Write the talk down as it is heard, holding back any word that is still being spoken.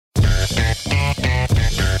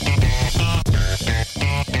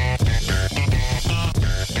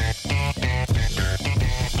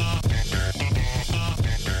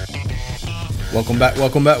Welcome back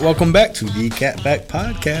to the Cat Back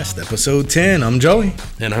Podcast, episode 10. I'm Joey.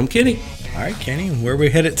 And I'm Kenny. All right, Kenny, where are we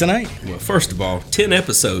headed tonight? Well, first of all, 10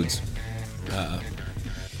 episodes.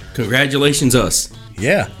 Congratulations, us.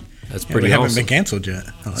 Yeah. That's pretty we awesome. haven't been canceled yet.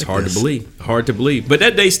 It's hard to believe. Hard to believe. But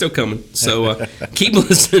that day's still coming. So keep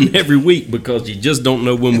listening every week because you just don't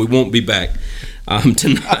know when we won't be back.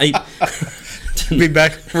 Tonight. Be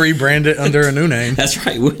back rebranded under a new name. That's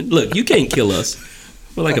right. Look, you can't kill us.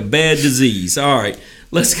 We're like a bad disease. All right.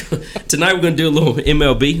 Let's go. Tonight we're going to do a little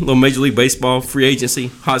MLB, a little Major League Baseball, free agency,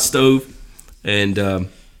 hot stove, and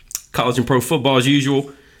college and pro football as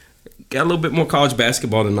usual. Got a little bit more college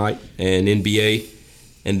basketball tonight and NBA.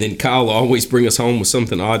 And then Kyle will always bring us home with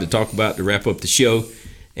something odd to talk about to wrap up the show.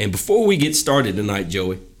 And before we get started tonight,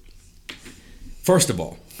 Joey, first of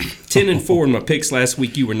all, 10-4 in my picks last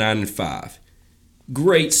week. You were 9-5.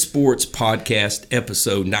 Great sports podcast,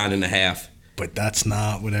 episode 9.5. But that's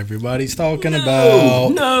not what everybody's talking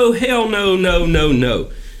about. No, hell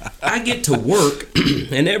no. I get to work,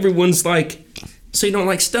 and everyone's like, so you don't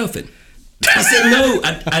like stuffing? I said, no,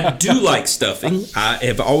 I do like stuffing. I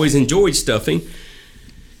have always enjoyed stuffing.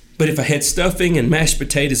 But if I had stuffing and mashed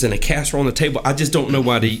potatoes and a casserole on the table, I just don't know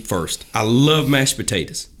what to eat first. I love mashed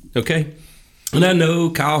potatoes, okay? And I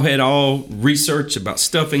know Kyle had all research about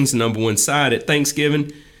stuffing's the number one side at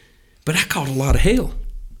Thanksgiving, but I caught a lot of hell.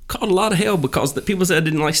 Because the people said I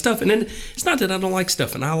didn't like stuffing. And it's not that I don't like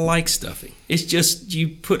stuffing. I like stuffing. It's just you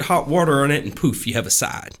put hot water on it and poof, you have a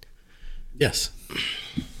side. Yes.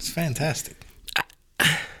 It's fantastic.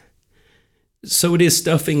 So it is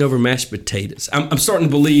stuffing over mashed potatoes. I'm starting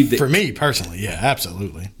to believe that. For me personally, yeah,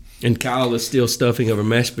 absolutely. And Kyle is still stuffing over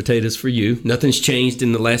mashed potatoes for you. Nothing's changed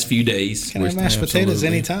in the last few days. Can I have mashed potatoes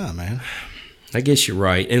anytime, man? I guess you're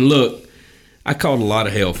right. And look, I caught a lot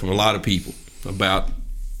of hell from a lot of people about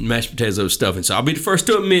mashed potatoes over stuffing. So I'll be the first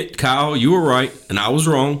to admit, Kyle, you were right and I was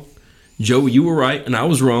wrong. Joe, you were right and I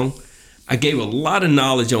was wrong. I gave a lot of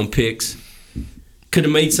knowledge on picks. Could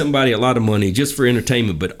have made somebody a lot of money just for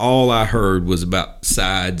entertainment, but all I heard was about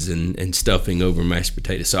sides and stuffing over mashed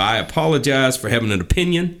potatoes. So I apologize for having an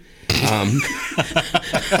opinion.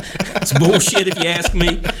 It's bullshit if you ask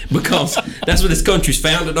me, because that's what this country's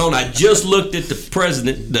founded on. I just looked at the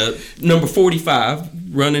president, the number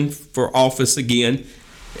 45, running for office again.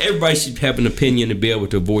 Everybody should have an opinion and be able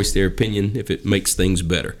to voice their opinion if it makes things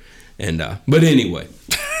better. And but anyway,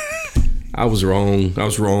 I was wrong.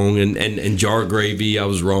 And jar gravy, I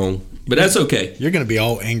was wrong. But that's okay. You're going to be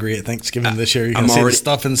all angry at Thanksgiving this year. You're going to see the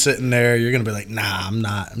stuffing sitting there. You're going to be like, nah, I'm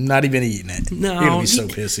not even eating it. No. You're going to be so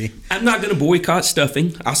pissy. I'm not going to boycott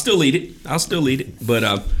stuffing. I'll still eat it.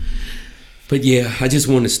 But yeah, I just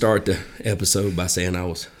wanted to start the episode by saying I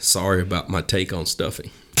was sorry about my take on stuffing.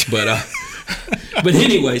 But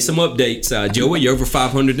anyway, some updates. Joey, you're over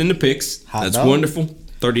 500 in the picks. That's wonderful.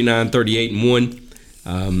 39, 38, and 1.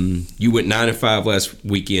 You went 9-5 last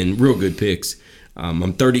weekend. Real good picks.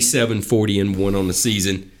 I'm 37, 40, and 1 on the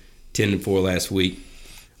season. 10-4 last week.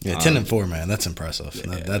 Yeah, 10-4, man. That's impressive.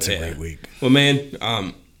 That's a great week. Well,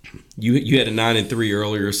 man, you had a 9-3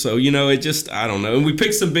 earlier, so it just, I don't know. And we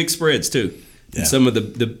picked some big spreads too. Yeah. And some of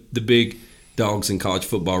the big dogs in college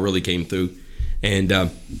football really came through. And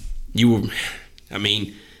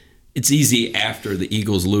it's easy after the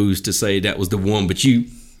Eagles lose to say that was the one, but you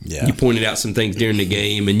pointed out some things during the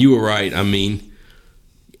game, and you were right. I mean,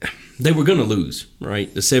 they were going to lose,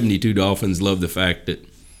 right? The 72 Dolphins love the fact that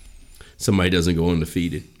somebody doesn't go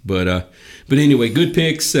undefeated. But anyway, good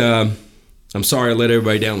picks. I'm sorry I let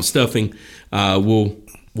everybody down with stuffing. We'll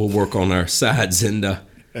work on our sides, and but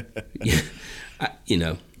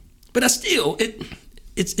I still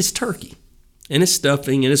it's turkey. And it's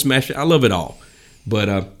stuffing, and it's mashed. I love it all. But,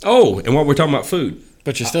 and while we're talking about food.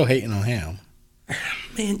 But you're still hating on ham.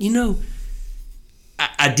 Man,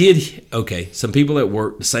 I did. Okay, some people at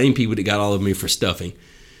work, the same people that got all of me for stuffing,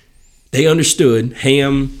 they understood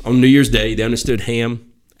ham on New Year's Day. They understood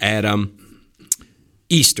ham at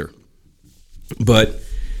Easter. But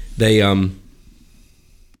they, I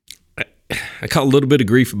caught a little bit of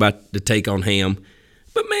grief about the take on ham.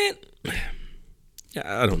 But, man,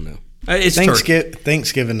 I don't know. It's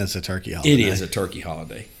Thanksgiving is a turkey holiday. It is a turkey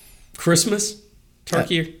holiday. Christmas,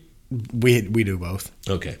 turkey. We do both.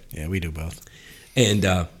 Okay. Yeah, we do both.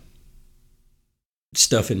 And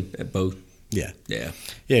stuffing at both. Yeah. Yeah.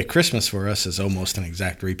 Yeah. Christmas for us is almost an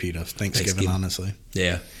exact repeat of Thanksgiving. Honestly.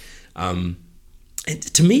 Yeah. And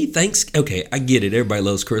to me, okay, I get it. Everybody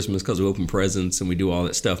loves Christmas because we open presents and we do all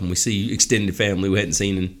that stuff, and we see extended family we hadn't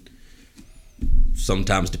seen in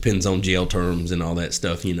sometimes depends on jail terms and all that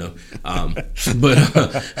stuff, you know.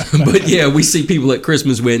 But yeah, we see people at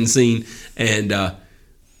Christmas we hadn't seen, and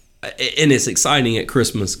and it's exciting at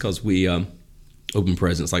Christmas because we open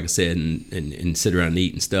presents, like I said, and sit around and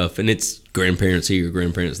eat and stuff. And it's grandparents here,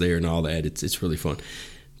 grandparents there, and all that. It's really fun.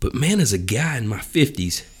 But man, as a guy in my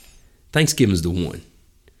 50s, Thanksgiving's the one.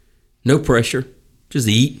 No pressure, just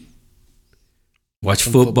eat, watch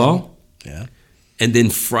football. Yeah. And then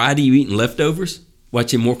Friday, you eating leftovers,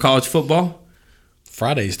 watching more college football.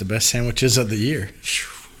 Friday's the best sandwiches of the year.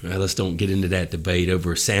 Well, let's don't get into that debate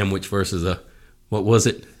over a sandwich versus what was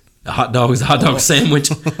it? A hot dog is a hot dog sandwich.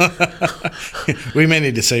 We may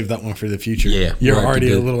need to save that one for the future. Yeah. You're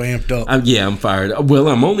already a little amped up. I'm fired. Well,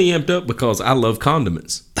 I'm only amped up because I love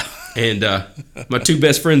condiments. And my two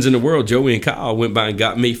best friends in the world, Joey and Kyle, went by and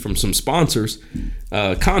got me from some sponsors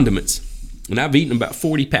condiments. And I've eaten about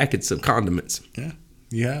 40 packets of condiments. Yeah,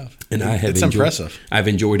 you have. And it's impressive. I've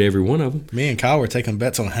enjoyed every one of them. Me and Kyle were taking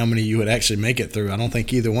bets on how many you would actually make it through. I don't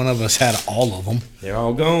think either one of us had all of them. They're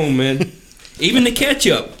all gone, man. Even the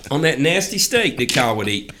ketchup on that nasty steak that Kyle would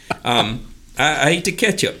eat. I ate the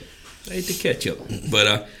ketchup.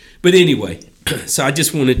 But anyway, so I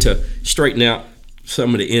just wanted to straighten out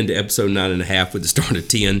some of the end of episode 9.5 with the start of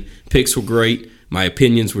 10. Picks were great. My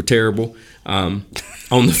opinions were terrible on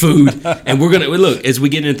the food. And we're going to, look, as we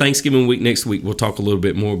get into Thanksgiving week next week, we'll talk a little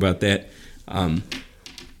bit more about that. And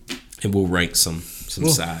we'll rank some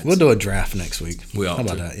sides. We'll do a draft next week. How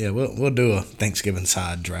about that? Yeah, we'll do a Thanksgiving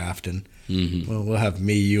side draft, and we'll have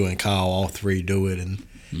me, you, and Kyle all three do it, and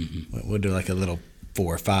we'll do like a little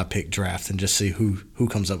 4 or 5 pick draft and just see who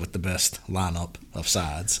comes up with the best lineup of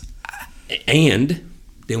sides. And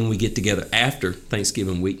then when we get together after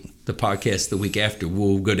Thanksgiving week, the podcast the week after,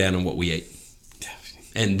 we'll go down on what we ate.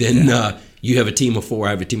 And then you have a team of 4,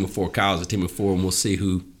 I have a team of 4, Kyle has a team of 4, and we'll see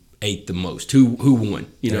who ate the most, who won.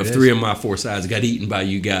 You know, if 3 of my 4 sides got eaten by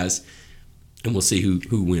you guys, and we'll see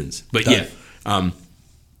who wins. But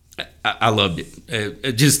I loved it.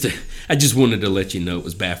 I just wanted to let you know it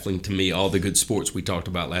was baffling to me, all the good sports we talked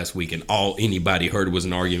about last week, and all anybody heard was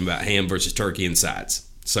an argument about ham versus turkey and sides.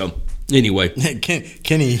 So anyway,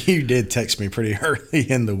 Kenny, you did text me pretty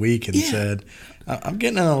early in the week and said, I'm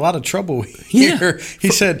getting in a lot of trouble here. Yeah. He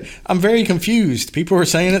said, I'm very confused. People are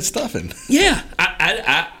saying it's stuffing. Yeah,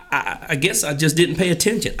 I guess I just didn't pay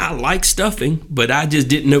attention. I like stuffing, but I just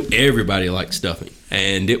didn't know everybody liked stuffing,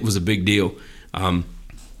 and it was a big deal.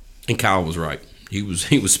 And Kyle was right. He was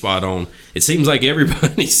spot on. It seems like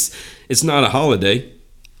everybody's. It's not a holiday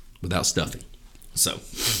without stuffing. So,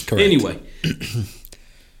 correct. Anyway,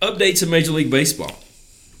 updates in Major League Baseball.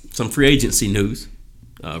 Some free agency news.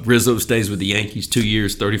 Rizzo stays with the Yankees 2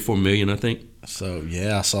 years, $34 million, I think. So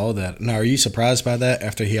yeah, I saw that. Now, are you surprised by that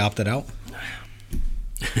after he opted out?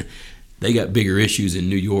 They got bigger issues in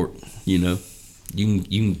New York. You know, you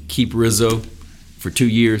can keep Rizzo for 2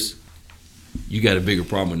 years. You got a bigger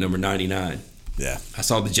problem with number 99. Yeah, I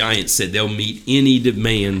saw the Giants said they'll meet any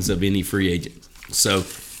demands of any free agent. So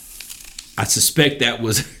I suspect that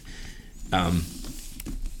was, I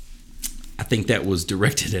think that was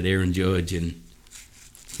directed at Aaron Judge and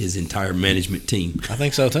his entire management team. I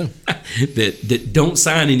think so too. that don't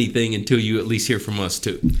sign anything until you at least hear from us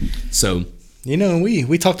too. So. You know,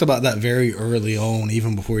 we talked about that very early on,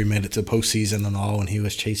 even before he made it to postseason and all, and he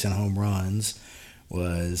was chasing home runs,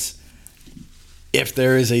 was if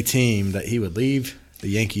there is a team that he would leave the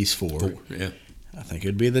Yankees for, I think it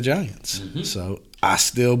would be the Giants. Mm-hmm. So I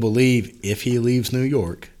still believe if he leaves New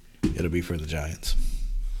York, it'll be for the Giants.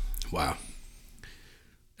 Wow.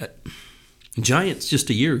 Giants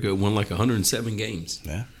just a year ago won like 107 games.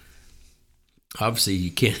 Yeah. Obviously,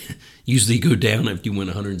 you can't usually go down if you win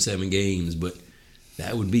 107 games, but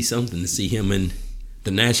that would be something to see him in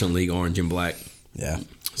the National League, orange and black. Yeah.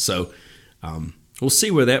 So we'll see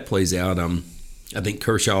where that plays out. I think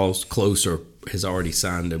Kershaw's close or has already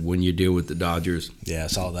signed a one-year deal with the Dodgers. Yeah, I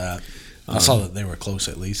saw that. I saw that they were close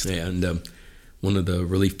at least. Yeah, and one of the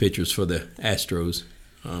relief pitchers for the Astros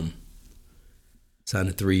signed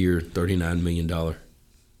a 3-year, $39 million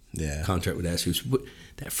contract with Astros. But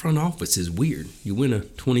that front office is weird. You win a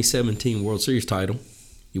 2017 World Series title.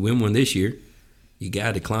 You win one this year. Your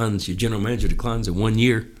general manager declines a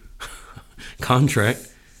 1-year contract.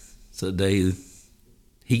 So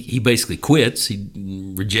he basically quits. He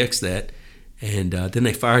rejects that. And then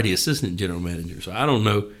they fire the assistant general manager. So I don't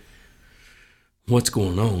know what's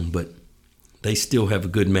going on, but they still have a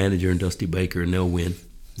good manager in Dusty Baker, and they'll win.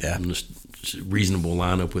 Yeah. Reasonable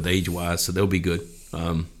lineup with age-wise, so they'll be good.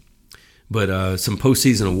 But some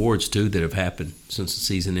postseason awards, too, that have happened since the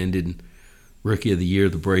season ended. Rookie of the Year,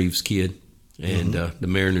 the Braves kid, and the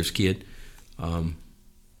Mariners kid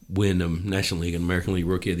win National League and American League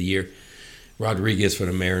Rookie of the Year. Rodriguez for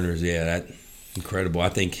the Mariners, that's incredible. I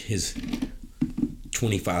think his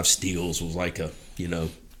 25 steals was like a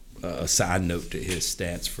side note to his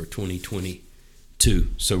stats for 2022.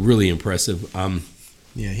 So really impressive.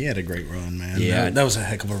 Yeah, he had a great run, man. Yeah, that was a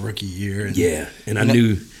heck of a rookie year. And I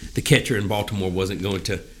knew the catcher in Baltimore wasn't going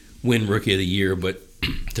to win Rookie of the Year, but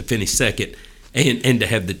to finish second and to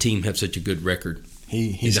have the team have such a good record.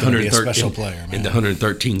 He's going to be a special player, man. In the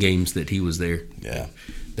 113 games that he was there. Yeah.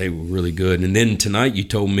 They were really good. And then tonight you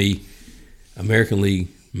told me American League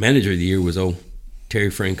Manager of the Year was Terry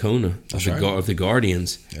Francona of the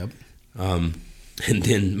Guardians. Yep. And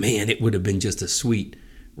then, man, it would have been just a sweet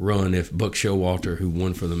run if Buck Showalter, who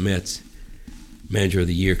won for the Mets, Manager of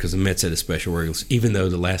the Year, because the Mets had a special Orioles, even though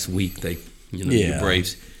the last week the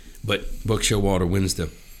Braves. But Buck Showalter wins the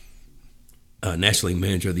National League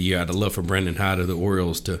Manager of the Year. I'd have loved for Brandon Hyde of the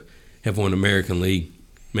Orioles to have won American League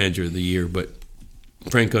Manager of the Year, but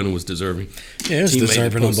Francona was deserving. Yeah, it was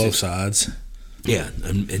deserving on both sides. Yeah,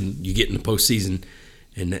 and you get in the postseason,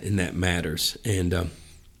 and that matters. And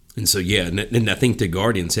so, yeah, and I think the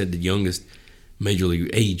Guardians had the youngest Major League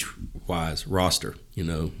age-wise roster,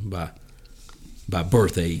 by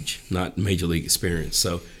birth age, not Major League experience.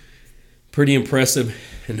 So pretty impressive.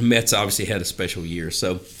 And the Mets obviously had a special year.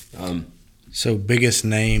 So biggest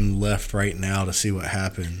name left right now to see what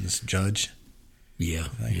happens, Judge? Yeah.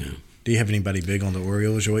 Do you have anybody big on the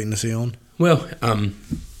Orioles you're waiting to see on? Well,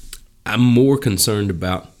 I'm more concerned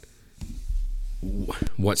about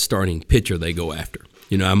what starting pitcher they go after.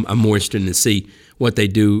 I'm more interested to see what they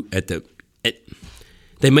do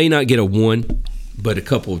they may not get a 1, but a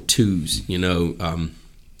couple of 2s,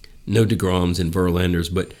 no DeGroms and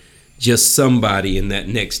Verlanders, but just somebody in that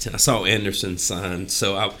next. I saw Anderson signed,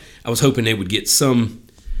 so I was hoping they would get some,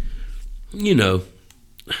 2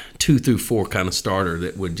 through 4 kind of starter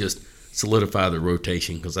that would just solidify the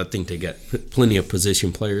rotation, because I think they got plenty of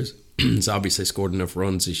position players. It's obviously scored enough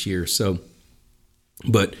runs this year. So,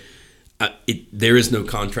 but there is no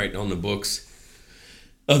contract on the books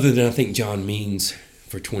other than I think John Means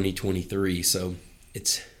for 2023. So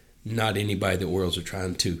it's not anybody the Orioles are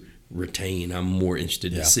trying to retain. I'm more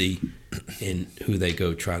interested to see in who they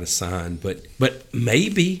go try to sign. But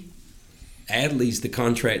maybe Adley's the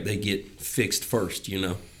contract they get fixed first,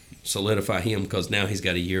 solidify him, because now he's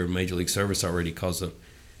got a year of Major League service already because of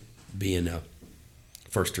being a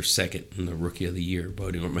first or second in the Rookie of the Year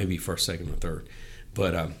voting, or maybe first, second, or third.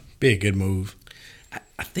 But be a good move.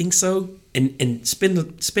 I think so. And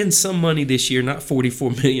spend some money this year, not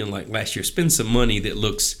 $44 million like last year. Spend some money that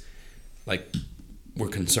looks like we're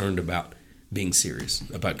concerned about being serious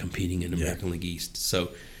about competing in the American League East.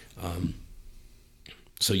 So,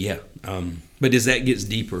 but as that gets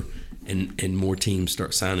deeper and more teams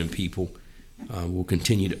start signing people, we'll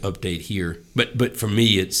continue to update here. But for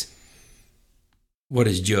me, it's what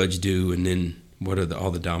does Judge do, and then what are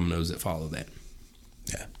all the dominoes that follow that?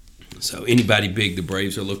 Yeah. So anybody big the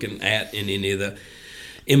Braves are looking at in any of the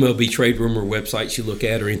MLB trade rumor websites you look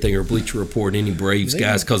at, or anything, or Bleacher Report, any Braves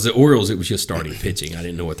guys, because the Orioles, it was just starting pitching. I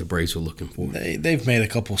didn't know what the Braves were looking for. They've made a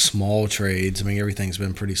couple small trades. I mean, everything's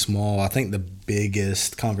been pretty small. I think the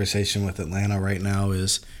biggest conversation with Atlanta right now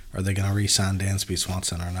is, are they going to re-sign Dansby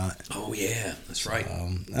Swanson or not? Oh, yeah, that's right.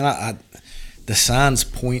 And the signs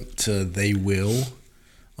point to they will,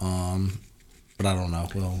 but I don't know.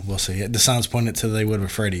 We'll see. The signs pointed to they would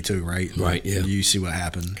with Freddie too, right? Right, yeah. You see what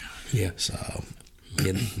happened. Yeah. So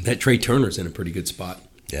yeah, that Trey Turner's in a pretty good spot.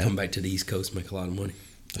 Yeah. Come back to the East Coast, make a lot of money.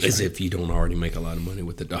 That's right. If you don't already make a lot of money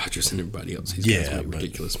with the Dodgers and everybody else. These guys make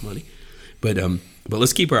ridiculous money. But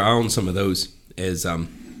let's keep our eye on some of those as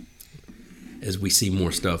we see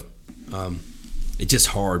more stuff. It's just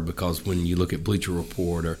hard because when you look at Bleacher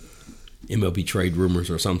Report or MLB trade rumors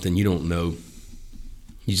or something, you don't know.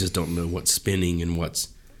 You just don't know what's spinning and what's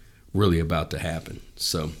really about to happen.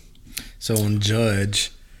 So on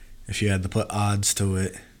Judge, if you had to put odds to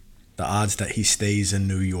it, the odds that he stays in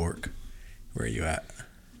New York, where are you at?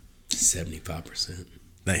 75%.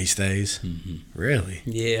 That he stays? Mm-hmm. Really?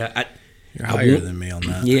 Yeah. You're higher than me on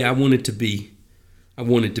that. Yeah, I want it to be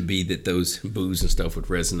that those boos and stuff would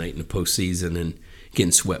resonate in the postseason, and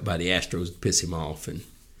getting swept by the Astros would piss him off, and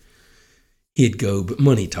he'd go, but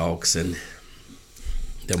money talks, and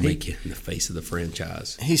they'll make you in the face of the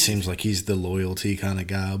franchise. He seems like he's the loyalty kind of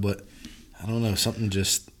guy, but I don't know. Something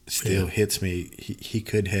just still hits me. He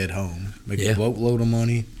could head home, make a boatload of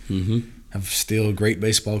money, have still a great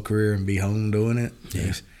baseball career, and be home doing it.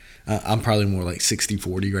 Yeah. I'm probably more like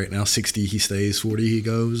 60-40 right now. 60 he stays, 40 he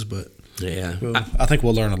goes, but yeah, I think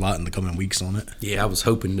we'll learn a lot in the coming weeks on it. Yeah, I was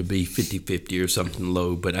hoping to be 50-50 or something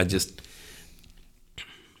low, but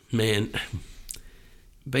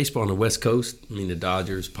baseball on the West Coast, I mean, the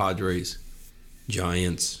Dodgers, Padres,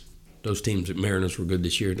 Giants, Those teams at Mariners were good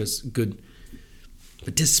this year. That's good.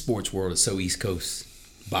 But this sports world is so East Coast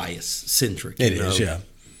bias centric. It is, yeah.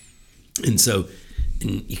 And so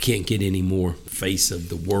you can't get any more face of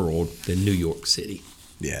the world than New York City.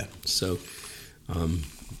 Yeah. So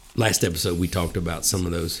last episode we talked about some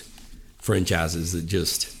of those franchises that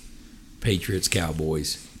just Patriots,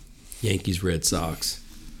 Cowboys, Yankees, Red Sox,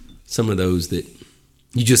 some of those that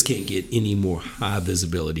you just can't get any more high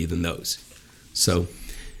visibility than those. So,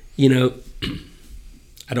 you know,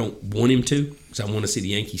 I don't want him to because I want to see the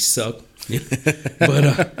Yankees suck.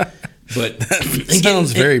 but that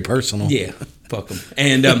sounds very personal. Yeah, fuck them.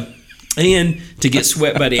 And to get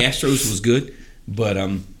swept by the Astros was good, but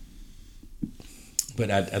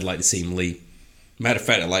I'd like to see him leave. Matter of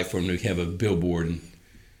fact, I'd like for him to have a billboard in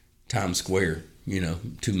Times Square. You know,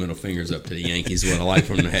 2 middle fingers up to the Yankees is what I like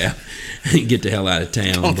for him to have. Get the hell out of town.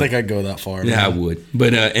 I don't think I'd go that far. Yeah, I would.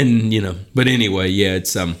 But but anyway, yeah,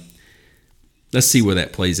 it's let's see where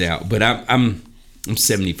that plays out. But I'm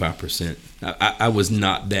 75%. I was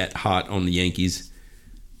not that hot on the Yankees,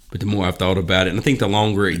 but the more I've thought about it, and I think the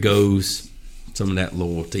longer it goes, some of that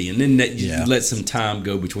loyalty, and then that you let some time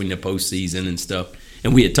go between the postseason and stuff.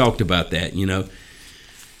 And we had talked about that, you know.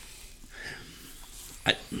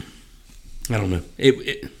 I don't know.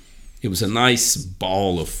 It was a nice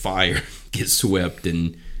ball of fire get swept,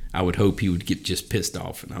 and I would hope he would get just pissed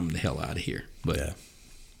off, and I'm the hell out of here.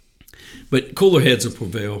 But cooler heads will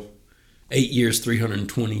prevail. 8 years,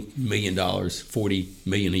 $320 million, $40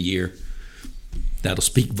 million a year. That'll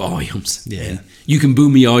speak volumes. Yeah. And you can boo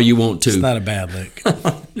me all you want to. It's not a bad lick.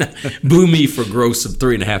 Boo me for gross of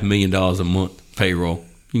 $3.5 million a month payroll.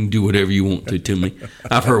 You can do whatever you want to me.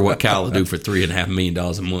 I've heard what Kyle will do for $3.5 million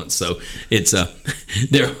a month. So it's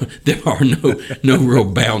there are no real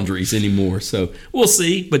boundaries anymore. So we'll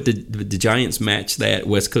see. But the Giants match that.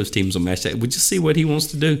 West Coast teams will match that. We'll just see what he wants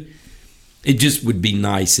to do. It just would be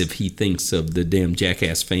nice if he thinks of the damn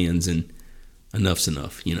jackass fans and enough's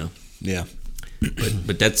enough, you know. Yeah.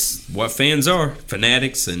 But that's what fans are,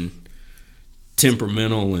 fanatics and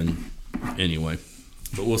temperamental, and anyway.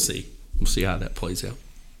 But we'll see. We'll see how that plays out.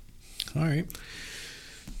 All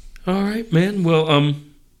right, man. Well,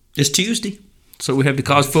 it's Tuesday, so we have the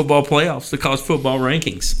college football playoffs, the college football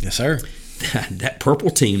rankings. Yes, sir. That purple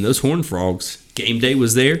team, those Horned Frogs, game day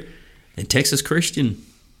was there, and Texas Christian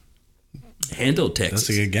handled Texas.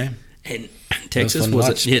 That's a good game. And Texas was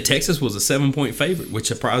a 7-point favorite, which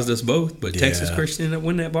surprised us both. But Texas Christian ended up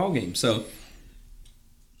winning that ball game. So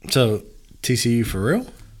TCU for real?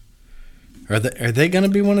 Are they going to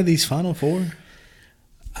be one of these Final Four?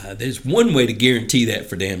 There's one way to guarantee that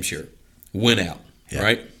for damn sure: win out,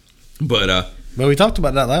 right? But we talked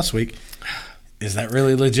about that last week. Is that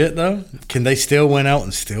really legit though? Can they still win out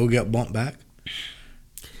and still get bumped back?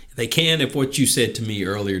 They can if what you said to me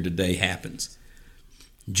earlier today happens.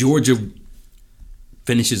 Georgia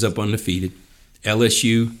finishes up undefeated.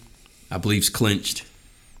 LSU, I believe, is clinched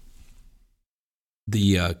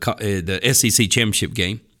the SEC championship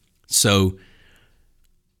game. So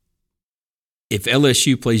if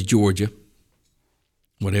LSU plays Georgia,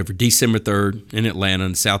 whatever, December 3rd in Atlanta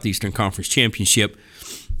in the Southeastern Conference Championship,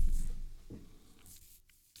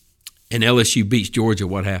 and LSU beats Georgia,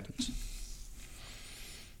 what happens?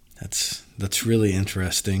 That's really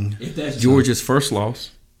interesting. If that's Georgia's first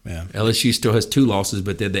loss, LSU still has 2 losses,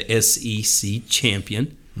 but they're the SEC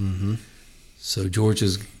champion. Mm-hmm. So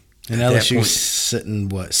Georgia's and LSU's sitting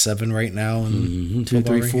 7 right now in 2,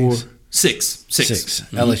 3, 4, 6.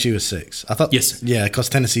 Mm-hmm. LSU is 6. I thought yes, yeah, because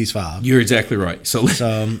Tennessee's 5. You're exactly right. So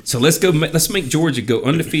let's go. Let's make Georgia go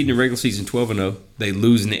undefeated in the regular season, 12-0. They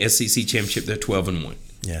lose in the SEC championship. They're 12-1.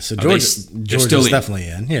 Yeah, so Georgia's definitely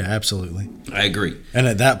in. Yeah, absolutely. I agree. And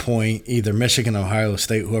at that point, either Michigan, Ohio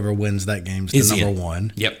State, whoever wins that game is the number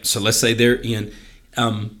 1. Yep. So let's say they're in.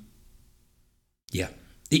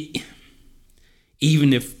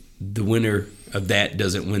 Even if the winner of that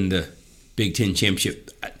doesn't win the Big Ten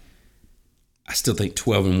championship, I still think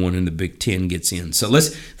 12-1 in the Big Ten gets in. So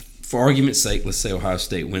let's, for argument's sake, let's say Ohio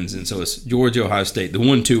State wins in. So it's Georgia, Ohio State. The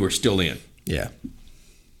 1-2 are still in. Yeah.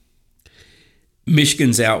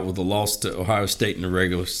 Michigan's out with a loss to Ohio State in the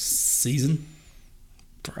regular season?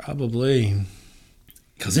 Probably.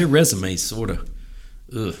 Because their resume is sort of,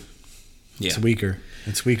 Yeah. It's weaker.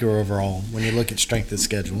 It's weaker overall when you look at strength of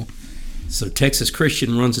schedule. So Texas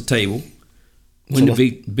Christian runs the table, win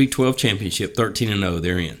the Big 12 championship, 13-0,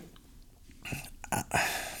 they're in.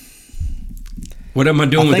 What am I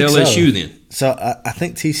doing with LSU then? So I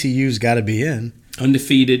think TCU's got to be in.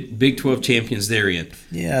 Undefeated, Big 12 champions, they're in.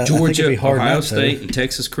 Yeah, Georgia, Ohio State, and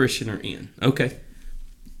Texas Christian are in. Okay.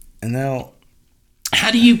 And now,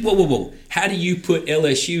 How do you whoa? How do you put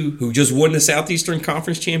LSU, who just won the Southeastern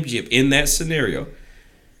Conference Championship, in that scenario?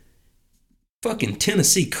 Fucking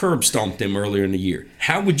Tennessee curb stomped them earlier in the year.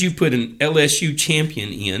 How would you put an LSU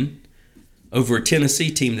champion in over a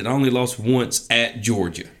Tennessee team that only lost once at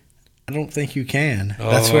Georgia? I don't think you can.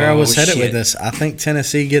 That's where I was headed with this. I think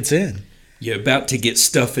Tennessee gets in. You're about to get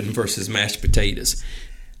stuffing versus mashed potatoes.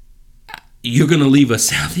 You're going to leave a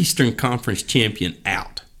Southeastern Conference champion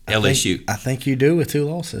out, LSU. I think you do with 2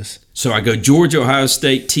 losses. So I go Georgia, Ohio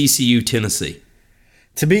State, TCU, Tennessee.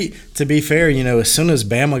 To be fair, as soon as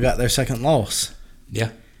Bama got their second loss, yeah,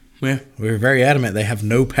 we were very adamant they have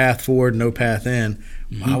no path forward, no path in.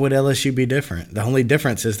 Mm-hmm. Why would LSU be different? The only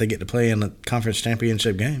difference is they get to play in a conference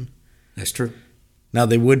championship game. That's true. Now,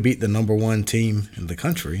 they would beat the number 1 team in the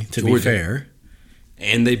country, to be fair.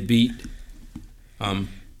 And they beat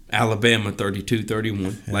Alabama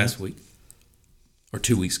 32-31 last week. Or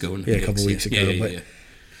 2 weeks ago. A couple weeks ago. Yeah.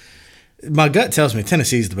 My gut tells me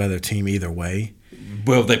Tennessee's the better team either way.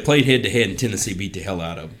 Well, they played head-to-head, and Tennessee beat the hell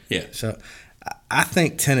out of them. Yeah. So, I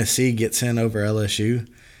think Tennessee gets in over LSU.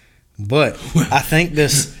 But I think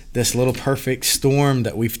this little perfect storm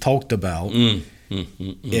that we've talked about,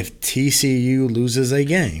 if TCU loses a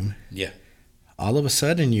game, all of a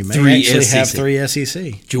sudden you may actually have 3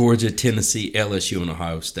 SEC. Georgia, Tennessee, LSU, and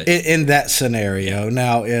Ohio State. In that scenario.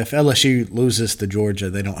 Now, if LSU loses to Georgia,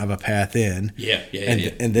 they don't have a path in.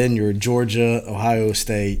 And then you're Georgia, Ohio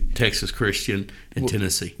State. Texas Christian, and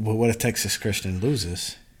Tennessee. Well, what if Texas Christian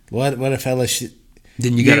loses? What if LSU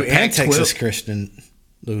then you got a Pac-12. Texas Christian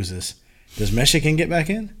loses? Does Michigan get back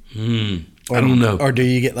in? I don't know. Or do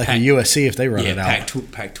you get like a USC if they run it out?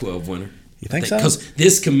 Pac-12 winner. You think so? Because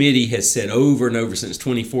this committee has said over and over since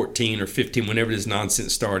 2014 or 15, whenever this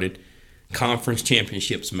nonsense started, conference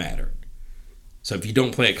championships matter. So if you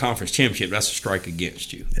don't play a conference championship, that's a strike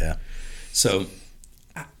against you. Yeah. So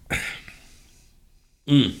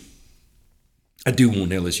I do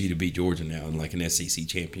want LSU to beat Georgia now in like an SEC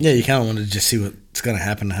championship. Yeah, you kind of want to just see what's going to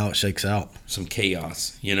happen and how it shakes out. Some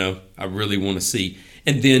chaos, I really want to see.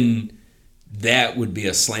 And then that would be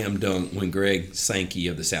a slam dunk when Greg Sankey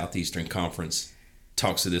of the Southeastern Conference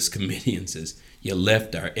talks to this committee and says, you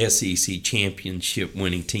left our SEC championship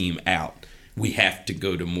winning team out. We have to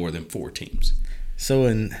go to more than 4 teams. So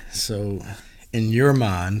in your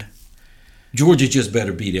mind, Georgia just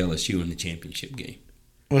better beat LSU in the championship game.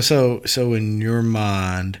 Well, so in your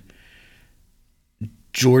mind,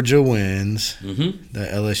 Georgia wins the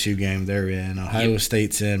LSU game they're in. Ohio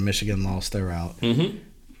State's in. Michigan lost, they're out.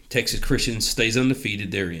 Texas Christian stays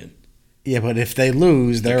undefeated, they're in. Yeah, but if they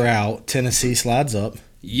lose, they're out. Tennessee slides up.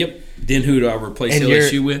 Yep. Then who do I replace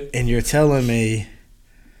LSU with? And you're telling me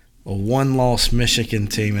a 1-loss Michigan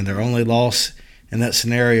team, and their only loss in that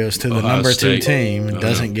scenario is to the number 2 team,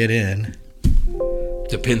 doesn't get in.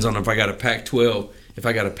 Depends on if I got a Pac-12. If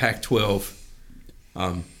I got a Pac-12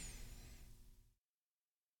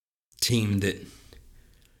 team that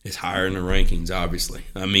is higher in the rankings, obviously.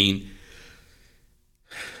 I mean,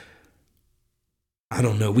 I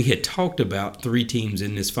don't know. We had talked about 3 teams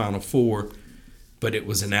in this Final Four, but it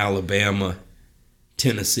was an Alabama,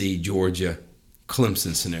 Tennessee, Georgia,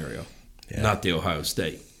 Clemson scenario, not the Ohio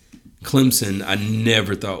State. Clemson, I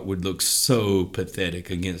never thought would look so pathetic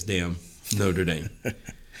against damn Notre Dame.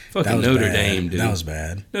 Fucking Notre Dame, dude. That was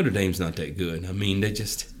bad. Notre Dame's not that good. I mean,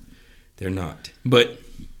 they're not. But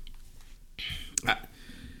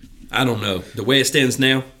I don't know. The way it stands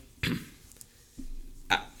now,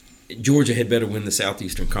 Georgia had better win the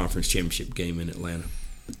Southeastern Conference Championship game in Atlanta.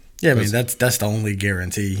 Yeah, I mean, that's the only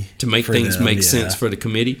guarantee. To make things make sense for the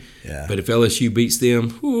committee. Yeah. But if LSU beats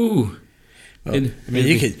them, you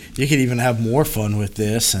could even have more fun with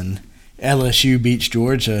this, and LSU beats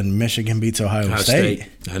Georgia and Michigan beats Ohio State.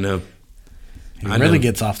 I know. It really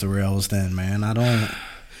gets off the rails then, man. I don't.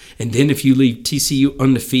 And then if you leave TCU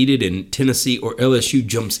undefeated and Tennessee or LSU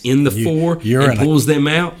jumps in the 4 and pulls them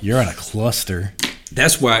out. You're in a cluster.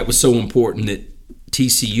 That's why it was so important that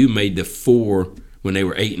TCU made the 4 when they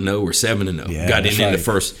were 8-0 or 7-0. Yeah, got in the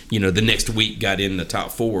first, the next week got in the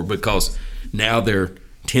top 4 because now they're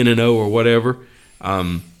 10-0 or whatever.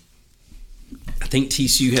 I think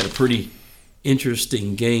TCU had a pretty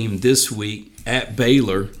interesting game this week at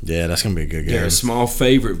Baylor. Yeah, that's going to be a good game. They're a small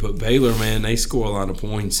favorite, but Baylor, man, they score a lot of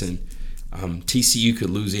points, and TCU could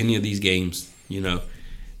lose any of these games, yeah.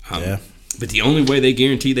 But the only way they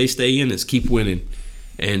guarantee they stay in is keep winning,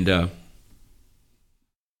 and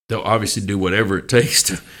they'll obviously do whatever it takes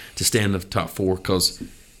to stay in the top 4 because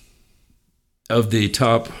of the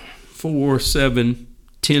top 4, 7,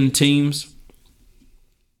 10 teams,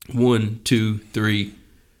 1, 2, 3,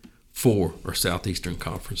 4 are Southeastern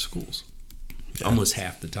Conference schools. almost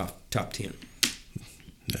half the top 10.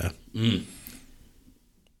 Yeah.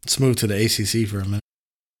 Let's move to the ACC for a minute.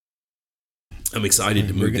 I'm excited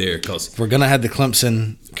to move there because we're going to have the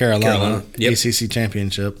Clemson-Carolina Yep. ACC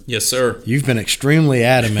championship. Yes, sir. You've been extremely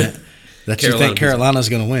adamant that you think Carolina's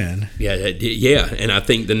going to win. Yeah, and I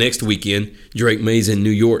think the next weekend, Drake May's in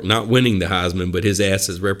New York, not winning the Heisman, but his ass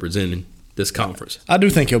is representing this conference. I do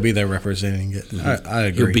think he'll be there representing it. I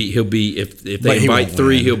agree. He'll be if they invite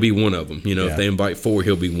 3, he'll be one of them. If they invite 4,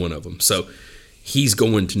 he'll be one of them. So he's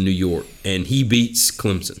going to New York, and he beats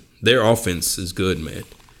Clemson. Their offense is good, man.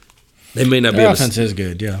 They may not be able to. Their offense is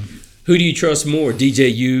good, yeah. Who do you trust more,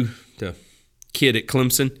 DJU, the kid at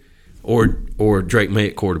Clemson, or Drake May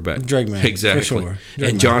at quarterback? Drake May, exactly. for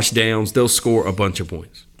sure. Josh Downs, they'll score a bunch of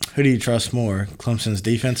points. Who do you trust more, Clemson's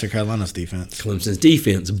defense or Carolina's defense? Clemson's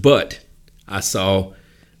defense, but I saw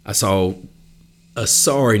a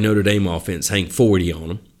sorry Notre Dame offense hang 40 on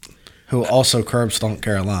them. Who also curb stomped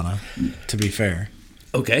Carolina, to be fair.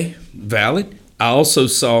 Okay, valid. I also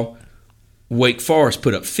saw Wake Forest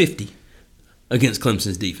put up 50 against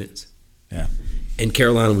Clemson's defense. Yeah. And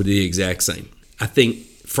Carolina would do the exact same. I think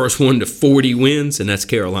first one to 40 wins, and that's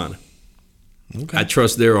Carolina. Okay. I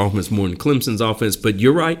trust their offense more than Clemson's offense, but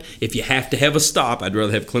you're right. If you have to have a stop, I'd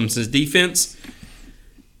rather have Clemson's defense.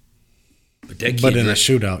 But in a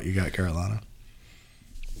shootout, you got Carolina.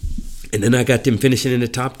 And then I got them finishing in the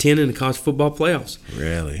top 10 in the college football playoffs.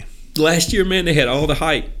 Really? Last year, man, they had all the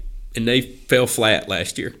hype, and they fell flat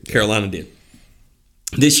last year. Yeah. Carolina did.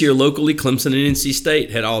 This year, locally, Clemson and NC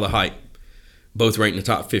State had all the hype, both ranked in the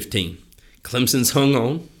top 15. Clemson's hung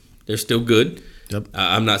on. They're still good. Yep.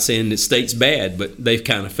 I'm not saying that State's bad, but they've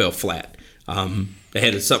kind of fell flat. They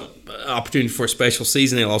had some opportunity for a special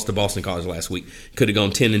season. They lost to Boston College last week. Could have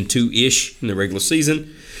gone 10-2-ish in the regular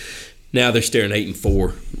season. Now they're staring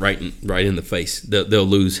 8-4 right in the face. They'll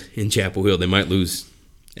lose in Chapel Hill. They might lose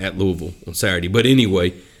at Louisville on Saturday. But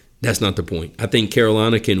anyway, that's not the point. I think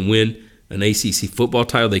Carolina can win an ACC football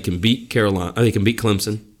title. They can beat Carolina. They can beat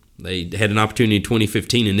Clemson. They had an opportunity in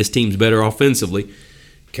 2015, and this team's better offensively.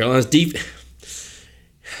 Carolina's defense.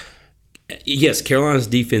 Yes, Carolina's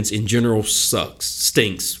defense in general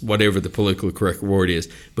stinks, whatever the politically correct word is.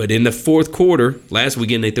 But in the fourth quarter, last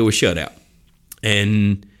weekend, they threw a shutout.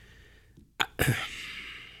 And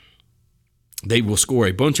they will score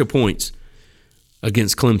a bunch of points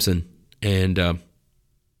against Clemson. And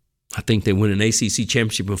I think they win an ACC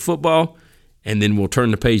championship in football. And then we'll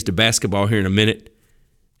turn the page to basketball here in a minute.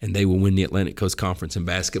 And they will win the Atlantic Coast Conference in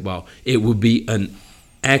basketball. It will be an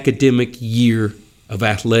academic year of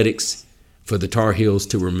athletics for the Tar Heels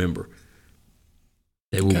to remember.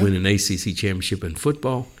 They will win an ACC championship in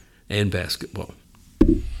football and basketball.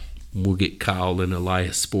 We'll get Kyle and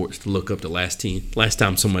Elias Sports to look up the last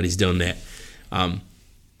time somebody's done that.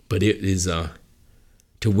 But it is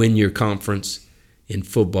to win your conference in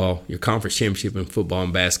football, your conference championship in football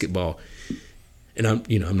and basketball. And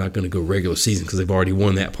I'm not going to go regular season because they've already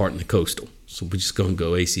won that part in the Coastal. So we're just going to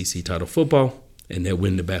go ACC title football, and they'll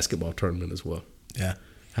win the basketball tournament as well. Yeah.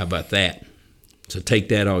 How about that? So take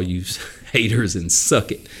that, all you haters, and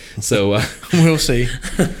suck it. So we'll see.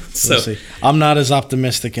 We'll see. I'm not as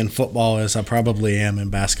optimistic in football as I probably am in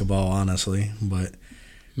basketball, honestly. But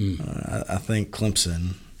I think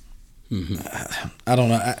Clemson. Mm-hmm. I don't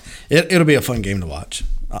know. It'll be a fun game to watch.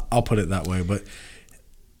 I'll put it that way. But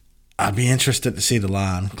I'd be interested to see the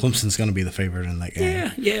line. Clemson's going to be the favorite in that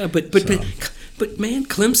game. Yeah. But man,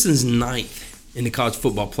 Clemson's 9th in the college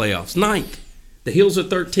football playoffs. 9th. The Heels are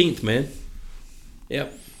 13th, man.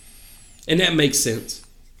 Yep. And that makes sense.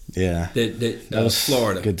 Yeah. That was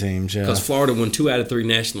Florida. Good teams, yeah. Because Florida won 2 out of 3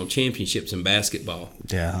 national championships in basketball.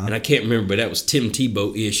 Yeah. And I can't remember, but that was Tim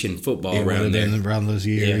Tebow-ish in football around there. Around those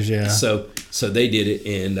years, yeah. So they did it,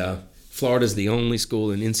 and Florida's the only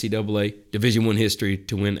school in NCAA Division I history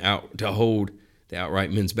to hold the outright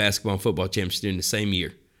men's basketball and football championship in the same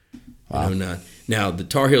year. Wow. Now, the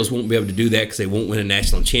Tar Heels won't be able to do that because they won't win a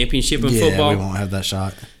national championship in football. Yeah, we won't have that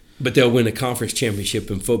shot. But they'll win a conference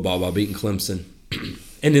championship in football by beating Clemson.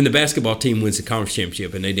 And then the basketball team wins the conference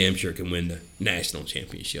championship, and they damn sure can win the national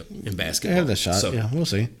championship in basketball. They have that shot, so, we'll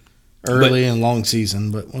see. Early and long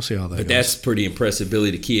season, but we'll see how that goes. But that's pretty impressive.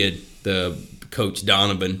 Billy the Kid, the coach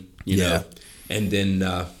Donovan, you know. And then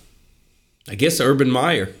I guess Urban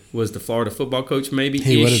Meyer was the Florida football coach maybe.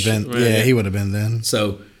 He would have been. Yeah, he would have been then.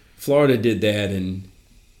 So Florida did that, and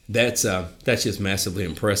that's just massively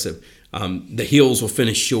impressive. The Heels will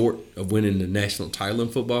finish short of winning the national title in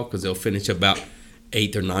football because they'll finish about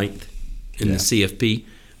 8th or 9th in the CFP.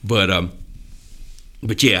 But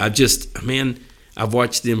yeah, I've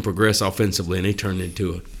watched them progress offensively, and they turned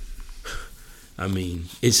into I mean,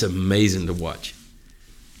 it's amazing to watch.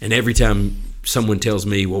 And every time someone tells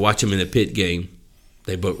me, well, watch them in the Pitt game,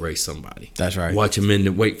 they boat race somebody. That's right. Watch them in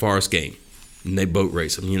the Wake Forest game, and they boat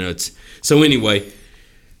race them. So anyway,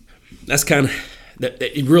 that's kind of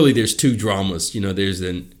really there's two dramas. There's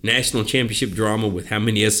the national championship drama with how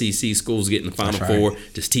many SEC schools get in the Final Four.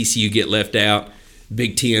 Does TCU get left out?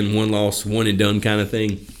 Big Ten, one loss, one and done kind of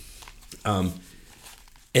thing. And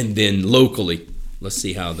then locally, let's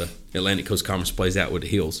see how the Atlantic Coast Conference plays out with the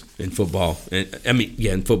Hills in football.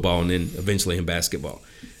 In football and then eventually in basketball.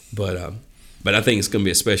 But I think it's going to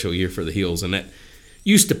be a special year for the Hills. And that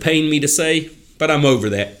used to pain me to say, but I'm over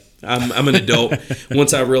that. I'm an adult.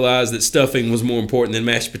 Once I realized that stuffing was more important than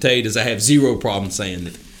mashed potatoes, I have zero problem saying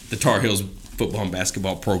that the Tar Heels football and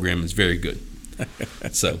basketball program is very good.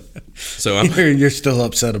 So you're still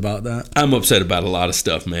upset about that? I'm upset about a lot of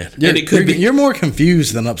stuff, man. You're more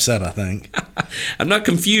confused than upset, I think. I'm not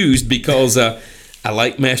confused because I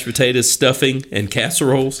like mashed potatoes, stuffing, and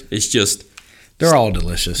casseroles. It's just they're all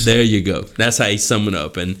delicious. There you go. That's how you sum it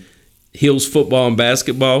up. And Hills football and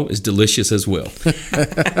basketball is delicious as well.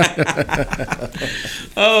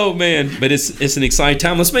 Oh man, but it's an exciting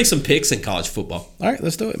time. Let's make some picks in college football. All right,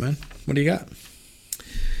 let's do it, man. What do you got?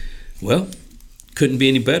 Well, couldn't be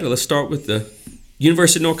any better. Let's start with the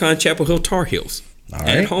University of North Carolina Chapel Hill Tar Heels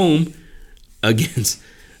at home against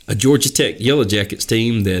a Georgia Tech Yellow Jackets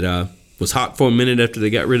team that was hot for a minute after they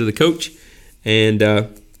got rid of the coach and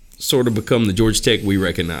sort of become the Georgia Tech we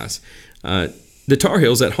recognize. The Tar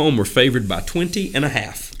Heels at home were favored by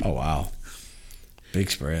 20.5. Oh, wow.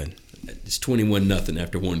 Big spread. It's 21-0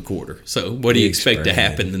 after one quarter. So what do you expect to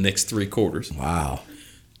happen the next three quarters? Wow.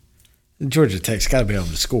 Georgia Tech's got to be able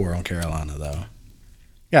to score on Carolina, though.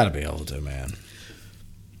 Got to be able to, man.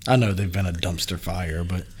 I know they've been a dumpster fire,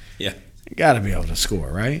 but yeah, got to be able to score,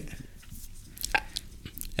 right?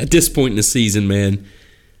 At this point in the season, man,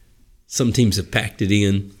 some teams have packed it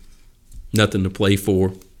in. Nothing to play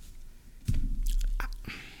for.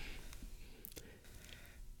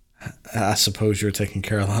 I suppose you're taking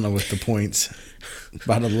Carolina with the points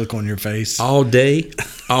by the look on your face. All day,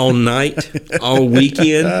 all night, all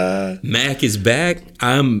weekend. Mac is back.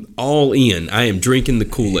 I'm all in. I am drinking the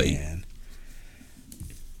Kool-Aid. Man.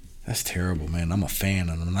 That's terrible, man. I'm a fan,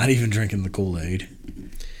 and I'm not even drinking the Kool-Aid.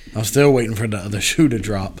 I'm still waiting for the other shoe to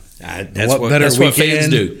drop. That's what fans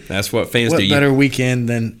do. That's what fans do. What better weekend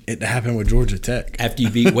than it happened with Georgia Tech? After you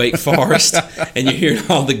beat Wake Forest and you're hearing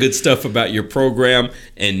all the good stuff about your program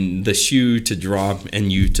and the shoe to drop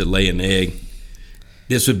and you to lay an egg,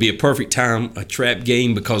 this would be a perfect time, a trap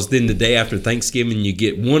game, because then the day after Thanksgiving you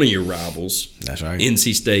get one of your rivals. That's right.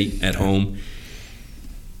 NC State at home.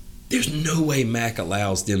 There's no way Mac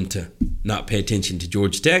allows them to not pay attention to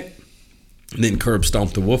Georgia Tech. And then curb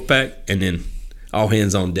stomp the Wolfpack, and then all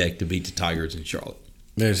hands on deck to beat the Tigers in Charlotte.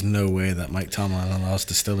 There's no way that Mike Tomlin allows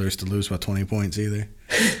the Steelers to lose by 20 points either.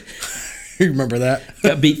 You remember that?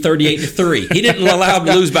 Got beat 38-3. He didn't allow them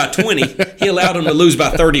to lose by 20. He allowed them to lose by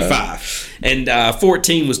 35. And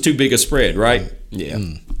 14 was too big a spread, right? Yeah.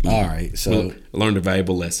 All right. So learned a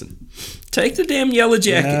valuable lesson. Take the damn Yellow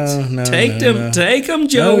Jackets. No, take them,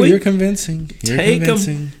 Joey. No, you're convincing. Take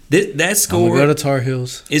them. That score. I'm gonna go to Tar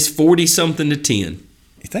Heels. Is 40-something to 10.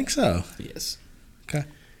 You think so? Yes. Okay.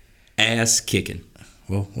 Ass kicking.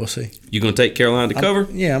 Well, we'll see. You gonna take Carolina to cover?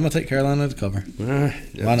 Yeah, I'm gonna take Carolina to cover. Why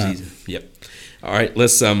not? Easy. Yep. All right.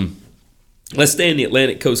 Let's stay in the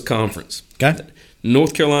Atlantic Coast Conference. Okay.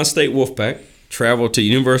 North Carolina State Wolfpack travel to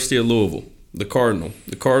University of Louisville. The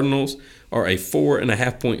Cardinals are a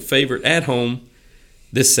 4.5-point favorite at home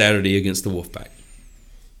this Saturday against the Wolfpack.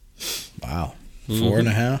 Wow.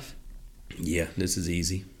 4.5? Yeah, this is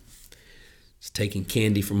easy. It's taking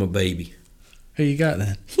candy from a baby. Who you got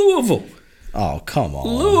then? Louisville. Oh, come on.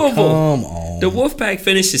 Louisville. Come on. The Wolfpack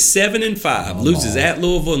finishes 7-5, loses at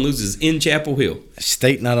Louisville and loses in Chapel Hill.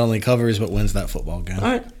 State not only covers but wins that football game. All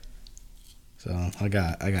right. So I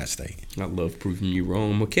got State. I love proving you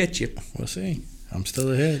wrong. I'm gonna catch you. We'll see. I'm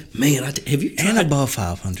still ahead. Man, have you tried? And above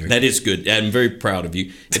 500. That is good. I'm very proud of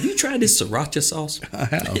you. Have you tried this sriracha sauce? I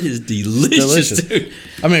have. It is delicious, dude.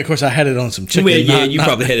 I mean, of course, I had it on some chicken. Well, yeah, you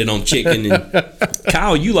probably had it on chicken. And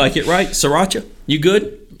Kyle, you like it, right? Sriracha? You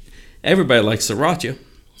good? Everybody likes sriracha.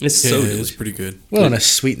 It's so good. It's pretty good. Well, and a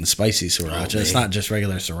sweet and spicy sriracha. It's not just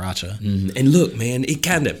regular sriracha. And look, man, it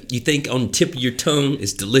kind of, you think on the tip of your tongue,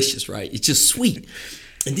 it's delicious, right? It's just sweet.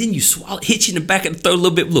 And then you swallow, hit you in the back and throw a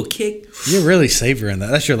little bit, a little kick. You're really savoring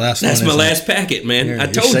that. That's your last one. That's my last packet, man. I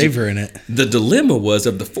told you. You're savoring it. The dilemma was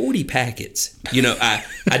of the 40 packets. You know, I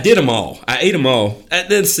did them all. I ate them all.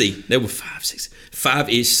 Let's see. There were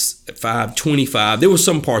 5-ish, 25. There were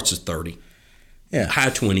some parts of 30. Yeah. High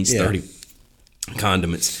 20s, 30.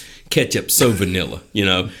 condiments. Ketchup, so vanilla,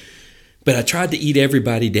 But I tried to eat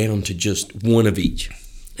everybody down to just one of each.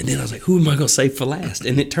 And then I was like, who am I going to save for last?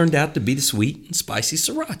 And it turned out to be the sweet and spicy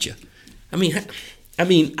sriracha.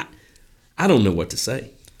 I don't know what to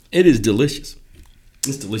say. It is delicious.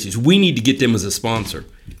 It's delicious. We need to get them as a sponsor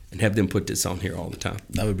and have them put this on here all the time.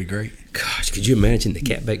 That would be great. Gosh, could you imagine the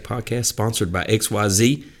Cat Bake Podcast sponsored by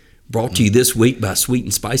XYZ, brought to you this week by Sweet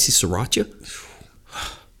and Spicy Sriracha?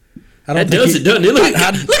 I don't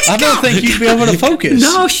think you'd be able to focus.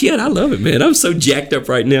 No, shit, I love it, man. I'm so jacked up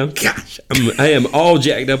right now. Gosh, I am all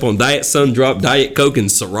jacked up on Diet Sundrop, Diet Coke, and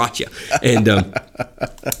Sriracha. And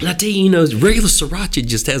I tell you, regular Sriracha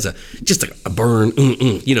just has a burn,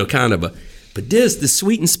 kind of a. But the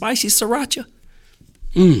sweet and spicy Sriracha,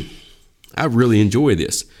 I really enjoy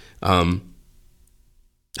this. I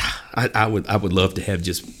would love to have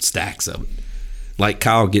just stacks of it. Like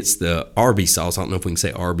Kyle gets the Arby's sauce. I don't know if we can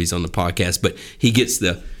say Arby's on the podcast, but he gets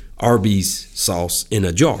the Arby's sauce in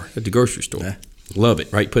a jar at the grocery store. Yeah. Love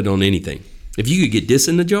it, right? Put it on anything. If you could get this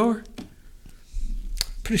in the jar.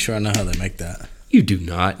 Pretty sure I know how they make that. You do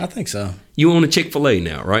not. I think so. You own a Chick-fil-A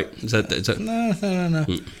now, right? Is that? No.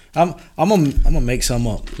 I'm gonna make some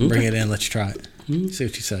up. Bring it in. Let you try it. See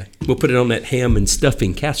what you say. We'll put it on that ham and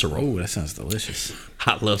stuffing casserole. Oh, that sounds delicious.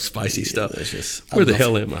 I love spicy stuff. Delicious. Where the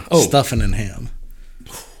hell am I? Oh, stuffing and ham.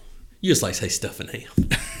 You just like to say stuffing ham.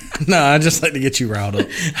 No, I just like to get you riled up.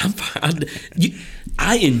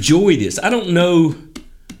 I enjoy this. I don't know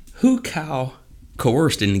who Kyle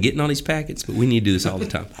coerced into getting on these packets, but we need to do this all the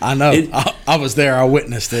time. I know. I was there. I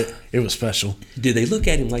witnessed it. It was special. Did they look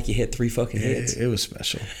at him like you had 3 fucking heads? It was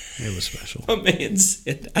special. It was special. My man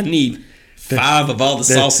said, I need 5 of all the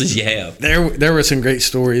sauces you have. There were some great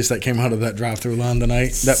stories that came out of that drive-through line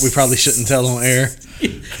tonight that we probably shouldn't tell on air.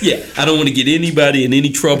 Yeah, I don't want to get anybody in any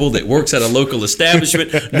trouble that works at a local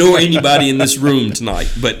establishment, nor anybody in this room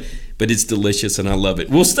tonight. But it's delicious, and I love it.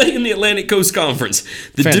 We'll stay in the Atlantic Coast Conference.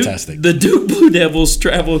 Fantastic. The Duke Blue Devils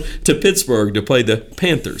travel to Pittsburgh to play the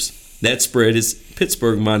Panthers. That spread is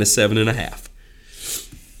Pittsburgh minus 7.5.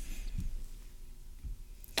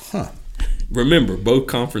 Huh. Remember, both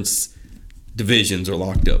conference divisions are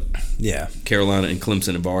locked up. Yeah. Carolina and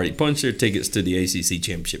Clemson have already punched their tickets to the ACC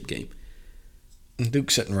championship game.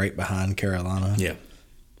 Duke's sitting right behind Carolina. Yeah.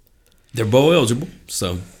 They're bowl eligible,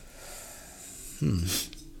 so.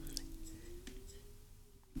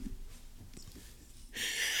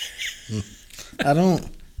 I don't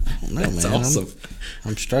know, That's man. awesome.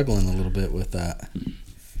 I'm struggling a little bit with that.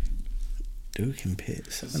 Duke and Pitt,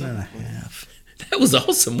 7.5. That was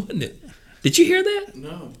awesome, wasn't it? Did you hear that?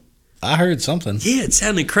 No. I heard something. Yeah, it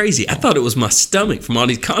sounded crazy. I thought it was my stomach from all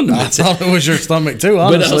these condiments. I thought it was your stomach too,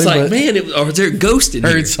 honestly. But I was like, man, or is there a ghost in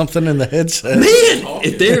here? Heard something in the headset. Man,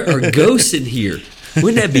 if there are ghosts in here,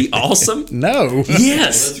 wouldn't that be awesome? No.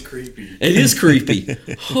 Yes. That's creepy. It is creepy.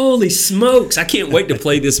 Holy smokes. I can't wait to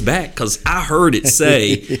play this back because I heard it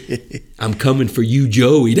say, I'm coming for you,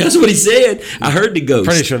 Joey. That's what he said. I heard the ghost.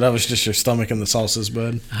 Pretty sure that was just your stomach and the sauces,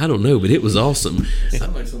 bud. I don't know, but it was awesome. It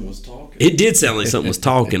sounded like someone was talking. It did sound like something was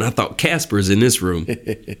talking. I thought Casper's in this room.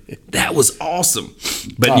 That was awesome.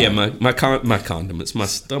 But yeah, my condiments. My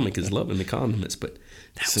stomach is loving the condiments, but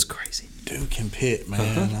that was crazy. Duke and Pitt,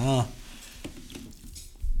 man.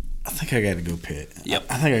 I think I got to go Pitt. Yep.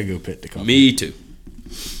 I think I go Pitt to cover. Me too.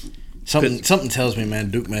 Something tells me,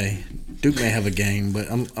 man, Duke may have a game,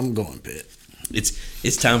 but I'm going Pitt.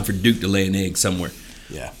 It's time for Duke to lay an egg somewhere.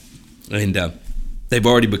 Yeah. And they've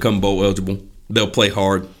already become bowl eligible. They'll play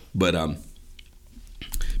hard, but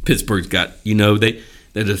Pittsburgh's got, they're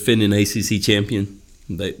defending ACC champion.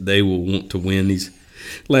 They will want to win these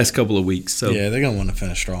last couple of weeks. So yeah, they're going to want to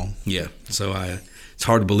finish strong. Yeah. So it's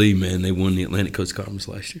hard to believe, man, they won the Atlantic Coast Conference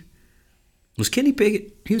last year. Was Kenny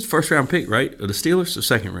Pickett? He was first round pick, right? Of the Steelers or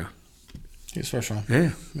second round? He was first round.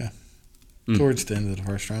 Yeah. Towards the end of the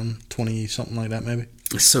first round, 20 something like that, maybe.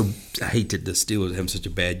 So I hate that the Steelers have such a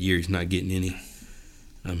bad year. He's not getting any.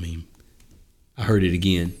 I mean, I heard it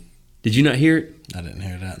again. Did you not hear it? I didn't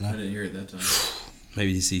hear that. No. I didn't hear it that time.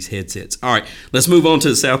 Maybe it's these headsets. All right, let's move on to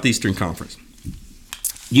the Southeastern Conference.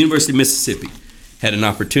 University of Mississippi had an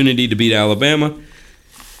opportunity to beat Alabama,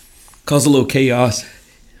 cause a little chaos.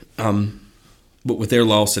 But with their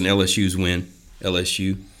loss and LSU's win,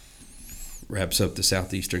 LSU wraps up the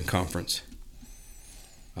Southeastern Conference.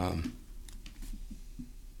 And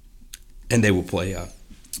they will play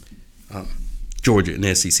Georgia in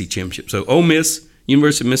the SEC championship. So Ole Miss,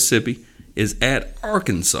 University of Mississippi, is at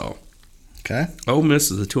Arkansas. Okay. Ole Miss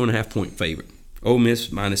is a 2.5-point favorite. Ole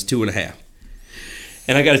Miss minus 2.5.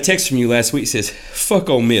 And I got a text from you last week that says, fuck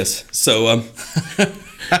Ole Miss. So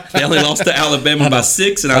They only lost to Alabama by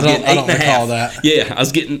 6, and I was getting 8.5. That. Yeah, I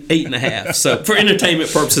was getting 8.5. So for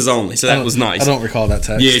entertainment purposes only. So that was nice. I don't recall that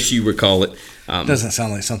text. Yes, you recall it. Doesn't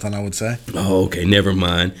sound like something I would say. Oh, okay, never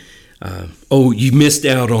mind. You missed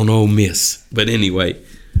out on Ole Miss. But anyway,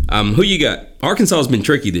 who you got? Arkansas has been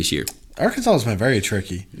tricky this year. Arkansas has been very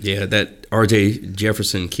tricky. Yeah, that R.J.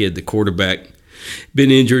 Jefferson kid, the quarterback,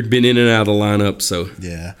 been injured, been in and out of the lineup. So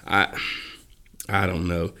yeah, I don't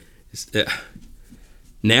know.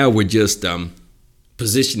 Now we're just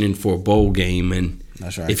positioning for a bowl game, and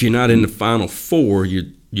that's right. If you're not in the Final Four,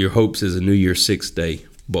 your hopes is a New Year's 6-day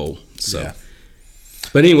bowl. So, yeah.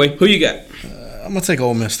 But anyway, who you got? I'm gonna take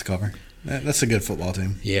Ole Miss to cover. That's a good football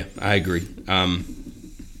team. Yeah, I agree.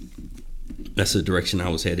 That's the direction I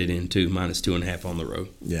was headed in too. -2.5 on the road.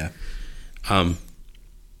 Yeah. How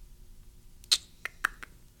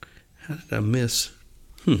did I miss?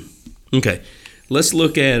 Okay, let's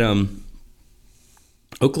look at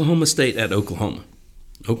Oklahoma State at Oklahoma.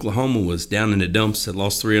 Oklahoma was down in the dumps, had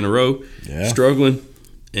lost 3 in a row, struggling,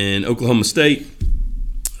 and Oklahoma State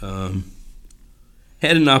had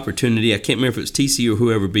an opportunity. I can't remember if it was TCU or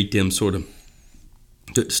whoever beat them, sort of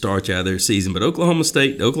took the starch out of their season. But Oklahoma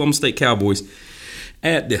State, the Oklahoma State Cowboys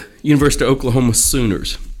at the University of Oklahoma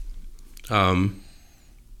Sooners.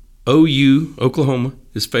 OU, Oklahoma,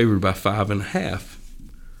 is favored by 5.5.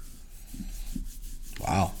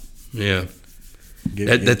 Wow. Yeah.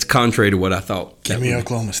 That's contrary to what I thought. Give me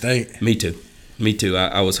Oklahoma State. Me too.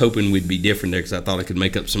 I was hoping we'd be different there because I thought I could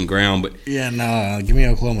make up some ground. But yeah, no, give me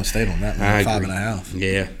Oklahoma State on that one. 5.5.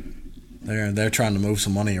 Yeah. They're trying to move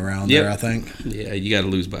some money around there, I think. Yeah, you got to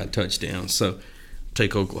lose by a touchdown. So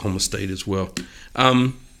take Oklahoma State as well.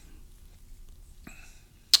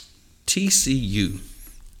 TCU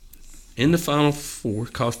in the Final Four,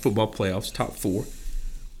 college football playoffs, top 4,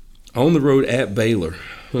 on the road at Baylor.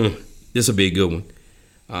 This will be a good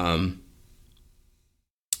one.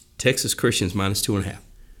 Texas Christians -2.5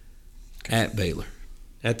 at Baylor,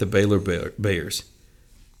 at the Baylor Bears.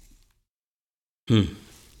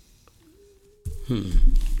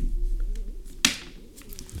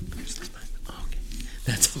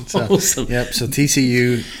 That's awesome. So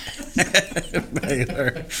TCU,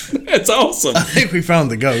 Baylor. That's awesome. I think we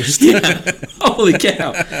found the ghost. Yeah. Holy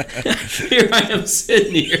cow. Here I am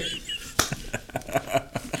sitting here.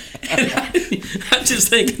 And I'm just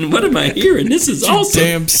thinking, what am I hearing? This is awesome.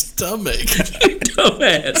 Damn stomach.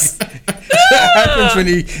 Dumbass. That happens when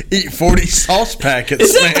you eat 40 sauce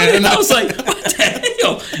packets, man. I was like, what the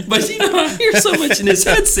hell? But I hear so much in this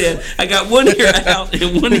headset. I got one ear out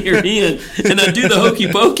and one ear in, and I do the hokey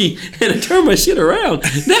pokey, and I turn my shit around.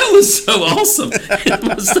 That was so awesome.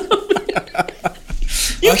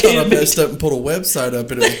 I thought I messed up and pulled a website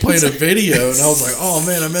up, and it was playing a video, and I was like, "Oh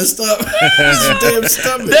man, I messed up." Damn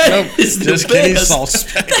stomach. That is the just best. Sauce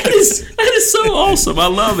That is so awesome. I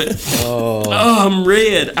love it. Oh, I'm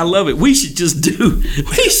red. I love it. We should just do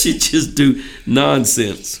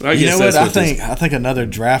nonsense. You know what? I think another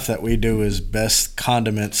draft that we do is best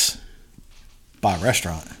condiments by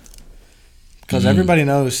restaurant, because everybody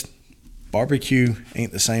knows barbecue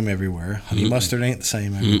ain't the same everywhere. Honey mustard ain't the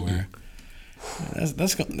same everywhere.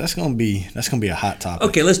 That's gonna be a hot topic.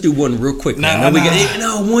 Okay, let's do one real quick. We got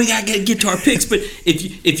to get to our picks. But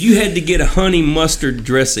if you had to get a honey mustard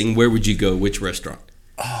dressing, where would you go? Which restaurant?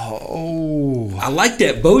 Oh, I like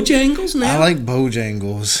that Bojangles. Now I like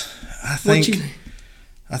Bojangles. I think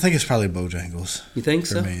it's probably Bojangles. You think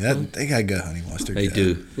so? For me, they got good honey mustard. They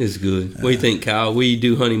do. It's good. What do you think, Kyle? We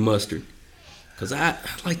do honey mustard because I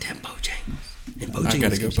like that Bojangles. I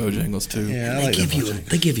gotta go Bojangles too. Yeah,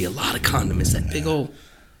 they give you a lot of condiments. That big old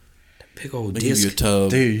they disc. give you a tub.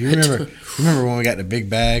 Dude, you remember when we got the big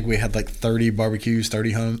bag? We had like 30 barbecues,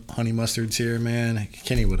 30 honey mustards here, man.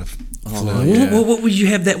 Kenny would have. What would you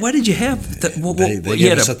have that? Why did you have that? They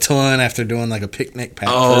gave us a ton after doing like a picnic pack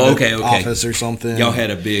for the office or something. Y'all had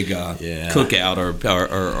a big cookout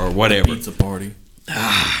or whatever. Pizza party.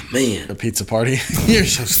 Ah, man. A pizza party? You're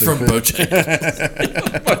so stupid. From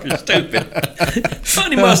Bojangles. Fucking stupid.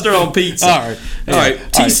 Honey mustard on pizza. All right.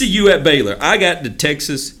 TCU at Baylor. I got the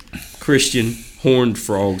Texas Christian Horned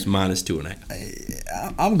Frogs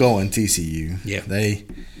 -2.5. I'm going TCU. Yeah. They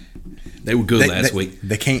were good last week.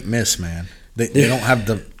 They can't miss, man. They don't have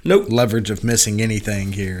the leverage of missing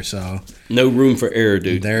anything here, so no room for error,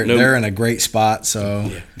 dude. They're in a great spot,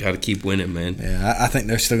 so got to keep winning, man. Yeah, I think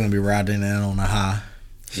they're still going to be riding in on a high.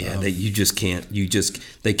 So. Yeah, you just can't.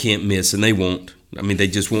 They can't miss, and they won't. I mean, they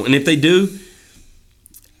just won't. And if they do,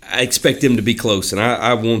 I expect them to be close, and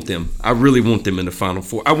I want them. I really want them in the Final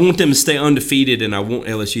Four. I want them to stay undefeated, and I want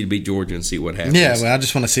LSU to beat Georgia and see what happens. Yeah, well, I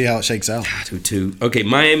just want to see how it shakes out. I do too. Okay,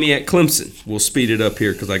 Miami at Clemson. We'll speed it up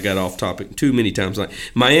here because I got off topic too many times.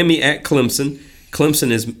 Miami at Clemson.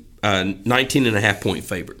 Clemson is 19.5-point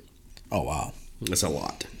favorite. Oh, wow. That's a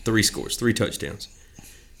lot. 3 scores, 3 touchdowns.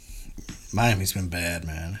 Miami's been bad,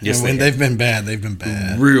 man. Yes, when they've been bad, they've been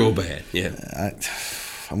bad. Real bad, yeah.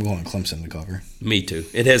 I'm going Clemson to cover. Me too.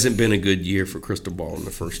 It hasn't been a good year for Crystal Ball in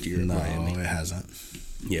the first year No, at Miami. it hasn't.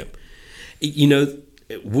 Yep. You know,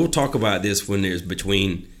 we'll talk about this when there's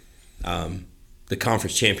between the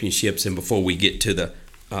conference championships and before we get to the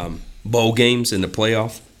bowl games and the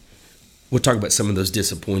playoff. We'll talk about some of those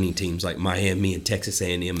disappointing teams like Miami and Texas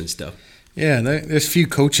A&M and stuff. Yeah, there's a few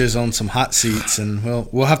coaches on some hot seats, and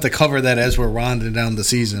we'll have to cover that as we're winding down the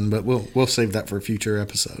season, but we'll save that for a future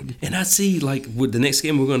episode. And I see, like, with the next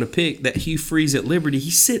game we're going to pick, that Hugh Freeze at Liberty,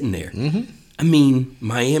 he's sitting there. Mm-hmm. I mean,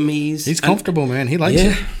 Miami's... He's comfortable, man. He likes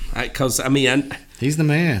it. Yeah, because, I mean... He's the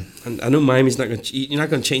man. I know Miami's not going to... You're not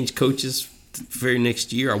going to change coaches the very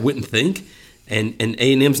next year, I wouldn't think. And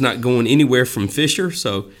A&M's not going anywhere from Fisher,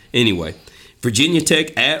 so anyway. Virginia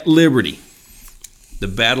Tech at Liberty. The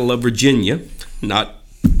Battle of Virginia, not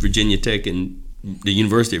Virginia Tech and the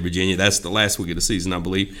University of Virginia. That's the last week of the season, I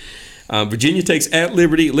believe. Virginia Tech's at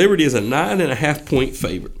Liberty. Liberty is a 9.5-point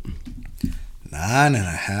favorite.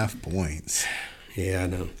 9.5 points. Yeah, I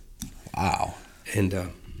know. Wow. And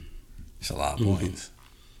it's a lot of points.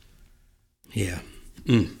 Yeah,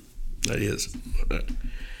 that is.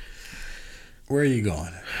 Where are you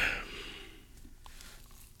going?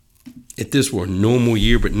 If this were a normal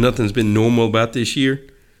year, but nothing's been normal about this year,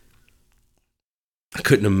 I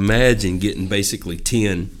couldn't imagine getting basically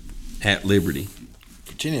 10 at Liberty.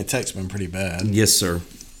 Virginia Tech's been pretty bad. Yes, sir.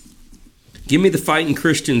 Give me the Fighting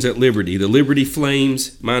Christians at Liberty. The Liberty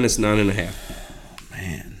Flames minus 9.5.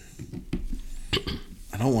 Man.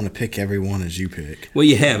 I don't want to pick every one as you pick. Well,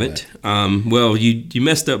 you haven't. Well, you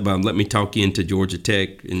messed up by letting me talk you into Georgia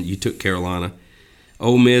Tech, and you took Carolina.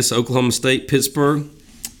 Ole Miss, Oklahoma State, Pittsburgh.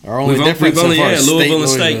 Our only difference so far is Louisville and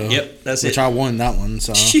State. Yep, that's which it. I won that one.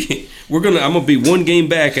 So I'm gonna be one game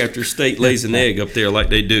back after State lays an egg up there like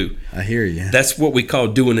they do. I hear you. That's what we call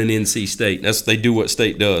doing an NC State. They do what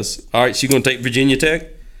State does. All right, so you're gonna take Virginia Tech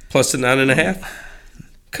plus the 9.5?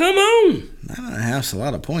 Come on. 9.5's a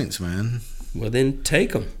lot of points, man. Well, then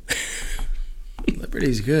take them.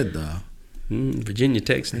 Liberty's good though. Virginia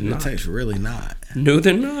Tech's not. Virginia Tech's really not. No,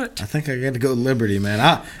 they're not. I think I got to go Liberty,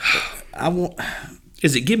 man. I want.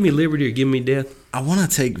 Is it give me liberty or give me death? I want to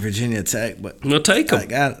take Virginia Tech, but we'll take them.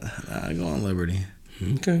 I go on Liberty.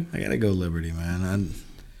 Okay. I got to go Liberty, man.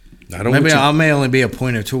 I may only be a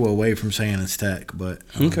point or two away from saying it's Tech, but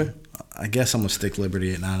okay. I guess I'm gonna stick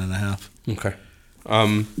Liberty at 9.5. Okay.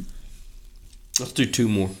 Let's do 2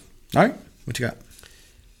 more. All right. What you got?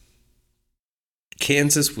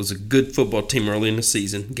 Kansas was a good football team early in the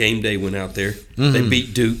season. Game day went out there. Mm-hmm. They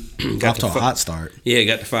beat Duke. Got to a hot start. Yeah,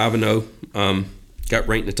 got to 5-0. Got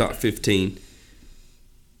ranked in the top 15.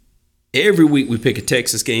 Every week we pick a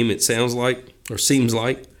Texas game, it sounds like, or seems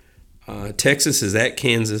like. Texas is at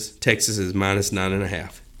Kansas. Texas is minus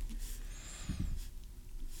 9.5.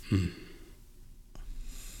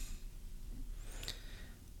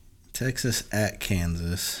 Texas at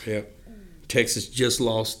Kansas. Yep. Texas just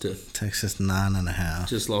lost to Texas 9.5.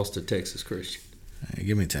 Just lost to Texas Christian. Hey,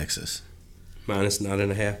 give me Texas. Minus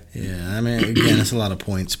 9.5. Yeah, I mean, again, it's a lot of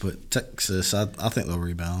points, but Texas, I think they'll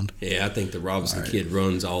rebound. Yeah, I think the Robinson kid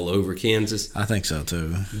runs all over Kansas. I think so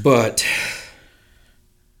too. But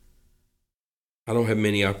I don't have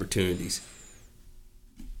many opportunities.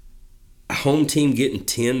 A home team getting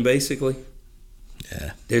 10, basically.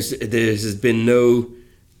 Yeah. There's been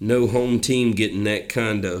no home team getting that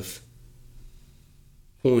kind of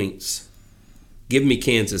points. Give me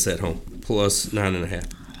Kansas at home plus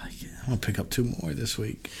 9.5. I'm going to pick up 2 more this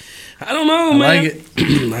week. I don't know, man. I like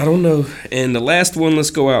it. I don't know. And the last one, let's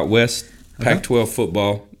go out west. Pac-12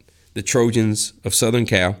 football. The Trojans of Southern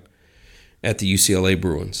Cal at the UCLA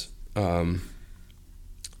Bruins.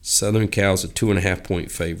 Southern Cal's a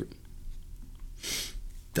 2.5-point favorite.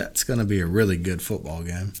 That's going to be a really good football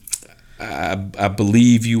game. I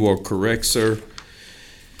believe you are correct, sir.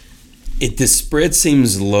 The spread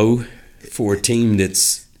seems low for a team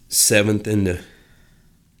that's 7th in the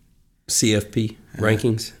CFP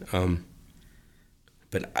rankings,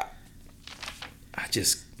 but I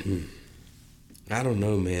just I don't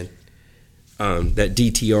know, man. That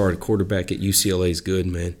DTR, the quarterback at UCLA, is good,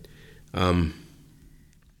 man.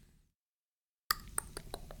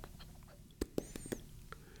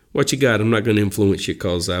 What What you got? I'm not going to influence you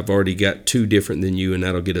because I've already got 2 different than you, and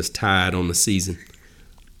that'll get us tied on the season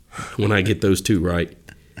when I get those 2 right.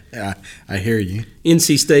 Yeah, I hear you.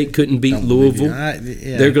 NC State couldn't beat Louisville.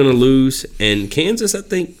 They're going to lose. And Kansas, I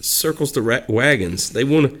think, circles the wagons. They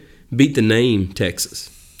want to beat the name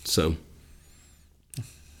Texas. So,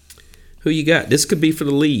 who you got? This could be for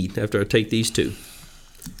the lead after I take these 2.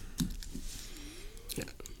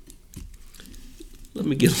 Let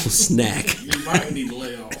me get a little snack. You might need to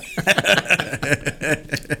lay off.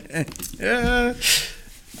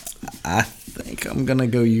 I think I'm going to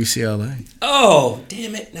go UCLA. Oh,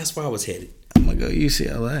 damn it. That's where I was headed. I'm going to go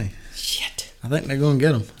UCLA. Shit. I think they're going to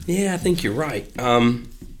get them. Yeah, I think you're right.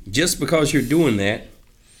 Just because you're doing that,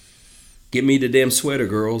 give me the damn Sweater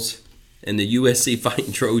Girls and the USC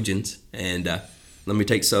Fighting Trojans, and let me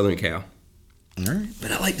take Southern Cal. All right.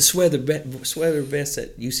 But I like the sweater vests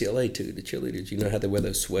at UCLA, too, the cheerleaders. You know how they wear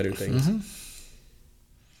those sweater things? Mm-hmm.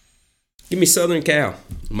 Give me Southern Cal,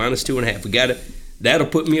 -2.5. We got it. That'll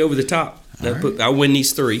put me over the top. I'll win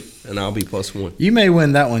these 3, and I'll be +1. You may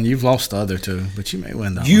win that one. You've lost the other 2, but you may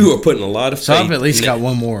win that one. You are putting a lot of faith. So I've at least got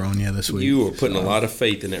one more on you this week. You are putting a lot of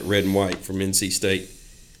faith in that red and white from NC State.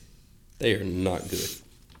 They are not good.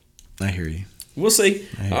 I hear you. We'll see.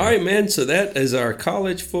 All right, man. So that is our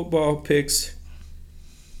college football picks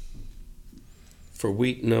for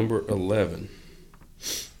week number 11.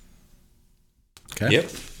 Okay. Yep.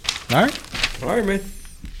 All right. All right, man.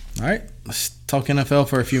 All right. Let's talk NFL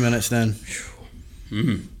for a few minutes then.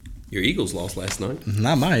 Mm-hmm. Your Eagles lost last night.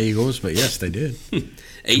 Not my Eagles, but yes, they did.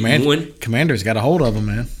 8-1. Commanders got a hold of them,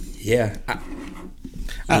 man. Yeah.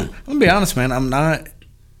 I'm going to be honest, man. I'm not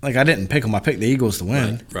 – I didn't pick them. I picked the Eagles to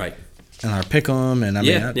win. Right. And I pick them, and I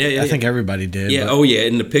think everybody did. Yeah,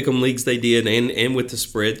 in the pick 'em leagues they did, and with the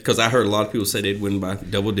spread, because I heard a lot of people say they'd win by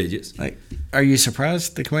double digits. Are you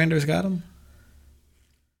surprised the Commanders got them?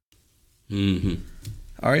 Mm-hmm.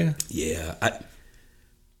 Are you? Yeah. I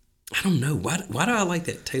don't know. Why do I like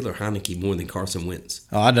that Taylor Heineke more than Carson Wentz?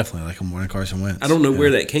 Oh, I definitely like him more than Carson Wentz. I don't know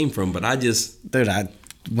where that came from, but I just... Dude,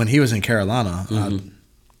 when he was in Carolina... Mm-hmm.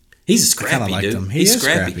 He's a scrappy dude. He's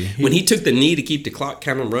scrappy. When he took the knee to keep the clock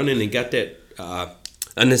kind of running and got that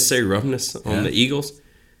unnecessary roughness on the Eagles,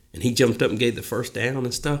 and he jumped up and gave the first down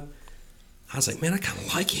and stuff, I was like, man, I kind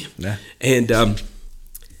of like him. Yeah. And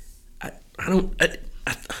I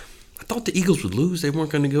thought the Eagles would lose. They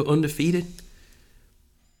weren't going to go undefeated.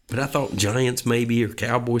 But I thought Giants maybe or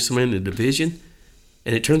Cowboys, somebody in the division.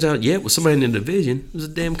 And it turns out, it was somebody in the division. It was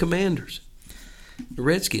the damn Commanders. The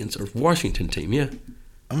Redskins or Washington team, yeah.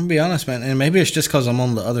 I'm going to be honest, man, and maybe it's just because I'm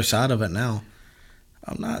on the other side of it now.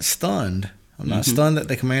 I'm not stunned. I'm not stunned that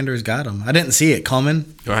the Commanders got them. I didn't see it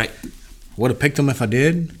coming. Right. Would have picked them if I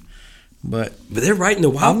did. But they're right in the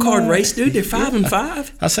wild card race, dude. They're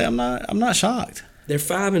 5-5. I say I'm not shocked. They're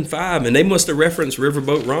 5-5, and they must have referenced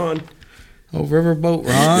Riverboat Ron. Oh, Riverboat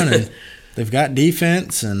Ron, and they've got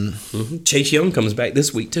defense, and Chase Young comes back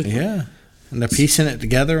this week too. Yeah, and they're piecing it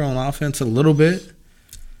together on offense a little bit.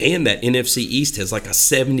 And that NFC East has like a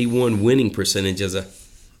 71 winning percentage as a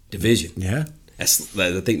division. Yeah, I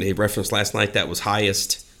think they referenced last night that was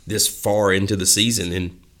highest this far into the season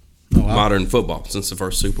in modern football since the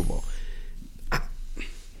first Super Bowl.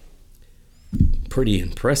 Pretty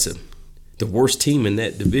impressive. The worst team in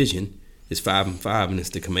that division is 5-5, and it's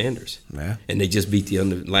the Commanders. Yeah, and they just beat the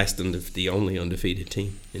only undefeated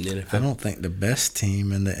team in the NFL. I don't think the best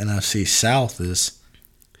team in the NFC South is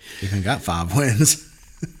even got 5 wins.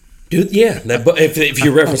 Dude, yeah, if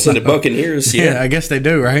you're referencing the Buccaneers, I guess they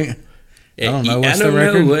do, right? I don't know what's the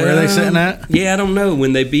record. Where are they sitting at? Yeah, I don't know.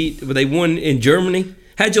 When they won in Germany,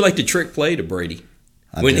 how'd you like the trick play to Brady?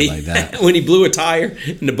 I did like that. When he blew a tire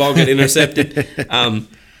and the ball got intercepted.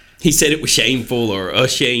 He said it was shameful or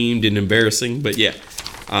ashamed and embarrassing, but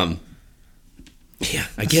I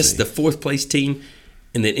guess the 4th place team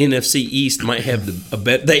in the NFC East might have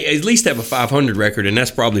they at least have a 500 record, and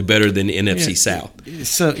that's probably better than the NFC South.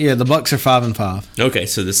 So the Bucs are 5-5. Okay,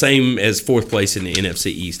 so the same as 4th place in the NFC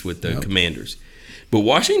East with the Commanders. But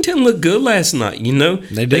Washington looked good last night. You know,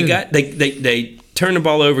 they did. They turned the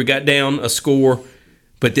ball over, got down a score.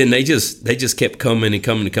 But then they just kept coming up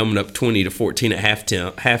 20-14 at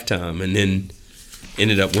halftime, and then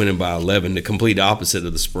ended up winning by 11. The complete opposite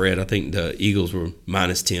of the spread. I think the Eagles were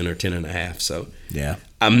 -10 or 10.5. So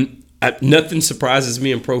nothing surprises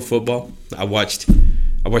me in pro football. I watched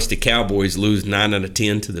the Cowboys lose 9 out of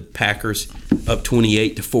 10 to the Packers, up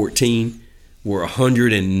 28-14. We're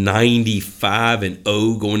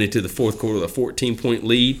 195-0 going into the 4th quarter with a 14-point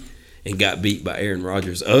lead, and got beat by Aaron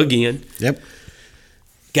Rodgers again. Yep.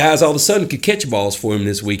 Guys all of a sudden could catch balls for him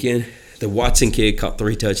this weekend. The Watson kid caught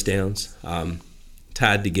 3 touchdowns.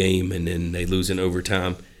 tied the game, and then they lose in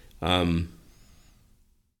overtime.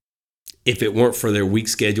 If it weren't for their weak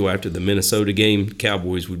schedule after the Minnesota game,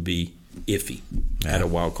 Cowboys would be iffy at a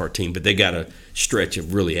wild card team. But they got a stretch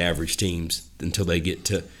of really average teams until they get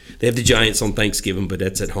to – they have the Giants on Thanksgiving, but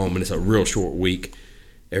that's at home, and it's a real short week.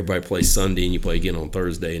 Everybody plays Sunday, and you play again on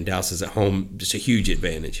Thursday. And Dallas is at home, just a huge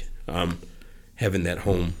advantage, having that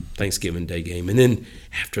home Thanksgiving Day game. And then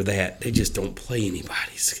after that, they just don't play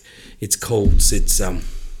anybody. It's Colts, it's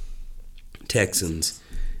Texans,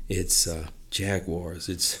 it's Jaguars.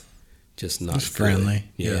 It's just not it's friendly.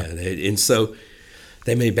 Yeah. And so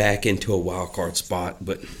they may back into a wild card spot,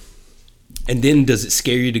 but and then does it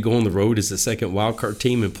scare you to go on the road as the second wild card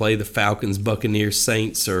team and play the Falcons, Buccaneers,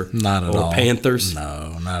 Saints, or Panthers?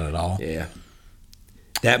 No, not at all. Yeah.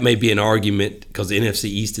 That may be an argument because the NFC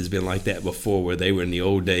East has been like that before, where they were in the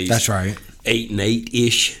old days. That's right.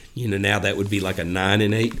 8-8-ish. Now that would be like a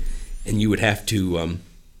 9-8, and you would have to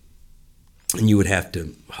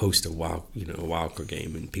host a wild card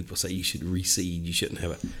game. And people say you should reseed. You shouldn't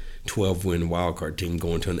have a 12-win wild card team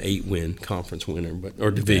going to an 8-win conference winner,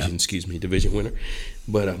 division winner.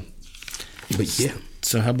 But yeah.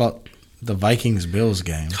 So how about the Vikings-Bills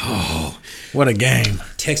game? Oh, what a game.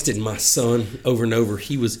 Texted my son over and over.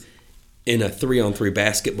 He was in a 3-on-3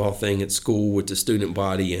 basketball thing at school with the student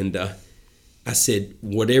body, and I said,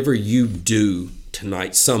 whatever you do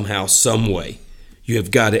tonight, somehow, some way, you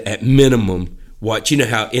have got to, at minimum, watch. You know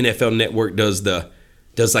how NFL Network does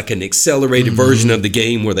like an accelerated version of the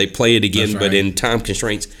game where they play it again, but in time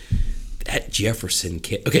constraints. That Jefferson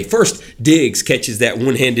catch. Okay, first, Diggs catches that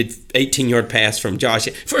one-handed 18-yard pass from Josh.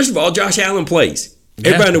 First of all, Josh Allen plays. Yeah.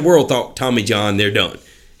 Everybody in the world thought, Tommy John, they're done.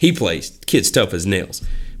 He plays. The kid's tough as nails.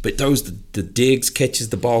 But throws the Diggs, catches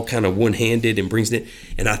the ball kind of one-handed and brings it in.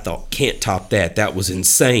 And I thought, can't top that. That was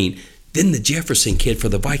insane. Then the Jefferson kid for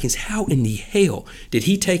the Vikings, how in the hell did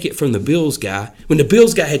he take it from the Bills guy when the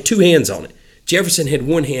Bills guy had two hands on it? Jefferson had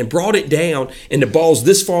one hand, brought it down, and the ball's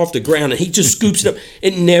this far off the ground, and he just scoops it up.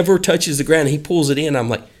 It never touches the ground, and he pulls it in. I'm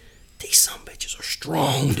like, these son of bitches are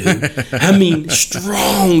strong, dude. I mean,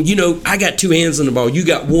 strong. I got two hands on the ball. You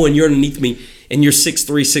got one. You're underneath me, and you're 6'3",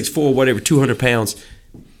 6'4", whatever, 200 pounds,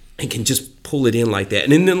 and can just pull it in like that.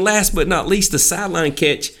 And then last but not least, the sideline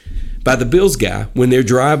catch by the Bills guy when they're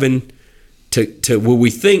driving to where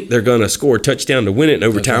we think they're going to score a touchdown to win it in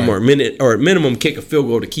overtime, or at minimum kick a field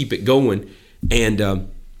goal to keep it going. And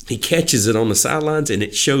he catches it on the sidelines, and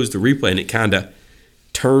it shows the replay, and it kind of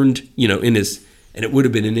turned, in his, and it would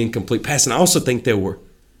have been an incomplete pass. And I also think there were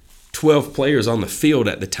 12 players on the field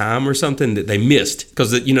at the time or something that they missed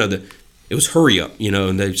because, it was hurry up,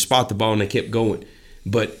 and they spot the ball and they kept going.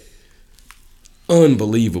 But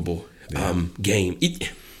unbelievable game.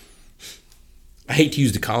 I hate to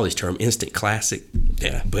use the college term, instant classic,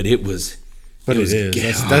 but it was. But it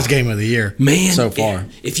is. That's game of the year, man. So far,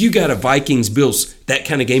 if you got a Vikings-Bills that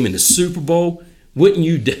kind of game in the Super Bowl, wouldn't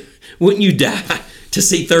you die to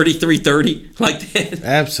see 33-30 like that?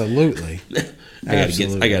 Absolutely. I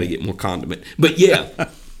got to get more condiment. But yeah,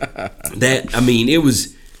 it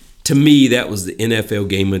was, to me, that was the NFL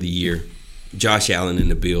game of the year. Josh Allen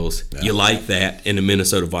and the Bills. Yeah. You like that, and the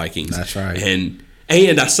Minnesota Vikings. That's right. And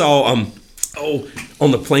I saw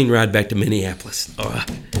on the plane ride back to Minneapolis.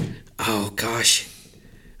 Oh gosh,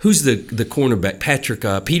 who's the cornerback? Patrick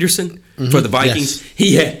Peterson for the Vikings.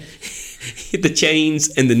 Yes. He had the chains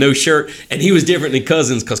and the no shirt, and he was different than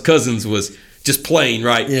Cousins because Cousins was just plain,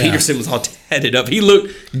 right? Yeah. Peterson was all tatted up. He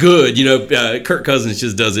looked good, Kirk Cousins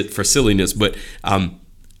just does it for silliness. But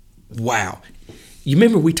wow, you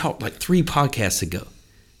remember we talked like 3 podcasts ago?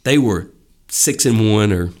 They were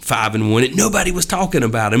 6-1 or 5-1, and nobody was talking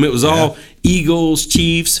about them. It was all Eagles,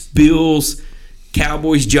 Chiefs, Bills,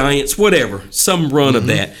 Cowboys, Giants, whatever, some run of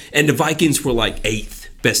that. And the Vikings were like 8th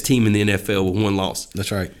best team in the NFL with 1 loss.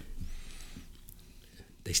 That's right.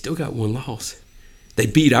 They still got 1 loss. They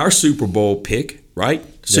beat our Super Bowl pick, right?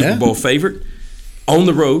 Super Bowl favorite, on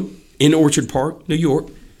the road in Orchard Park, New York.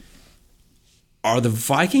 Are the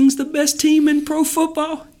Vikings the best team in pro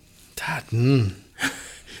football?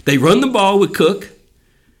 They run the ball with Cook.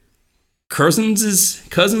 Cousins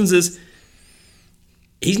is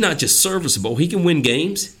he's not just serviceable. He can win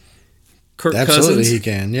games. Kirk Absolutely Cousins. He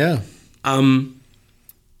can, yeah.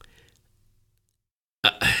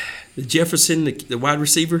 Jefferson, the wide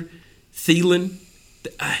receiver, Thielen,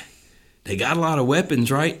 they got a lot of weapons,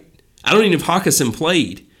 right? I don't even know if Hawkinson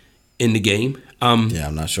played in the game. I'm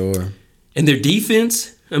not sure. And their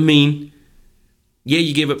defense, you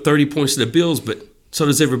gave up 30 points to the Bills, but so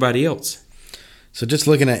does everybody else. So just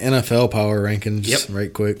looking at NFL power rankings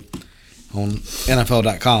right quick on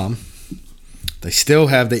NFL.com, They still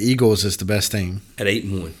have the Eagles as the best team. At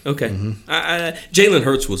 8-1. Okay. Jalen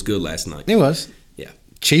Hurts was good last night. He was. Yeah.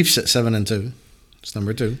 Chiefs at 7-2. It's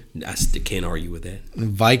number 2. I still can't argue with that. The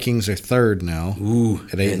Vikings are 3rd now. Ooh.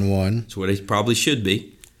 At 8-1. That's what they probably should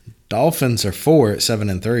be. Dolphins are 4 at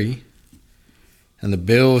 7-3. And the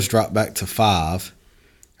Bills drop back to 5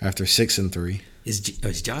 after 6-3. Is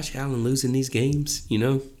Josh Allen losing these games? You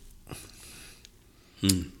know?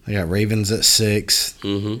 They got Ravens at 6.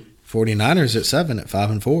 49ers at 7 at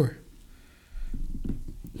 5-4.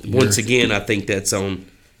 Once again, I think that's on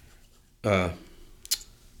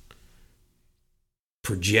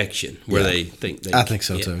projection where they think they. I think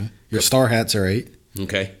so too. Your Star Hats are 8.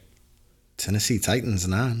 Okay. Tennessee Titans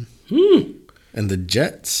 9. And the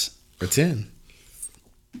Jets are 10.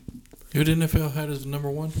 Who did NFL had as number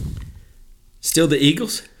 1? Still the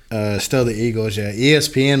Eagles? Still the Eagles, yeah.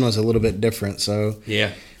 ESPN was a little bit different, so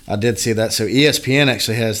yeah, I did see that. So ESPN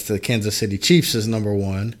actually has the Kansas City Chiefs as number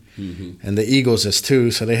 1, and the Eagles as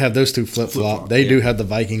 2. So they have those two flip-flop. They do have the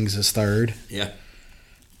Vikings as 3rd. Yeah.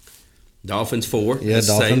 Dolphins 4. Yeah, That's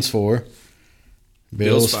Dolphins 4.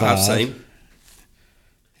 Bills 5. Same.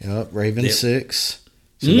 Yep, Ravens 6.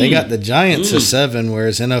 So they got the Giants as 7,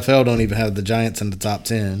 whereas NFL don't even have the Giants in the top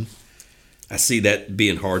 10. I see that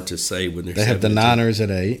being hard to say when they're. They have the Niners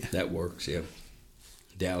at 8. That works, yeah.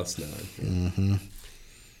 Dallas 9. Yeah.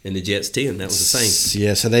 And the Jets 10. That was the same.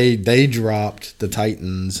 Yeah, so they dropped the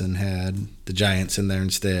Titans and had the Giants in there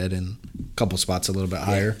instead, and a couple spots a little bit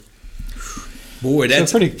higher. Boy,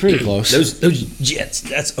 that's so pretty close. Those Jets,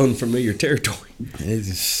 that's unfamiliar territory.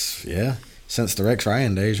 It's, yeah, since the Rex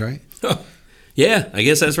Ryan days, right? Yeah, I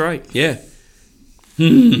guess that's right. Yeah.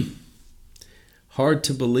 Hard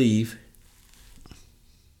to believe.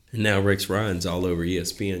 And now Rex Ryan's all over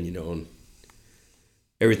ESPN, you know, on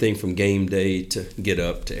everything from game day to get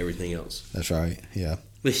up to everything else. That's right, yeah.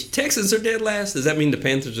 The Texans are dead last. Does that mean the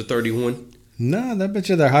Panthers are 31? No, I bet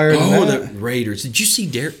you they're higher than that. The Raiders. Did you see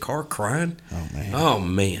Derek Carr crying? Oh,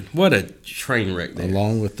 man. What a train wreck there.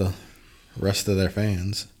 Along with the rest of their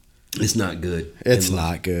fans. It's not good. It's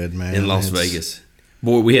not good, man. In Las Vegas.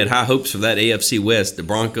 Boy, we had high hopes for that AFC West. The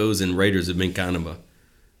Broncos and Raiders have been kind of a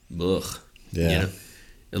ugh. Yeah. You know?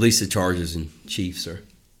 At least the Chargers and Chiefs are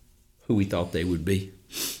who we thought they would be.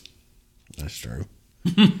 That's true.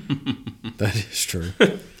 That is true.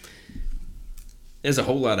 There's a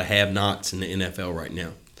whole lot of have-nots in the NFL right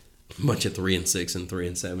now. A bunch of 3-6 and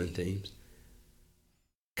 3-7 teams.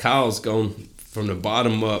 Kyle's gone from the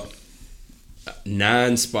bottom up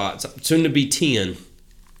 9 spots, soon to be 10.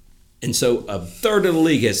 And so a third of the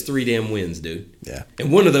league has 3 damn wins, dude. Yeah.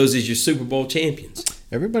 And one of those is your Super Bowl champions.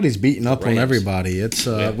 Everybody's beating up on everybody. It's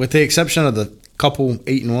with the exception of the couple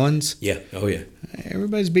 8-1s. Yeah. Oh yeah.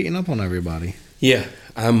 Everybody's beating up on everybody. Yeah.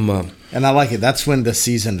 And I like it. That's when the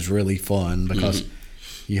season is really fun because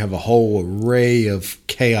you have a whole array of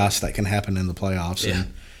chaos that can happen in the playoffs. Yeah.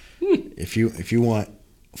 And if you want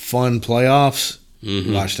fun playoffs,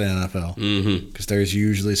 watch the NFL because there's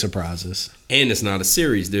usually surprises. And it's not a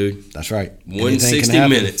series, dude. That's right. 160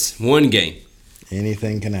 minutes, one game.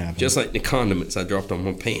 Anything can happen. Just like the condiments I dropped on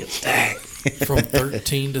my pants. From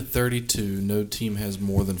 13 to 32, no team has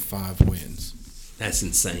more than 5 wins. That's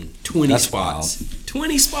insane. 20 spots. Wild.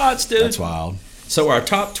 20 spots, dude. That's wild. So our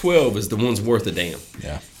top 12 is the ones worth a damn.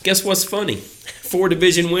 Yeah. Guess what's funny? 4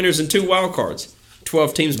 division winners and 2 wild cards.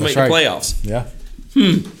 12 teams make the playoffs. Yeah.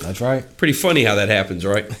 That's right. Pretty funny how that happens,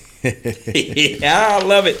 right? Yeah, I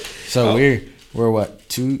love it. So we're what,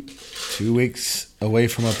 two weeks away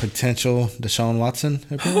from a potential Deshaun Watson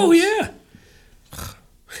appearance? Oh yeah.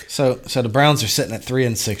 So the Browns are sitting at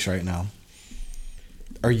 3-6 right now.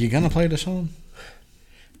 Are you gonna play Deshaun?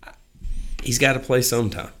 He's got to play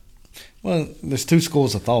sometime. Well, there's 2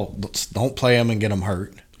 schools of thought. Don't play him and get him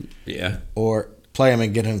hurt. Yeah. Or play him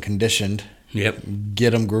and get him conditioned. Yep.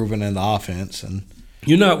 Get him grooving in the offense. And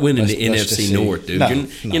you're not winning the NFC North, dude. No,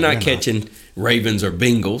 you're not catching Ravens or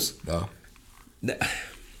Bengals. No.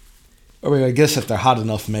 I mean, I guess if they're hot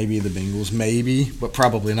enough, maybe the Bengals, but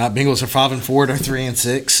probably not. Bengals are 5-4, they're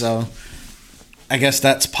 3-6, so I guess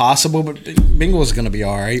that's possible. But Bengals are going to be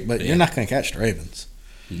all right, but you're not going to catch the Ravens.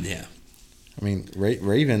 Yeah. I mean,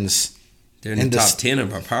 Ravens. They're in the top 10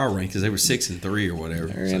 of our power rank because they were 6-3 or whatever.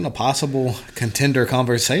 They're in a possible contender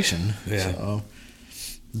conversation. Yeah. So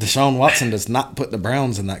Deshaun Watson does not put the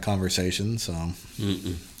Browns in that conversation. So,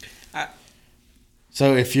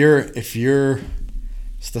 so if you're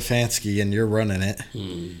Stefanski and you're running it,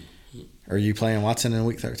 are you playing Watson in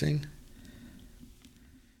Week 13?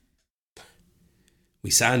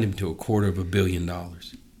 We signed him to $250 million.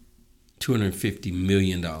 $250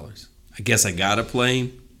 million. I guess I gotta play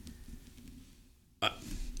him.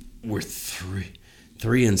 we're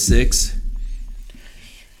 3-6.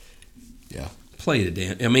 Yeah. Play the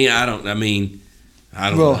damn. I don't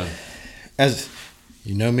know. Well, as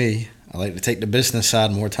you know me, I like to take the business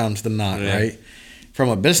side more times than not, right? From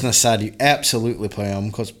a business side, you absolutely play him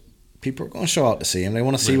because people are going to show out to see him. They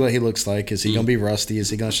want to see what he looks like. Is he going to be rusty? Is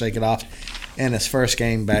he going to shake it off? And his first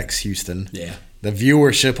game back's Houston. Yeah. The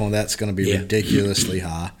viewership on that's going to be ridiculously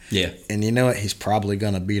high. Yeah. And you know what? He's probably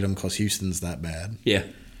going to beat them because Houston's that bad. Yeah.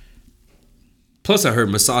 Plus, I heard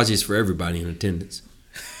massages for everybody in attendance.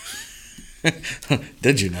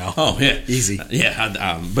 Did you know? Oh, yeah. Easy.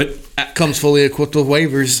 Yeah. But comes fully equipped with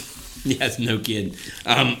waivers. Yes, no kidding.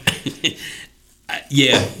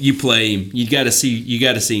 Yeah, you play him. You got to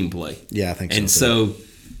see him play. Yeah, I think so. And so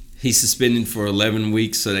he's suspended for 11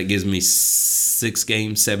 weeks, so that gives me 6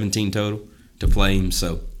 games, 17 total to play him.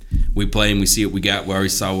 So we play him. We see what we got. We already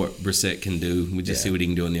saw what Brissett can do. We just see what he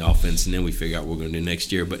can do in the offense, and then we figure out what we're going to do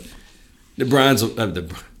next year. But the Browns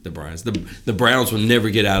will never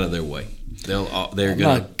get out of their way. I'm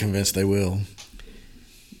not convinced they will.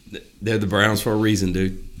 They're the Browns for a reason,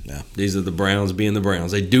 dude. Yeah. These are the Browns being the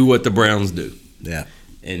Browns. They do what the Browns do. Yeah.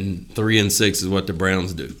 And 3-6 is what the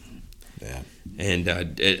Browns do. Yeah. And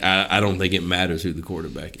I don't think it matters who the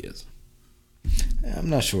quarterback is. I'm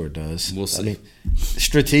not sure it does. We'll see. I mean,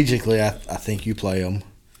 strategically, I think you play them,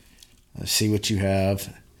 see what you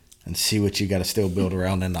have, and see what you got to still build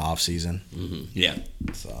around in the offseason. Mm-hmm. Yeah.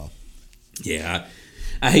 So. Yeah.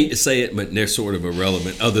 I hate to say it, but they're sort of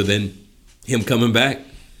irrelevant other than him coming back.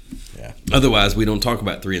 Yeah. Otherwise, we don't talk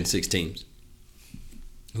about 3-6 teams.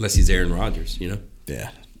 Unless he's Aaron Rodgers, you know?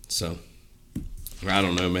 Yeah. So, I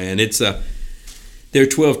don't know, man. It's there are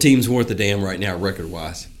 12 teams worth a damn right now,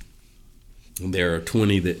 record-wise. And there are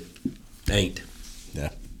 20 that ain't. Yeah.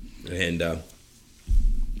 And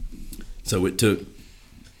so it took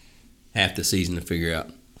half the season to figure out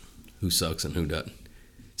who sucks and who doesn't.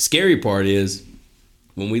 Scary part is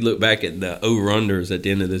when we look back at the over-unders at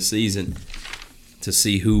the end of the season to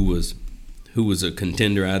see who was a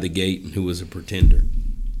contender out of the gate and who was a pretender.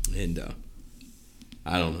 And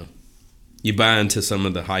I don't know. You buy into some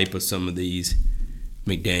of the hype of some of these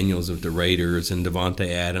McDaniels with the Raiders and Devontae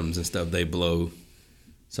Adams and stuff. They blow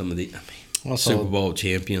some of the Super Bowl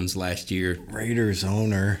champions last year. Raiders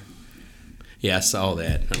owner. Yeah, I saw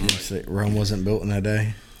that. Rome wasn't built in a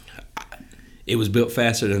day. It was built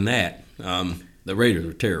faster than that. The Raiders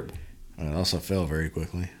were terrible. It also fell very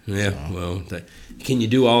quickly. Yeah, so. Well, can you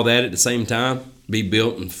do all that at the same time? Be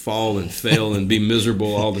built and fall and fail and be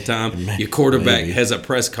miserable all the time? Your quarterback has a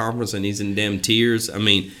press conference and he's in damn tears. I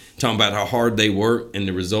mean, talking about how hard they work and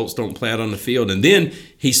the results don't play out on the field. And then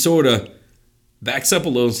he sort of backs up a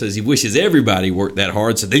little and says he wishes everybody worked that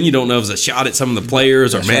hard. So then you don't know if it's a shot at some of the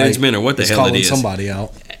players or management or what the hell it is. Somebody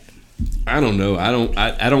out. I don't know. I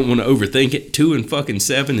don't want to overthink it.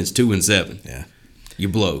 2-7 is 2-7. Yeah. You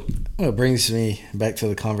blow. Well, it brings me back to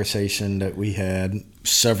the conversation that we had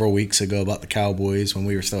several weeks ago about the Cowboys when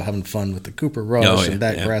we were still having fun with the Cooper Rush and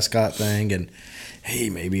Dak Prescott thing. And, hey,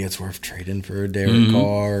 maybe it's worth trading for a Derek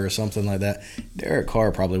Carr or something like that. Derek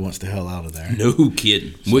Carr probably wants the hell out of there. No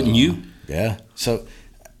kidding. Wouldn't you? Yeah. So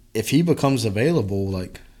if he becomes available,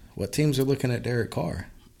 like, what teams are looking at Derek Carr?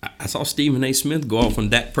 I saw Stephen A. Smith go off on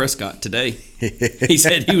Dak Prescott today. He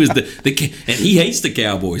said he was and he hates the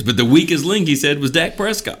Cowboys, but the weakest link, he said, was Dak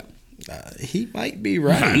Prescott. He might be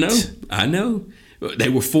right. I know. They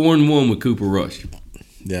were 4-1 with Cooper Rush.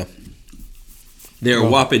 Yeah. They're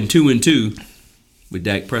whopping 2-2 with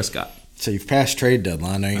Dak Prescott. So you've passed trade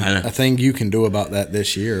deadline. Ain't a thing you can do about that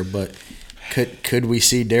this year, but could we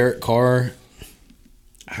see Derek Carr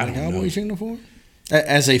in a Cowboys uniform?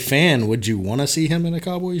 As a fan, would you want to see him in a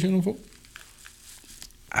Cowboys uniform?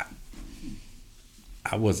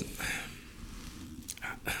 I wasn't.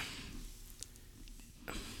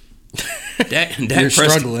 Dak You're Prescott,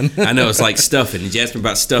 struggling. I know, it's like stuffing. Did you ask me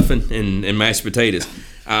about stuffing and mashed potatoes?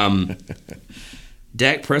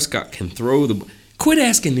 Dak Prescott can throw the. Quit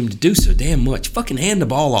asking him to do so damn much. Fucking hand the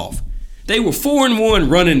ball off. They were 4-1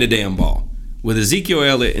 running the damn ball with Ezekiel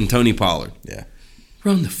Elliott and Tony Pollard. Yeah.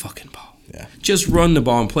 Run the fucking ball. Yeah. Just run the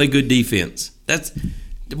ball and play good defense.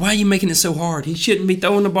 Why are you making it so hard? He shouldn't be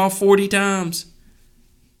throwing the ball 40 times.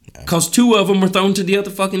 Because 2 of them were thrown to the other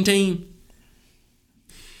fucking team.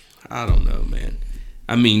 I don't know, man.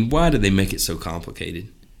 I mean, why do they make it so complicated?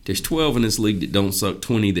 There's 12 in this league that don't suck,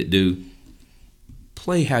 20 that do.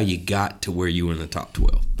 Play how you got to where you were in the top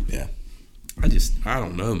 12. Yeah. I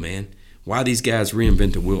don't know, man. Why these guys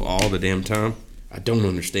reinvent the wheel all the damn time, I don't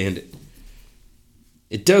understand it.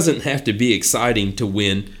 It doesn't have to be exciting to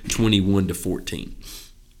win 21-14.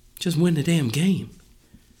 Just win the damn game.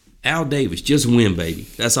 Al Davis, just win, baby.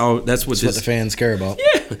 That's all. That's what the fans care about.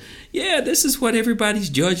 Yeah. This is what everybody's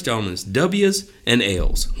judged on: is W's and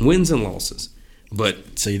L's, wins and losses.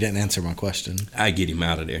 But so you didn't answer my question. I get him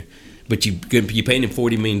out of there. But you paying him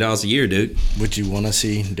 $40 million a year, dude. Would you want to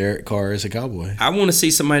see Derek Carr as a Cowboy? I want to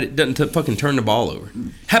see somebody that doesn't fucking turn the ball over.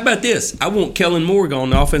 How about this? I want Kellen Moore on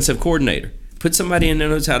the offensive coordinator. Put somebody in there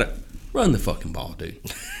that knows how to run the fucking ball, dude.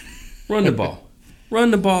 Run the ball.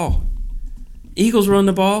 Run the ball. Eagles run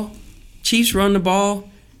the ball. Chiefs run the ball.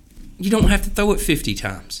 You don't have to throw it 50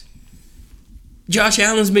 times. Josh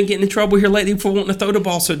Allen's been getting in trouble here lately for wanting to throw the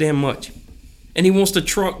ball so damn much. And he wants to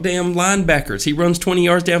truck damn linebackers. He runs 20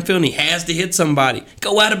 yards downfield and he has to hit somebody.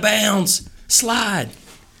 Go out of bounds. Slide.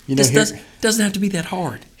 This doesn't have to be that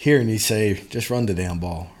hard. Hearing you say, just run the damn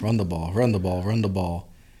ball. Run the ball. Run the ball. Run the ball.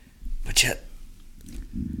 But yet,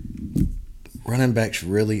 running backs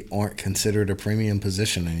really aren't considered a premium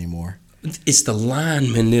position anymore. It's the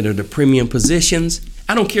linemen that are the premium positions.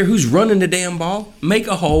 I don't care who's running the damn ball. Make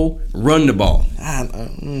a hole. Run the ball.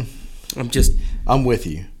 I'm with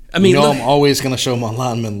you. I mean, I'm always going to show my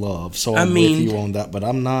linemen love, so I'm with you on that. But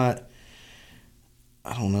I'm not.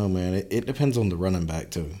 I don't know, man. It depends on the running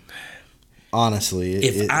back too. Honestly,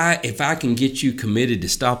 if I can get you committed to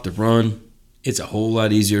stop the run, it's a whole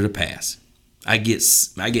lot easier to pass. I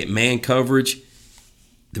get man coverage.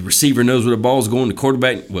 The receiver knows where the ball's going. The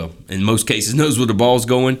quarterback, well, in most cases, knows where the ball's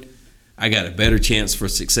going. I got a better chance for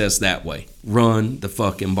success that way. Run the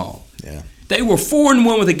fucking ball. Yeah. They were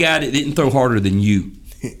 4-1 with a guy that didn't throw harder than you.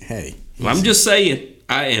 Hey. I'm just saying.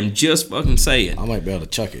 I am just fucking saying. I might be able to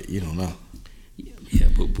chuck it. You don't know. Yeah,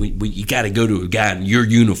 but you got to go to a guy in your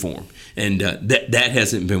uniform. And that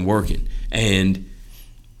hasn't been working. And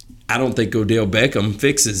I don't think Odell Beckham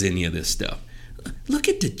fixes any of this stuff. Look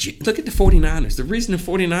at the 49ers. The reason the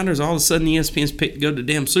 49ers all of a sudden ESPN's picked to go to the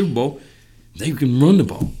damn Super Bowl, they can run the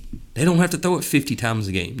ball. They don't have to throw it 50 times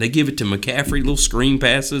a game. They give it to McCaffrey, little screen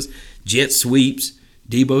passes, jet sweeps,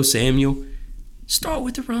 Deebo Samuel. Start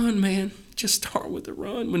with the run, man. Just start with the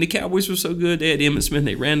run. When the Cowboys were so good, they had Emmitt Smith,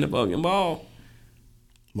 they ran the fucking ball.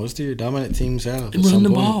 Most of your dominant teams have. Run the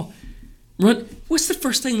ball. Run. What's the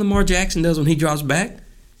first thing Lamar Jackson does when he drops back?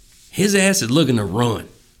 His ass is looking to run.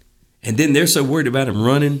 And then they're so worried about him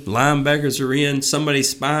running. Linebackers are in. Somebody's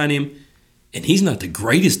spying him. And he's not the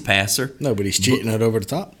greatest passer. No, but he's cheating it over the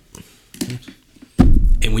top.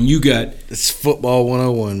 And when you got... It's football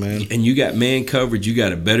 101, man. And you got man coverage, you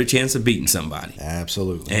got a better chance of beating somebody.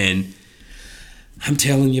 Absolutely. And I'm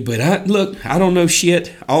telling you, but I don't know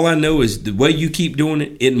shit. All I know is the way you keep doing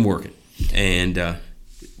it isn't working. And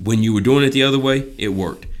when you were doing it the other way, it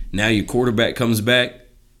worked. Now your quarterback comes back,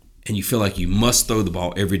 and you feel like you must throw the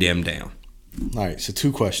ball every damn down. All right, so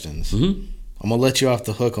 2 questions. Mm-hmm. I'm going to let you off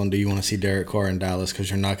the hook on do you want to see Derek Carr in Dallas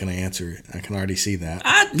because you're not going to answer it. I can already see that.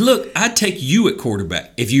 I'd take you at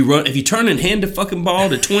quarterback. If you turn and hand the fucking ball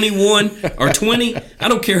to 21 or 20, I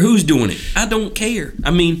don't care who's doing it. I don't care.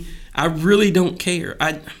 I mean, I really don't care.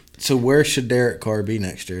 So where should Derek Carr be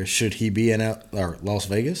next year? Should he be in Las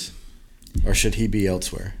Vegas? Or should he be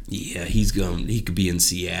elsewhere? Yeah, he could be in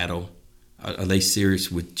Seattle. Are they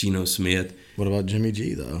serious with Geno Smith? What about Jimmy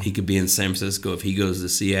G, though? He could be in San Francisco if he goes to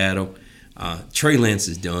Seattle. Trey Lance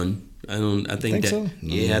is done. I think so?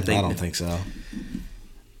 Yeah, I don't think so.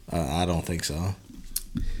 I don't think so.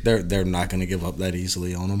 They're not going to give up that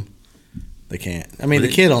easily on him. They can't. I mean, the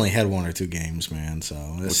kid only had 1 or 2 games, man.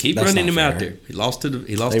 So keep running him out there. He lost to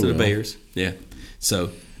the Bears. Yeah. So,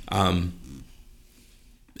 then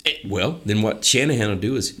what Shanahan will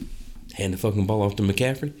do is hand the fucking ball off to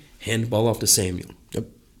McCaffrey. Hand the ball off to Samuel. Yep.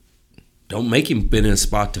 Don't make him be in a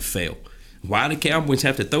spot to fail. Why the Cowboys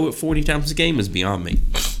have to throw it 40 times a game is beyond me.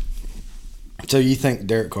 So you think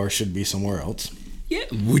Derek Carr should be somewhere else? Yeah.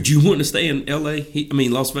 Would you want to stay in L.A.?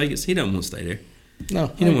 Las Vegas? He doesn't want to stay there.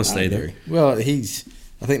 No. He don't want to stay there. Well, I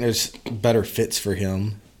think there's better fits for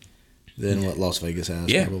him than what Las Vegas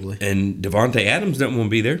has, probably. And Devontae Adams doesn't want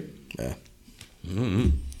to be there. Yeah. Mm-hmm.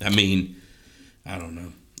 I mean, I don't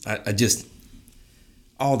know. I just...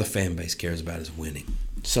 All the fan base cares about is winning.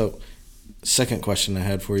 So, second question I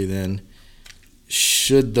had for you then.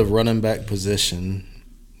 Should the running back position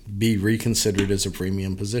be reconsidered as a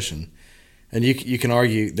premium position? And you can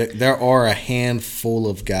argue that there are a handful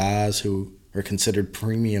of guys who are considered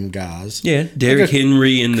premium guys. Yeah, Derrick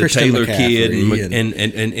Henry and Christian the Taylor kid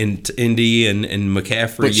McCaffrey and Indy and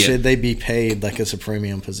McCaffrey. But should they be paid like it's a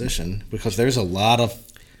premium position? Because there's a lot of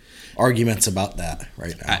arguments about that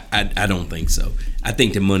right now. I don't think so. I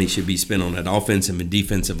think the money should be spent on that offensive and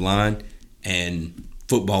defensive line, and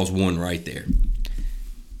football's one right there.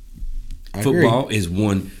 Football is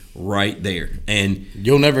one right there. And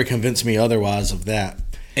you'll never convince me otherwise of that.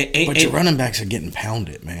 But your running backs are getting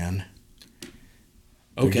pounded, man.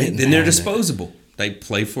 Okay, then they're disposable. They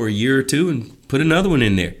play for a year or two and put another one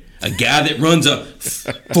in there. A guy that runs a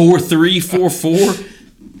 4-3, 4-4,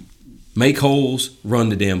 make holes, run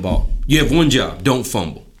the damn ball. You have one job: don't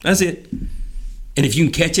fumble. That's it. And if you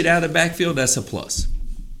can catch it out of the backfield, that's a plus.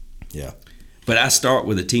 Yeah. But I start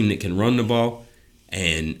with a team that can run the ball,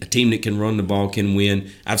 and a team that can run the ball can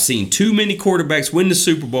win. I've seen too many quarterbacks win the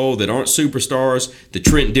Super Bowl that aren't superstars, the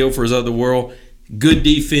Trent Dilfers of the world. Good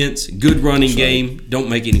defense, good running game. Don't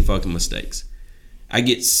make any fucking mistakes. I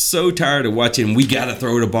get so tired of watching we got to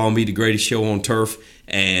throw the ball and be the greatest show on turf,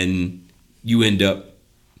 and you end up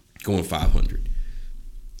going 500.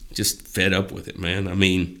 Just fed up with it, man. I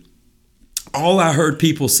mean, all I heard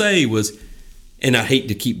people say was, and I hate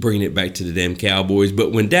to keep bringing it back to the damn Cowboys,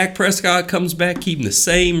 but when Dak Prescott comes back, keep him the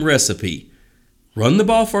same recipe. Run the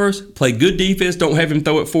ball first, play good defense, don't have him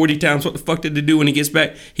throw it 40 times. What the fuck did he do when he gets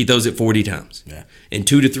back? He throws it 40 times. Yeah. And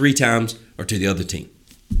 2 to 3 times are to the other team.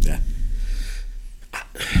 Yeah.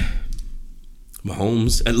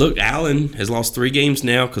 Mahomes, and look, Allen has lost 3 games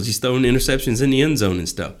now because he's throwing interceptions in the end zone and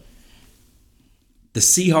stuff. The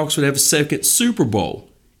Seahawks would have a second Super Bowl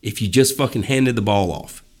if you just fucking handed the ball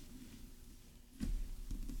off.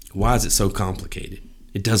 Why is it so complicated?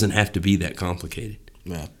 It doesn't have to be that complicated.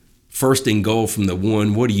 Yeah. First and goal from the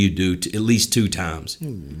 1, what do you do at least 2 times?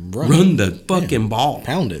 Run the fucking ball.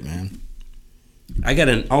 Pound it, man. I got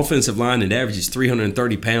an offensive line that averages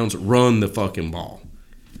 330 pounds. Run the fucking ball.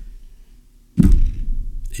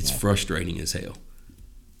 It's frustrating as hell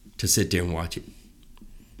to sit there and watch it.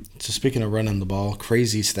 So speaking of running the ball,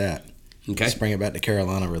 crazy stat. Okay. Let's bring it back to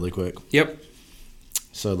Carolina really quick. Yep.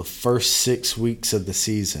 So the first 6 weeks of the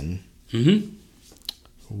season,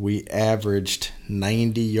 we averaged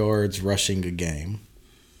 90 yards rushing a game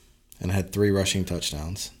and had 3 rushing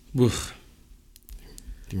touchdowns. Oof.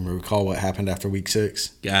 Do you recall what happened after week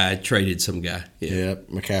 6? I traded some guy. Yeah. Yep,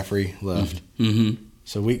 McCaffrey left. Mm-hmm.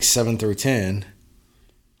 So weeks 7 through 10,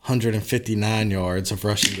 159 yards of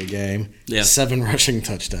rushing a game, 7 rushing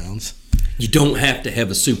touchdowns. You don't have to have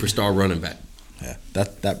a superstar running back. Yeah,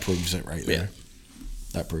 that proves it right there. Yeah.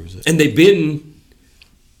 That proves it. And they've been,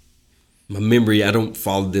 my memory, I don't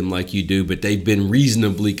follow them like you do, but they've been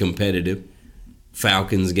reasonably competitive.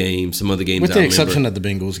 Falcons game, some other games with I the remember. exception of the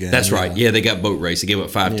Bengals game. That's right. Yeah, they got boat race. They gave up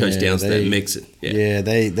 5 touchdowns to mix it. Yeah,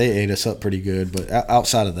 they ate us up pretty good. But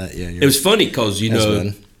outside of that, it was funny because,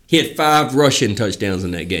 he had 5 rushing touchdowns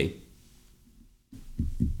in that game.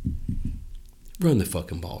 Run the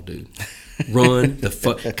fucking ball, dude. Run the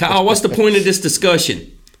fuck. Kyle, what's the point of this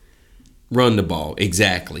discussion? Run the ball.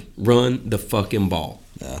 Exactly. Run the fucking ball.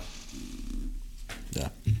 Yeah.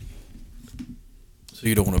 So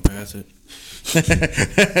you don't want to pass it?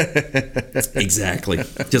 Exactly.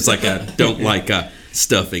 Just like I don't like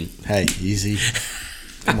stuffing. Hey, easy.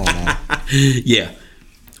 Come on now. Yeah.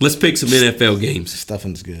 Let's pick some NFL games.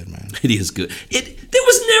 Stuffing's good, man. It is good. There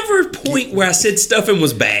was never a point where I said stuffing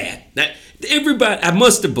was bad. Everybody, I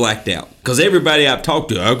must have blacked out because everybody I've talked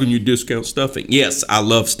to, how can you discount stuffing? Yes, I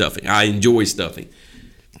love stuffing. I enjoy stuffing.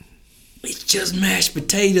 It's just mashed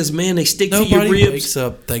potatoes, man. They stick to your ribs. Nobody wakes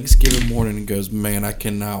up Thanksgiving morning and goes, man, I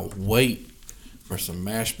cannot wait for some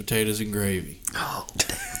mashed potatoes and gravy. Oh,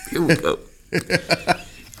 damn. Here we go.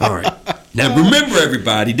 All right. Now, remember,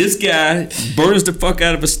 everybody, this guy burns the fuck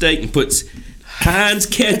out of a steak and puts Heinz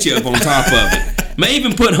ketchup on top of it. May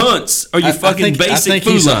even put Hunt's or your fucking basic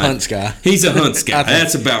food he's line. A Hunt's guy. He's a Hunt's guy.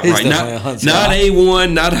 That's about he's right. Not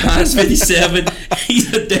A1, not a Heinz 57.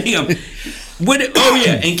 He's a damn. And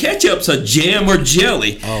ketchup's a jam or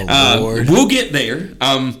jelly. Oh, Lord. We'll get there.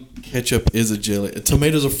 Ketchup is a jelly. A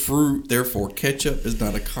tomato's a fruit, therefore ketchup is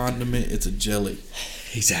not a condiment, it's a jelly.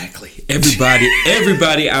 Exactly.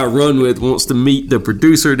 Everybody I run with wants to meet the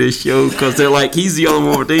producer of this show because they're like, he's the only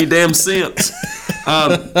one with any damn sense.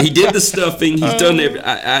 He did the stuffing. He's done everything.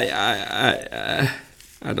 I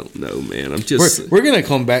don't know, man. I'm just. We're gonna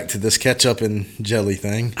come back to this ketchup and jelly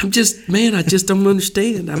thing. I just don't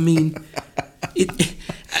understand. I mean,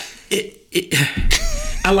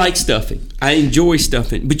 I like stuffing. I enjoy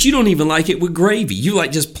stuffing, but you don't even like it with gravy. You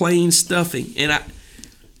like just plain stuffing, and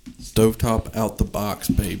Stovetop out the box,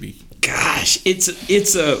 baby. Gosh,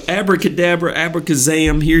 it's a abracadabra,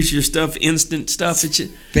 abracazam. Here's your stuff, instant stuff. It's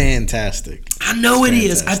fantastic. I know it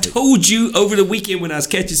is. I told you over the weekend when I was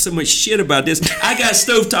catching so much shit about this. I got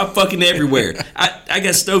stovetop fucking everywhere. I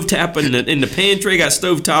got stovetop in the pantry. I got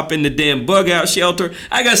stovetop in the damn bug out shelter.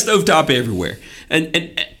 I got stovetop everywhere,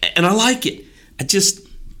 and I like it. I just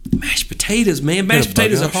mashed potatoes, man. Mashed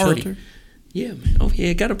potatoes are hearty. Shelter? Yeah, man. Oh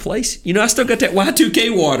yeah, got a place. I still got that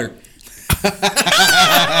Y2K water.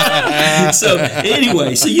 So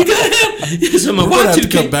anyway, so you gotta have. So my We're gonna have to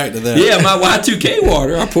Y2K. come back to that. Yeah, my Y2K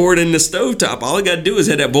water. I pour it in the stovetop. All I gotta do is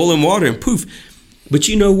have that boiling water and poof. But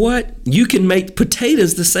you know what? You can make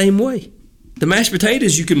potatoes the same way. The mashed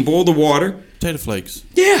potatoes, you can boil the water. Potato flakes.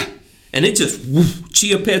 Yeah, and it just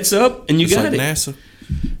chia pets up, and you It's got like it. NASA.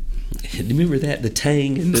 Remember that, the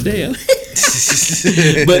tang and the damn.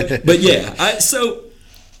 but yeah,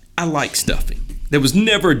 I like stuffing. There was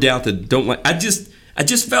never a doubt that I don't like. I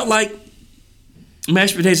just felt like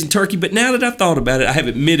mashed potatoes and turkey. But now that I've thought about it, I have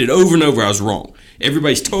admitted over and over I was wrong.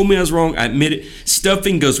 Everybody's told me I was wrong. I admit it.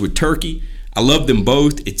 Stuffing goes with turkey. I love them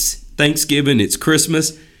both. It's Thanksgiving. It's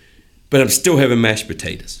Christmas. But I'm still having mashed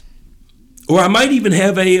potatoes. Or I might even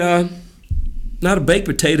have a not a baked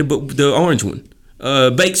potato, but the orange one.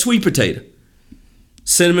 Baked sweet potato,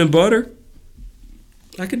 cinnamon butter.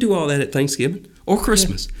 I could do all that at Thanksgiving or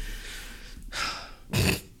Christmas.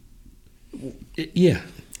 Yeah.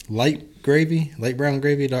 Light gravy, light brown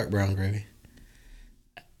gravy, dark brown gravy.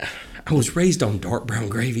 I was raised on dark brown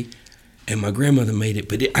gravy, and my grandmother made it,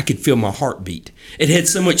 but I could feel my heartbeat. It had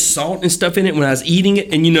so much salt and stuff in it when I was eating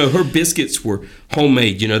it, and her biscuits were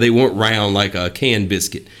homemade. They weren't round like a canned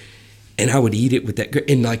biscuit, and I would eat it with that.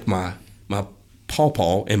 And like my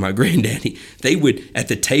pawpaw and my granddaddy, they would, at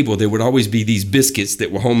the table, there would always be these biscuits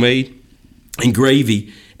that were homemade and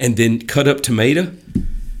gravy and then cut up tomato.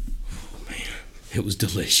 Oh, man, it was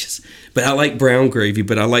delicious. But I like brown gravy,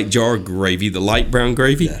 but I like jar gravy, the light brown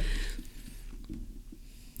gravy. Yeah.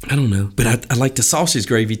 I don't know, but I like the sausage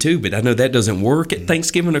gravy too, but I know that doesn't work at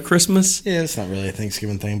Thanksgiving or Christmas. Yeah, it's not really a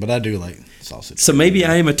Thanksgiving thing, but I do like sausage. So maybe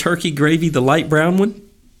I am a turkey gravy, the light brown one?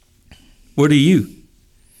 What are you?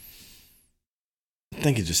 I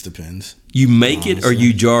think it just depends. You make it or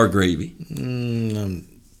you jar gravy?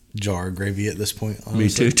 Jar gravy at this point,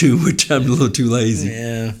 honestly. Me too much. I'm a little too lazy.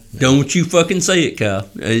 Yeah. Don't you fucking say it, Kyle.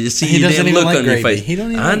 I just see your damn look on your face. He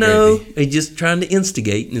don't even I like know. gravy. He's just trying to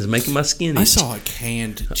instigate and is making my skin itch. I saw a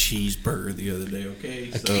canned cheeseburger the other day,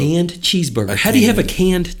 okay? Canned cheeseburger. How do you have a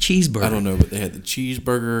canned cheeseburger? I don't know, but they had the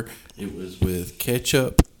cheeseburger. It was with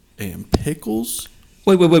ketchup and pickles.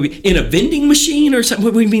 Wait. In a vending machine or something?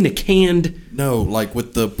 What do you mean a canned? No, like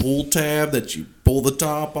with the pull tab that you pull the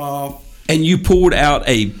top off. And you pulled out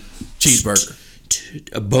a cheeseburger.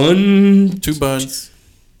 A bun? 2 buns.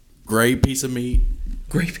 Gray piece of meat.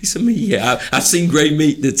 Gray piece of meat? Yeah, I've seen gray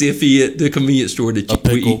meat that's iffy at the convenience store that you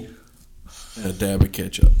pickle, and a dab of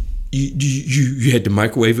ketchup. You had to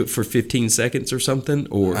microwave it for 15 seconds or something?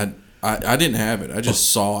 Or I didn't have it. I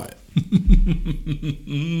just saw it.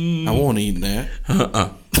 I won't eat that.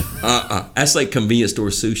 That's like convenience store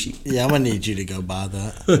sushi. Yeah, I'm gonna need you to go buy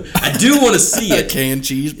that. I do want to see it. A canned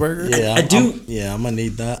cheeseburger? Yeah, I do. I'm gonna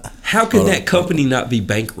need that. How can that company not be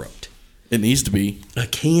bankrupt? It needs to be. A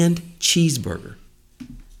canned cheeseburger.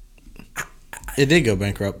 It did go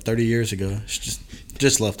bankrupt 30 years ago. It's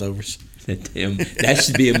just leftovers. That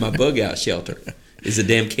should be in my bug out shelter. Is a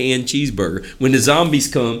damn canned cheeseburger. When the zombies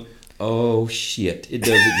come, oh shit, it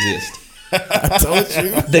does exist. I told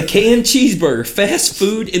you. The canned cheeseburger, fast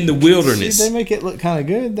food in the wilderness. See, they make it look kind of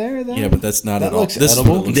good there, though. Yeah, but that's not at all. Looks This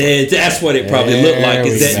edible. That's what it probably looked like.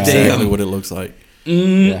 Is that exactly damn? what it looks like.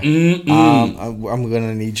 I'm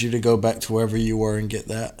gonna need you to go back to wherever you were and get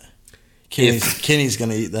that. Kenny's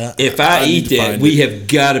gonna eat that. If I eat that, we have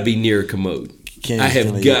got to be near a commode. Kenny's I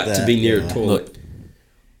have got to be near a toilet.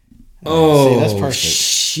 Look. See, that's perfect.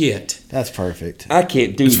 Shit. That's perfect. I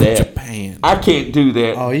can't do It's that. from Japan. I can't do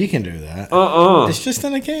that. Oh, you can do that. It's just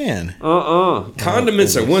in a can.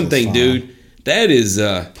 Condiments are one thing, fine. dude. That is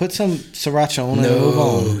Put some sriracha on it and move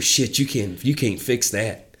on. no shit. You can't fix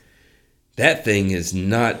that. That thing is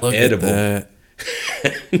not Look edible. at that.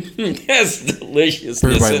 That's delicious. For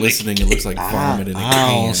everybody listening, it looks like vomit in a I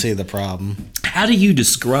can. don't see the problem. How do you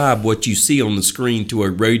describe what you see on the screen to a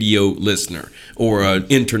radio listener or an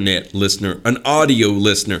internet listener, an audio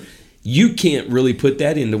listener? You can't really put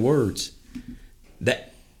that into words.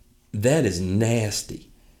 That is nasty.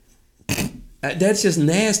 That's just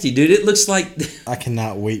nasty, dude. It looks like I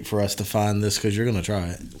cannot wait for us to find this because you're gonna try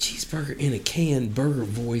it. cheeseburger in a can, burger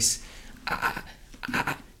voice.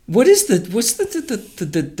 What's the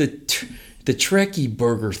Trekkie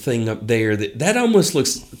burger thing up there? That almost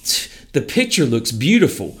looks. The picture looks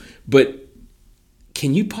beautiful, but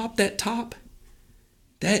can you pop that top?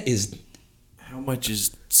 That is. How much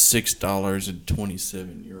is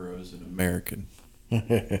 $6.27 in American?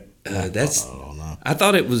 That's. I don't know. I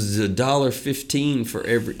thought it was $1.15 for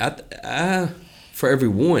every. For every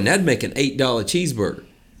one, that'd make an $8 cheeseburger.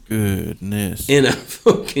 Goodness. In a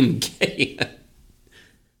fucking can.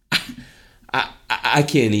 I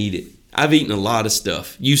can't eat it. I've eaten a lot of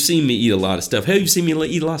stuff. You've seen me eat a lot of stuff. Hell, you've seen me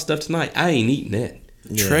eat a lot of stuff tonight. I ain't eating that.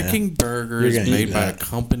 Trekking Burger is made by a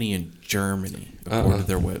company in Germany, according to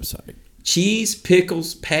their website. Cheese,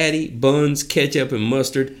 pickles, patty, buns, ketchup, and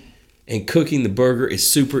mustard. And cooking the burger is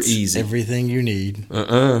super easy. Everything you need.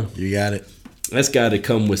 You got it. That's got to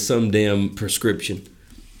come with some damn prescription.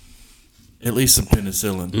 At least some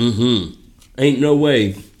penicillin. Mm-hmm. Ain't no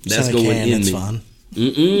way that's going in me. It's fine.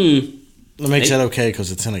 Mm-mm. That makes that okay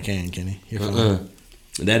because it's in a can, Kenny. You're fine.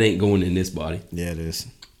 That ain't going in this body. Yeah, it is.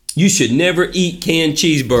 You should never eat canned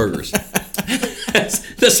cheeseburgers.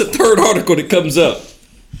 that's the third article that comes up.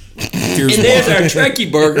 And there's our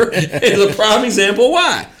Trekkie burger. It's a prime example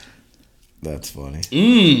why. That's funny.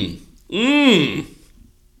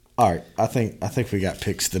 All right, I think we got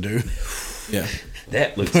picks to do. Yeah.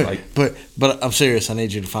 That looks like. But I'm serious. I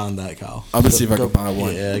need you to find that, Kyle. I'm gonna see if I can buy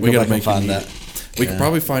one. Yeah, we gotta find that. We can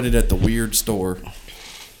probably find it at the Weird Store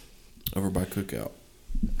over by Cookout.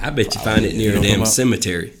 I bet you find it near a damn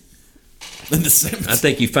cemetery. In the cemetery. I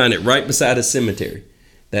think you find it right beside a cemetery.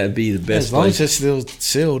 That'd be the best. As long as it's still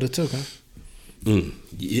sealed, it's okay.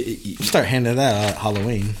 Start handing that out at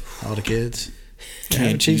Halloween. All the kids.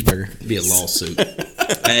 Have a cheeseburger. It'd be a lawsuit.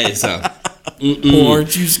 Hey, so. Well,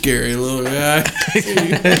 aren't you scary, little guy?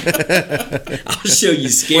 I'll show you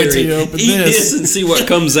scary. Wait till you open this and see what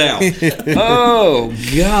comes out. Oh,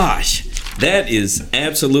 gosh. That is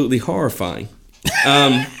absolutely horrifying.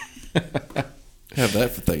 Have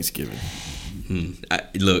that for Thanksgiving.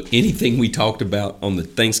 Look, anything we talked about on the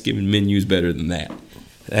Thanksgiving menu is better than that.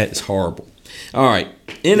 That is horrible. All right.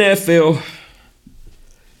 NFL.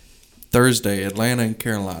 Thursday, Atlanta and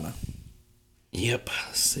Carolina. Yep.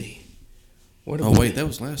 Let's see. Wait, that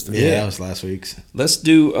was last week. Yeah, that was last week's. Let's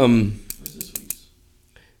do What's this week's?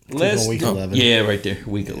 let's week 11. Yeah, right there.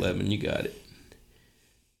 Week 11. You got it.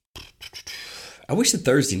 I wish the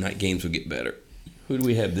Thursday night games would get better. Who do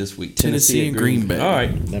we have this week? Tennessee and Green Bay. All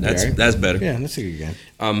right. That's better. Yeah, that's a good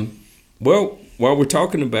game. Well, while we're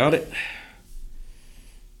talking about it,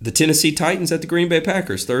 the Tennessee Titans at the Green Bay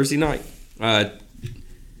Packers Thursday night.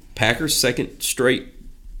 Packers' second straight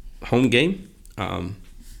home game.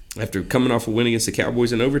 After coming off a win against the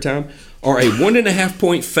Cowboys in overtime, are a 1.5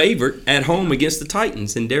 point favorite at home against the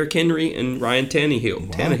Titans, and Derrick Henry and Ryan Tannehill. Wow.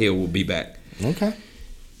 Tannehill will be back. Okay.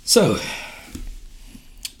 So,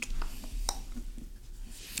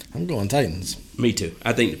 I'm going Titans. Me too.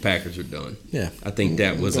 I think the Packers are done. Yeah. I think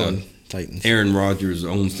that was a Titans. Aaron Rodgers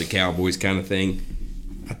owns the Cowboys kind of thing.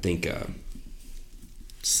 I think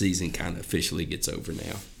season kind of officially gets over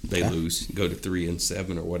now. They lose, go to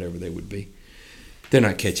 3-7 or whatever they would be. They're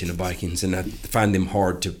not catching the Vikings, and I find them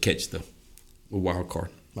hard to catch the wild card.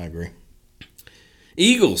 I agree.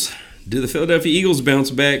 Eagles. Do the Philadelphia Eagles bounce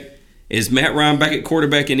back? Is Matt Ryan back at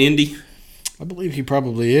quarterback in Indy? I believe he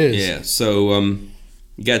probably is. Yeah, so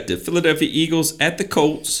you got the Philadelphia Eagles at the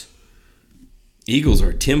Colts. Eagles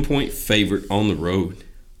are a 10-point favorite on the road.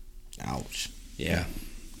 Ouch. Yeah.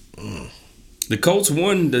 The Colts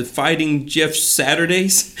won the Fighting Jeff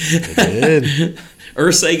Saturdays. They did.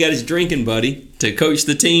 Irsay got his drinking buddy to coach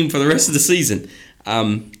the team for the rest of the season.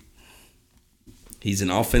 He's an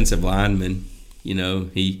offensive lineman. You know,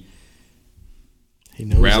 he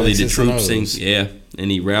knows rallied the troops and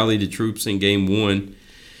he rallied the troops in game 1.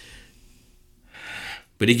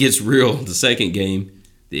 But it gets real the second game.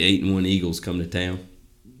 The 8-1 Eagles come to town.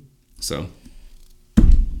 So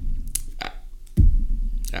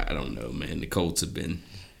I don't know, man. The Colts have been.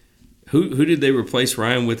 Who did they replace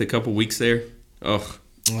Ryan with a couple weeks there? Oh,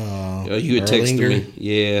 you had texted me.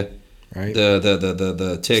 Yeah, right.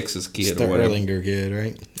 The Texas kid or whatever. Erlinger kid,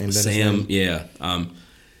 right? And Sam, yeah.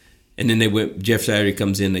 And then they went. Jeff Saturday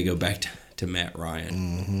comes in. They go back to Matt Ryan.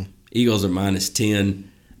 Mm-hmm. Eagles are -10.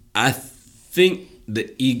 I think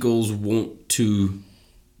the Eagles want to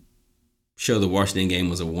show the Washington game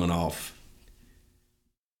was a one-off.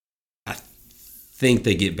 I think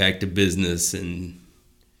they get back to business and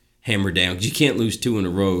hammer down, because you can't lose 2 in a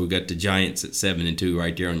row. We got the Giants at 7-2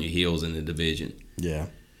 right there on your heels in the division. Yeah.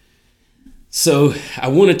 So I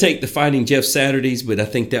want to take the Fighting Jeff Saturdays, but I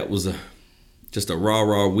think that was just a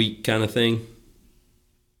raw week kind of thing.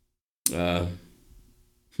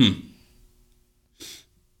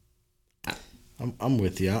 I'm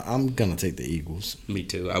with you. I'm gonna take the Eagles. Me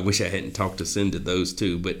too. I wish I hadn't talked us into those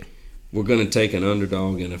two, but we're gonna take an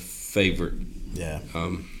underdog and a favorite. Yeah.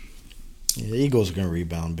 The Eagles are going to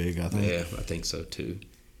rebound big, I think. Yeah, I think so, too.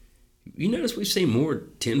 You notice we've seen more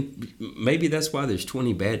 10. Maybe that's why there's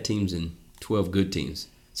 20 bad teams and 12 good teams.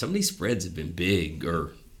 Some of these spreads have been big,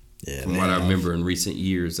 from what I remember in recent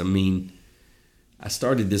years. I mean, I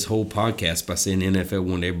started this whole podcast by saying the NFL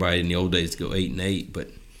wanted everybody in the old days to go 8-8,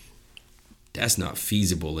 but That's not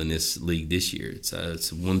feasible in this league this year. It's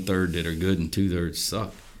 1/3 that are good and 2/3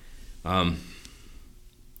 suck.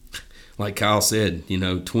 Like Kyle said,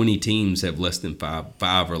 20 teams have less than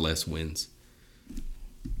five or less wins.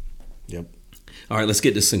 Yep. All right, let's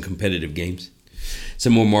get to some competitive games.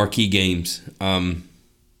 Some more marquee games.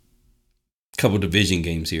 Couple division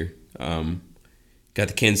games here. Got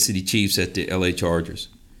the Kansas City Chiefs at the LA Chargers.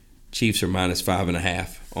 Chiefs are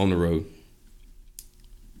 -5.5 on the road.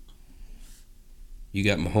 You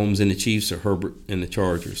got Mahomes and the Chiefs or Herbert and the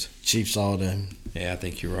Chargers? Chiefs all day. Yeah, I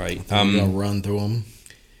think you're right. They'll run through them.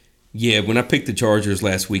 Yeah, when I picked the Chargers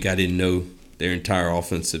last week, I didn't know their entire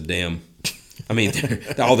offensive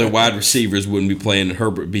all their wide receivers wouldn't be playing, and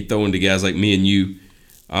Herbert would be throwing to guys like me and you.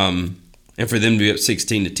 And for them to be up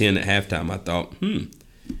 16-10 at halftime, I thought, And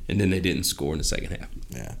then they didn't score in the second half.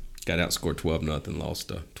 Yeah. Got outscored 12-0, lost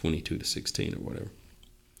 22-16 or whatever.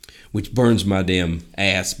 Which burns my damn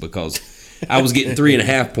ass because I was getting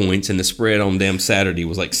 3.5 points and the spread on damn Saturday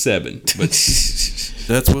was like 7. But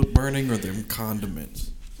that's what burning or them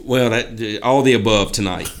condiments. Well, all the above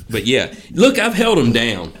tonight. But yeah, look, I've held them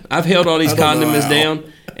down. I've held all these condiments down,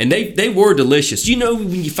 and they were delicious.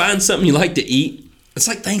 When you find something you like to eat, it's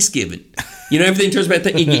like Thanksgiving. Everything turns about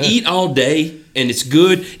that. You eat all day, and it's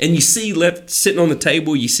good, and you see left sitting on the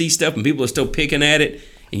table, you see stuff, and people are still picking at it,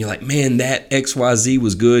 and you're like, man, that XYZ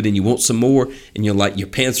was good, and you want some more, and you're like, your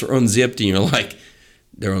pants are unzipped, and you're like,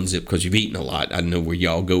 they're unzipped because you've eaten a lot. I know where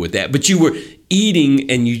y'all go with that. But you were eating,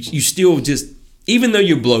 and you still just, even though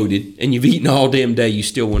you're bloated and you've eaten all damn day, you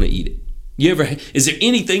still want to eat it. Is there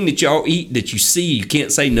anything that y'all eat that you see you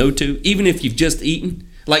can't say no to, even if you've just eaten?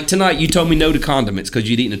 Like tonight, you told me no to condiments because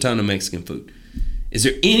you'd eaten a ton of Mexican food. Is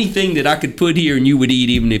there anything that I could put here and you would eat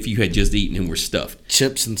even if you had just eaten and were stuffed?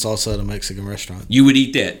 Chips and salsa at a Mexican restaurant. You would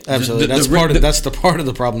eat that? Absolutely. That's the part of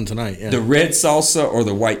the problem tonight. Yeah. The red salsa or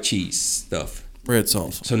the white cheese stuff? Red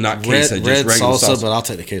salsa. So not queso, just red regular salsa, but I'll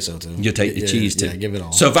take the queso too. You'll take the cheese too? Yeah, give it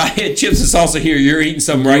all. So if I had chips and salsa here, you're eating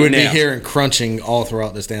some right now. You would be hearing crunching all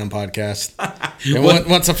throughout this damn podcast. And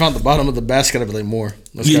once I found the bottom of the basket, I'd be like, more.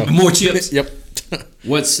 Let's go. More chips? Yep.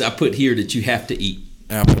 What's I put here that you have to eat?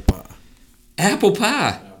 Apple pie. Apple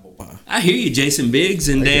pie. I hear you, Jason Biggs,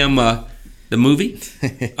 and the movie.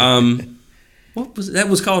 What was that?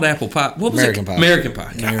 Was called apple pie. What was American it? Pie. American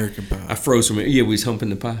pie. American pie. I froze from it. Yeah, we was humping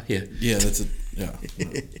the pie. Yeah. Yeah, that's it. Yeah.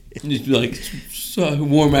 Just like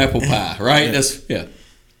warm apple pie, right? Yeah. That's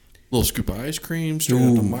Little scoop of ice cream straight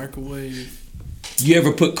out the microwave. You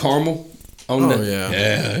ever put caramel on Oh, the? yeah.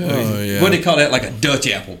 Yeah. Oh, yeah. What do they call that? Like a Dutch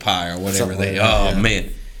apple pie or whatever Something like that, yeah.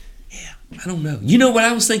 Man. I don't know. You know what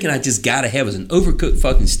I was thinking I just gotta have is an overcooked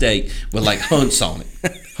fucking steak with like Hunt's on it.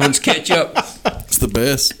 Hunt's ketchup. It's the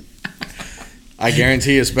best. I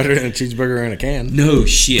guarantee it's better than a cheeseburger in a can. No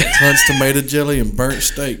shit. Hunt's tomato jelly and burnt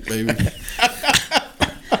steak, baby.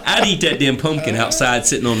 I'd eat that damn pumpkin outside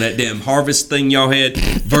sitting on that damn harvest thing y'all had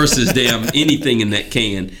versus damn anything in that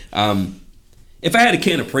can. If I had a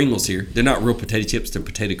can of Pringles here, they're not real potato chips, they're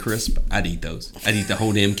potato crisp. I'd eat those. I'd eat the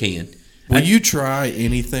whole damn can. Will you try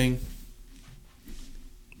anything?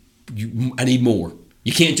 I need more.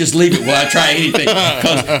 You can't just leave it while I try anything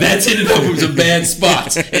because that's ended up with some bad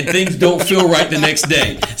spots and things don't feel right the next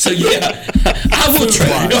day. So yeah, I will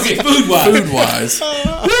try. Okay, food-wise.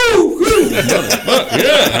 Woo!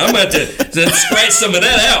 Yeah, I'm about to scratch some of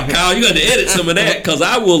that out, Kyle. You got to edit some of that because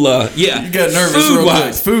I will. Yeah, You got nervous real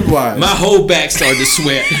quick. Food-wise. my whole back started to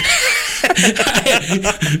sweat.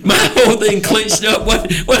 My whole thing clenched up. What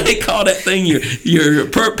do they call that thing? Your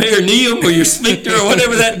perineum or your sphincter or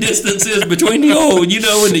whatever that distance is between the and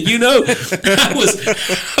I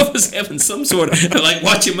was having some sort of like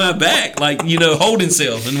watching my back, like holding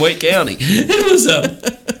cells in Wake County. It was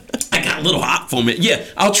I got a little hot for me. Yeah,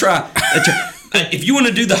 I'll try. If you want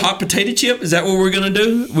to do the hot potato chip, is that what we're going to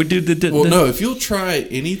do? We do the no, if you'll try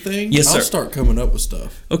anything, yes, I'll sir. start coming up with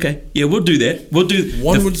stuff. Okay, yeah, we'll do that. We'll do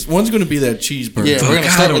one's going to be that cheeseburger. Yeah, we're going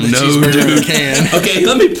to start with the cheeseburger in a can. Okay,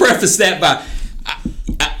 let me preface that by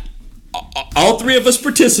all three of us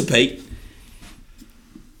participate,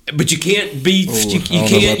 but you can't be you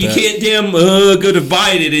can't damn go to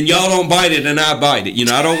bite it and y'all don't bite it and I bite it.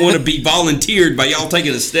 I don't want to be volunteered by y'all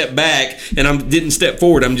taking a step back and I didn't step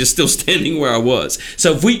forward. I'm just still standing where I was.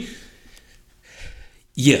 So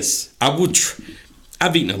yes, I would.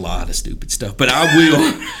 I've eaten a lot of stupid stuff, but I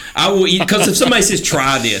will eat because if somebody says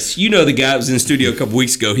try this, the guy that was in the studio a couple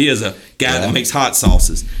weeks ago. He has a guy that makes hot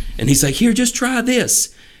sauces, and he's like, here, just try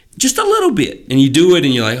this, just a little bit, and you do it,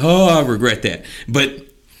 and you're like, oh, I regret that, but.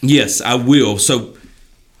 Yes, I will. So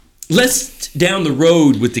let's down the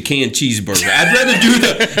road with the canned cheeseburger. I'd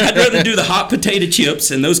rather do the hot potato chips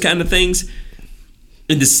and those kind of things.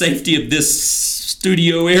 in the safety of this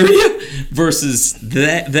studio area versus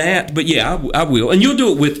that. But yeah, I will, and you'll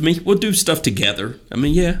do it with me. We'll do stuff together. I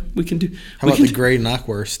mean, yeah, we can do. How about the gray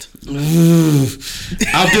knockwurst?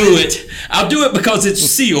 I'll do it because it's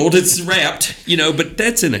sealed, it's wrapped, but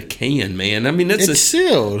that's in a can, man. I mean, it's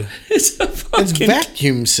sealed. It's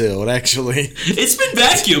vacuum sealed, actually. It's been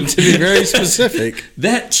vacuumed. To be very specific.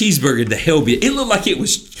 That cheeseburger, the Hellbeer, it looked like it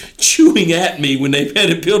was chewing at me when they had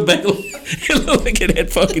it peeled back. It looked like it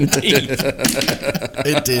had fucking teeth.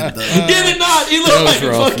 It did, though. Did it not? It looked like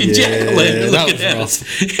a fucking jack-o'-lantern looking at us.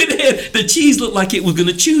 The cheese looked like it was going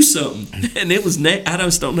to chew something. And it was, I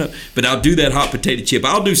just don't know. But I'll do that hot potato chip.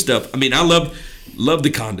 I'll do stuff. I mean, I love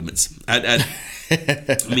the condiments. I've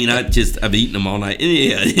eaten them all night. And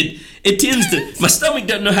yeah, it tends to, my stomach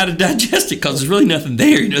doesn't know how to digest it because there's really nothing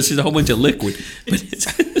there. It's just a whole bunch of liquid. But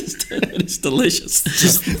it's delicious.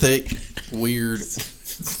 Just thick, weird.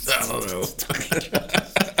 I don't know.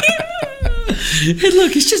 Hey,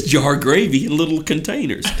 look, it's just jar gravy in little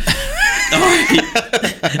containers. All right,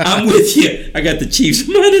 I'm with you. I got the Chiefs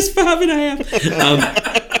 -5.5.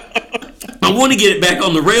 I want to get it back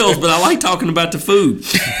on the rails, but I like talking about the food.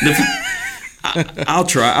 I'll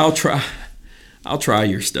try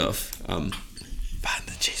your stuff. Find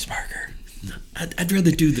the cheeseburger. I'd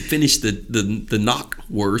rather finish the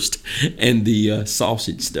knockwurst and the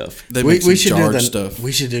sausage stuff. We should do stuff.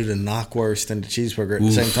 We should do the knockwurst and the cheeseburger at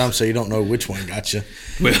the same time, so you don't know which one got you.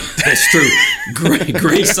 Well, that's true.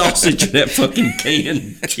 Gray sausage and that fucking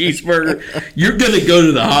canned cheeseburger. You're gonna go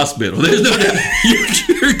to the hospital. There's no doubt.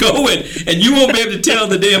 You're going, and you won't be able to tell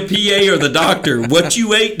the damn PA or the doctor what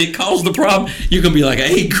you ate that caused the problem. You're gonna be like, I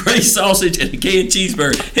ate gray sausage and a canned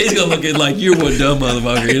cheeseburger. He's gonna look at it like you're one dumb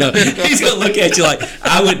motherfucker. He's gonna look at you like,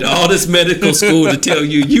 I went to all this medical school to tell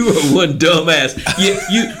you were one dumbass.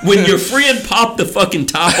 When your friend popped the fucking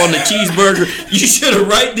top on the cheeseburger, you should have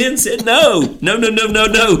right then said no.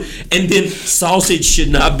 And then sausage should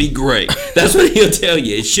not be gray. That's what he'll tell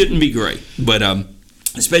you. It shouldn't be gray. But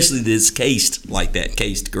especially this cased like that,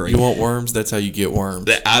 cased gray. You want worms? That's how you get worms.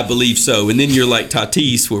 I believe so. And then you're like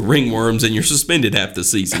Tatis with ringworms, and you're suspended half the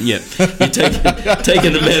season. Yeah, you're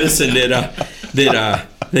taking the medicine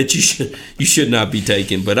that you should not be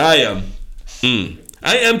taking. But I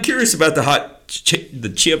am curious about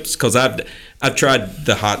the chips because I've tried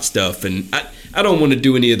the hot stuff, and I don't want to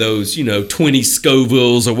do any of those 20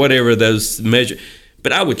 Scovilles or whatever those measure.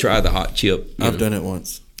 But I would try the hot chip. I've done it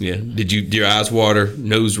once. Yeah. Did your eyes water,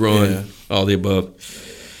 nose run, all the above?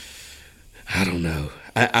 I don't know.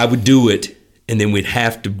 I would do it, and then we'd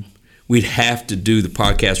have to do the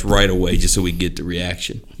podcast right away just so we get the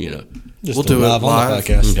reaction. We'll do it live on the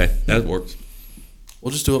podcast. Okay, that works.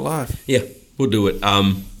 We'll just do it live. Yeah, we'll do it.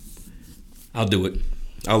 I'll do it.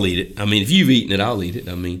 I'll eat it. I mean, if you've eaten it, I'll eat it.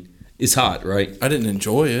 I mean, it's hot, right? I didn't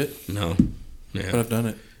enjoy it. No. Yeah. But I've done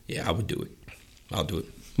it. Yeah, I would do it. I'll do it.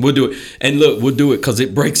 We'll do it. And look, we'll do it because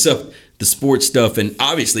it breaks up the sports stuff. And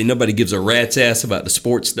obviously, nobody gives a rat's ass about the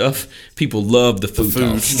sports stuff. People love the food.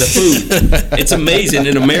 The food. It's amazing.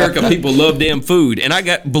 In America, people love damn food. And I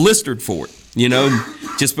got blistered for it,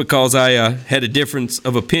 just because I had a difference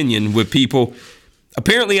of opinion with people.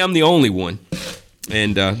 Apparently, I'm the only one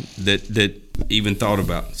and that even thought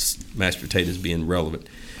about mashed potatoes being relevant.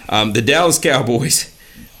 The Dallas Cowboys,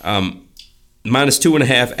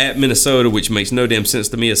 -2.5 at Minnesota, which makes no damn sense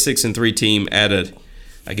to me. A 6-3 team at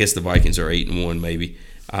I guess the Vikings are 8-1 maybe.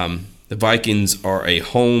 The Vikings are a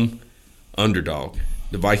home underdog.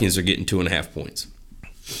 The Vikings are getting 2.5 points.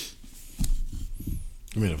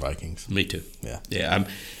 Give me the Vikings. Me too. Yeah.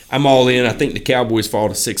 I'm all in. I think the Cowboys fall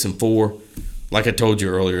to 6-4. Like I told you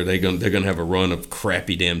earlier, they're gonna have a run of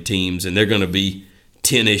crappy damn teams, and they're gonna be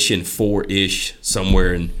 10-ish and 4-ish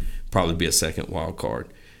somewhere, and probably be a second wild card.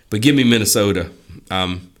 But give me Minnesota.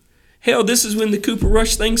 Hell, this is when the Cooper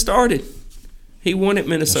Rush thing started. He won at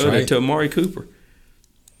Minnesota to Amari Cooper.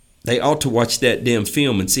 They ought to watch that damn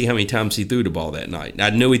film and see how many times he threw the ball that night.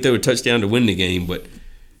 I know he threw a touchdown to win the game, but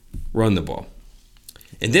run the ball.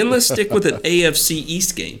 And then let's stick with an AFC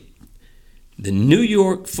East game. The New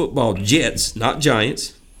York Football Jets, not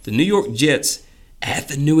Giants, the New York Jets at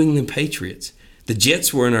the New England Patriots. The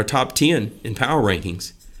Jets were in our top 10 in power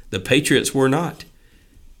rankings. The Patriots were not.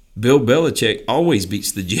 Bill Belichick always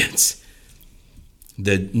beats the Jets.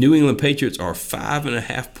 The New England Patriots are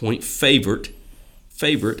 5.5 point favorite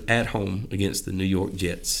at home against the New York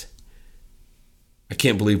Jets. I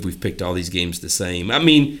can't believe we've picked all these games the same. I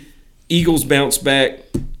mean, Eagles bounce back,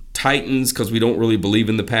 Titans, because we don't really believe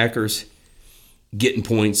in the Packers, getting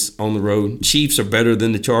points on the road. Chiefs are better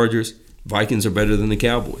than the Chargers. Vikings are better than the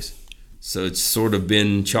Cowboys. So it's sort of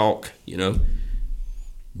been chalk,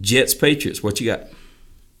 Jets, Patriots, what you got?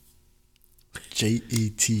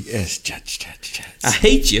 Jets. Jets. I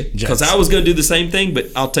hate you because I was going to do the same thing, but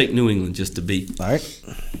I'll take New England just to beat. All right.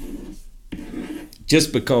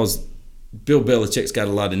 Just because Bill Belichick's got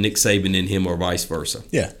a lot of Nick Saban in him or vice versa.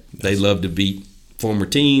 Yeah. They love to beat former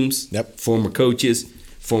teams, former coaches,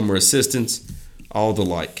 former assistants, all the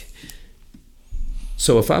like.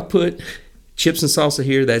 So if I put chips and salsa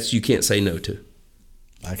here, that's you can't say no to.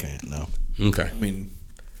 I can't, no. Okay. I mean,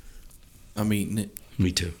 I'm eating it.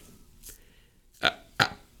 Me too.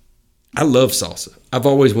 I love salsa. I've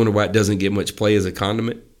always wondered why it doesn't get much play as a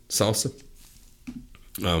condiment, salsa.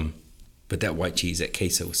 But that white cheese, that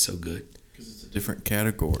queso is so good. Because it's a different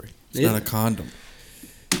category. It's not a condom.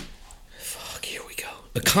 Fuck, here we go.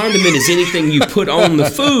 A condiment is anything you put on the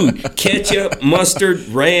food. Ketchup, mustard,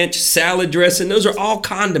 ranch, salad dressing. Those are all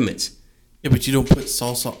condiments. Yeah, but you don't put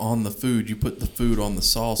salsa on the food. You put the food on the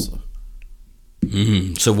salsa.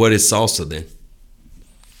 Mm-hmm. So what is salsa then?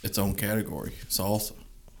 Its own category. Salsa.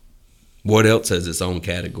 What else has its own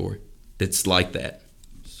category that's like that?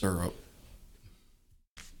 Syrup.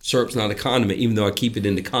 Syrup's not a condiment, even though I keep it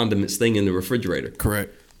in the condiments thing in the refrigerator.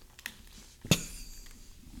 Correct.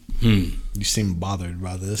 You seem bothered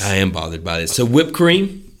by this. I am bothered by this. So whipped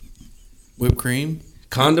cream? Whipped cream?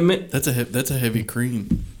 Condiment? That's a heavy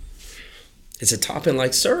cream. It's a topping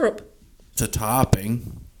like syrup. It's a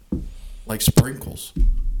topping. Like sprinkles.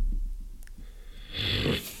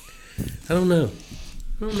 I don't know.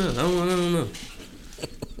 I don't know.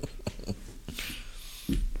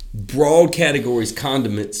 Broad categories,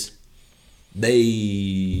 condiments,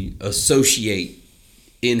 they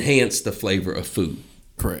enhance the flavor of food.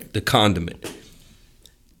 Correct. The condiment.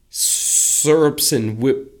 Syrups and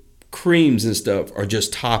whipped creams and stuff are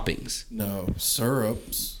just toppings. No,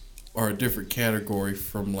 syrups are a different category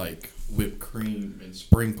from like whipped cream and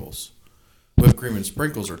sprinkles. Whipped cream and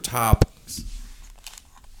sprinkles are toppings.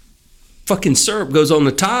 Fucking syrup goes on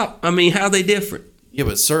the top. I mean, how are they different? Yeah,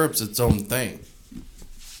 but syrup's its own thing.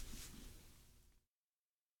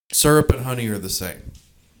 Syrup and honey are the same.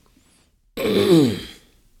 I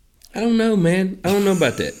don't know, man. I don't know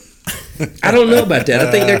about that.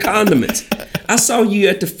 I think they're condiments. I saw you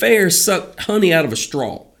at the fair suck honey out of a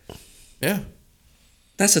straw. Yeah.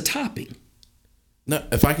 That's a topping. No,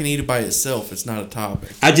 if I can eat it by itself, it's not a topping.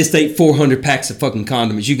 I just ate 400 packs of fucking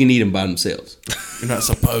condiments. You can eat them by themselves. You're not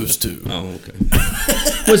supposed to. Oh, okay.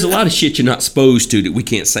 Well, there's a lot of shit you're not supposed to that we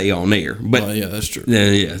can't say on air. But yeah, that's true.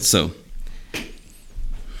 Yeah, so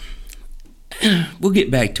we'll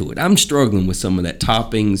get back to it. I'm struggling with some of that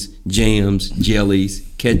toppings, jams, jellies,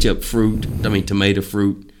 ketchup, tomato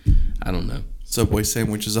fruit. I don't know. Subway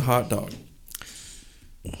sandwich is a hot dog.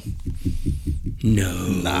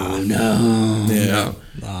 No. Yeah.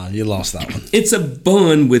 Nah, you lost that one. It's a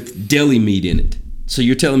bun with deli meat in it. So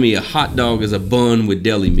you're telling me a hot dog is a bun with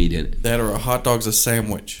deli meat in it? That or a hot dog's a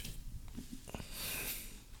sandwich.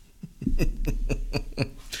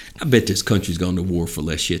 I bet this country's gone to war for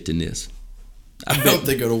less shit than this. I hope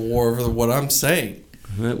they go to war over what I'm saying.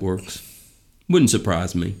 That works. Wouldn't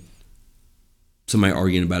surprise me. Somebody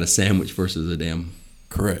arguing about a sandwich versus a damn...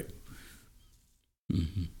 Correct.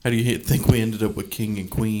 Mm-hmm. How do you think we ended up with king and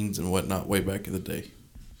queens and whatnot way back in the day?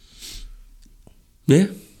 Yeah.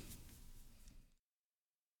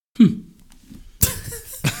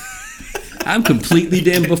 I'm completely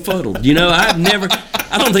damn befuddled. You know, I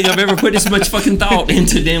don't think I've ever put this much fucking thought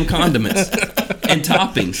into damn condiments and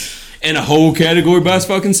toppings and a whole category by its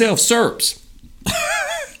fucking self. Syrups.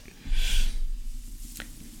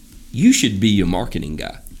 You should be a marketing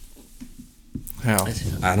guy. How?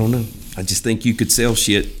 I don't know. I just think you could sell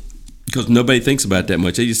shit because nobody thinks about that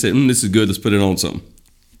much. They just say, this is good, let's put it on something.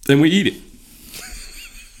 Then we eat it.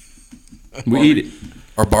 Eat it.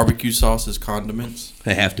 Are barbecue sauces condiments?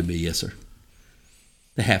 They have to be, yes, sir.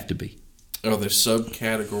 They have to be. Oh, there's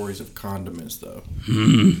subcategories of condiments, though.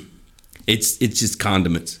 It's just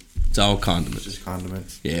condiments. It's all condiments. Just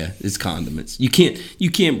condiments. Yeah, it's condiments. You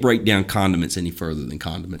can't break down condiments any further than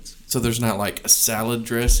condiments. So there's not like salad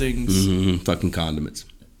dressings? Mm-hmm. Fucking condiments.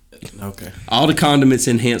 Okay. All the condiments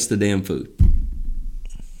enhance the damn food.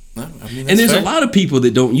 No, I mean, and there's fair. a lot of people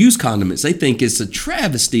that don't use condiments. They think it's a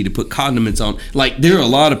travesty to put condiments on. Like, there are a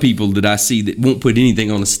lot of people that I see that won't put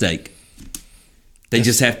anything on a steak. They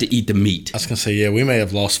just have to eat the meat. I was going to say, yeah, we may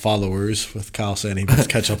have lost followers with Kyle saying he puts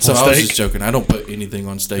ketchup on steak. I was just joking. I don't put anything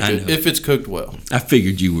on steak if it's cooked well. I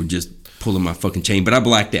figured you were just pulling my fucking chain, but I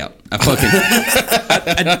blacked out.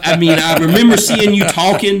 I mean, I remember seeing you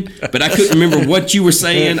talking, but I couldn't remember what you were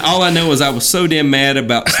saying. All I know is I was so damn mad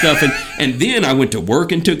about stuff. And then I went to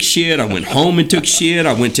work and took shit. I went home and took shit.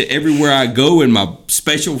 I went to everywhere I go in my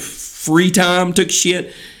special free time, took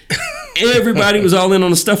shit. Everybody was all in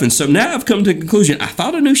on the stuffing. So now I've come to the conclusion, I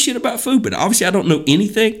thought I knew shit about food, but obviously I don't know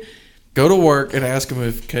anything. Go to work and ask them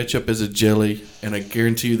if ketchup is a jelly, and I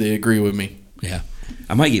guarantee you they agree with me. Yeah.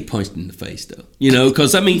 I might get punched in the face, though.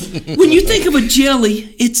 Because, when you think of a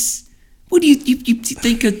jelly, it's, what do you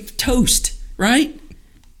think of toast, right?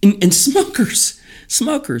 And Smuckers.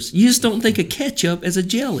 You just don't think of ketchup as a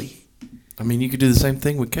jelly. You could do the same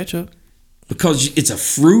thing with ketchup. Because it's a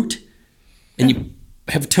fruit, and you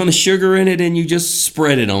have a ton of sugar in it, and you just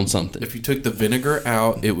spread it on something. If you took the vinegar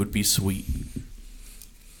out, it would be sweet.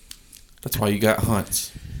 That's why you got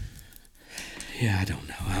Hunt's. Yeah, I don't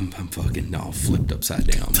know. I'm fucking all flipped upside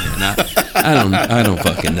down, man. I don't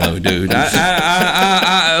fucking know, dude.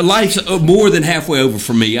 Life's more than halfway over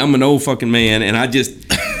for me. I'm an old fucking man, and I just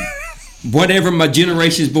whatever my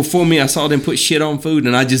generations before me, I saw them put shit on food,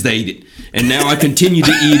 and I just ate it. And now I continue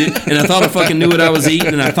to eat it, and I thought I fucking knew what I was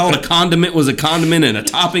eating, and I thought a condiment was a condiment, and a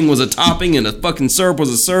topping was a topping, and a fucking syrup was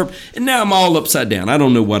a syrup, and now I'm all upside down. I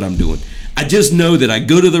don't know what I'm doing. I just know that I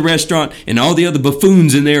go to the restaurant and all the other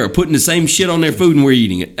buffoons in there are putting the same shit on their food and we're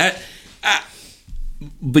eating it.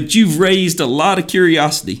 But you've raised a lot of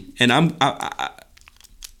curiosity, and I'm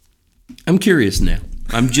curious now.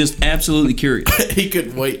 I'm just absolutely curious. He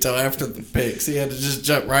couldn't wait till after the picks. He had to just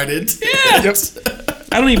jump right into it.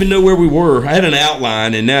 I don't even know where we were. I had an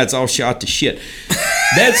outline, and now it's all shot to shit.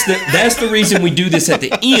 That's the reason we do this at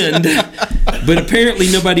the end. But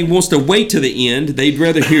apparently nobody wants to wait to the end. They'd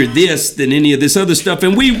rather hear this than any of this other stuff.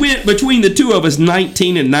 And we went, between the two of us,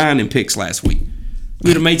 19-9 in picks last week. We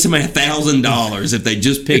would have made somebody $1,000 if they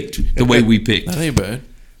just picked the way we picked. That ain't bad.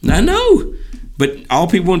 I know. But all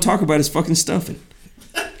people want to talk about is fucking stuffing.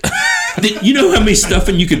 You know how many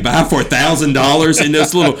stuffing you could buy for $1,000 in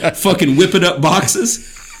those little fucking whip-it-up boxes?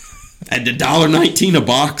 At $1.19 a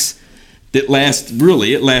box. That lasts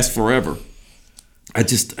forever.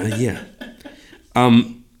 Yeah.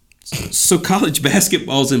 So college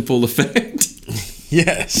basketball's in full effect.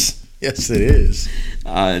 Yes, it is.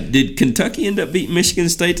 Did Kentucky end up beating Michigan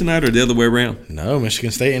State tonight, or the other way around? No,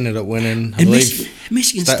 Michigan State ended up winning. I believe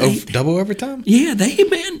Michigan State double overtime. Yeah, they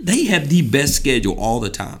have the best schedule all the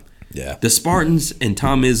time. Yeah, the Spartans and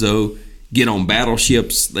Tom Izzo get on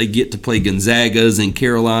battleships. They get to play Gonzagas and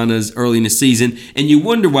Carolinas early in the season. And you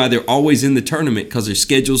wonder why they're always in the tournament, because their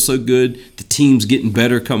schedule's so good. The team's getting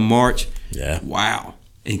better come March. Yeah. Wow.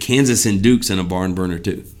 And Kansas and Duke's in a barn burner,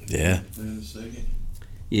 too. Yeah.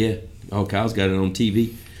 Yeah. Oh, Kyle's got it on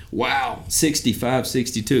TV. Wow.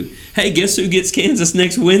 65-62. Hey, guess who gets Kansas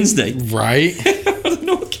next Wednesday? Right.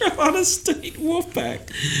 North Carolina State Wolfpack.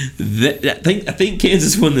 I think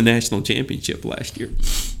Kansas won the national championship last year.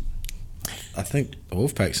 I think the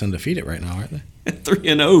Wolfpack's undefeated right now, aren't they?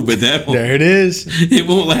 3-0, but that one, there it is. It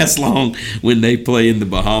won't last long when they play in the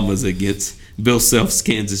Bahamas against Bill Self's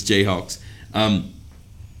Kansas Jayhawks.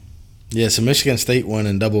 Yeah, so Michigan State won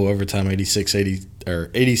in double overtime,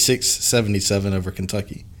 86-77 over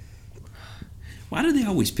Kentucky. Why do they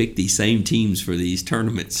always pick these same teams for these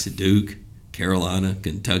tournaments? Duke, Carolina,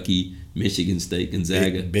 Kentucky, Michigan State,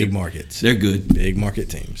 Gonzaga. Big markets. They're good. Big market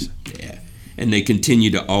teams. Yeah. And they continue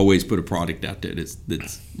to always put a product out there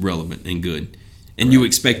that's relevant and good. And you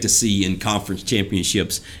expect to see in conference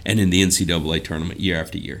championships and in the NCAA tournament year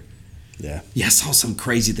after year. Yeah. Yeah, I saw some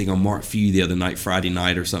crazy thing on Mark Few the other night, Friday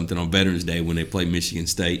night or something, on Veterans Day when they play Michigan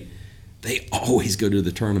State. They always go to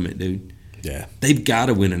the tournament, dude. Yeah. They've got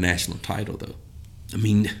to win a national title, though. I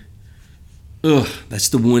mean, that's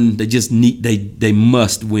the one they just need. They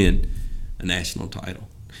must win a national title.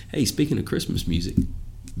 Hey, speaking of Christmas music,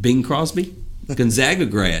 Bing Crosby, Gonzaga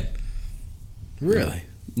grad. Really?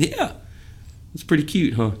 Yeah. It's pretty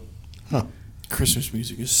cute, huh? Huh. Christmas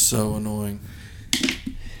music is so annoying.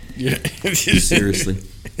 Yeah. Seriously.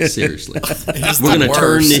 We're going to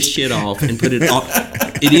turn this shit off and put it off.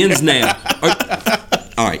 It ends now.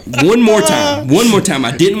 All right, one more time.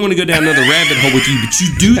 I didn't want to go down another rabbit hole with you, but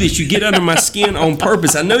you do this. You get under my skin on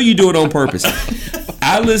purpose. I know you do it on purpose.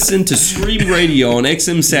 I listen to Scream Radio on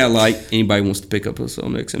XM Satellite. Anybody wants to pick up us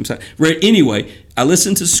on XM Satellite? Anyway, I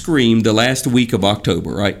listened to Scream the last week of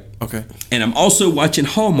October, right? Okay. And I'm also watching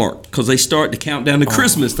Hallmark because they start the countdown to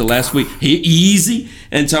Christmas the last week. Easy.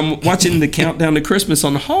 And so I'm watching the countdown to Christmas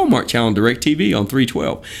on the Hallmark channel, DirecTV on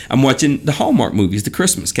 312. I'm watching the Hallmark movies, the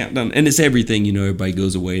Christmas countdown. And it's everything, everybody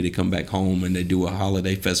goes away, they come back home, and they do a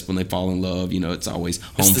holiday festival, and they fall in love. It's always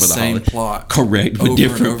home for the holiday. It's the same plot. Correct. But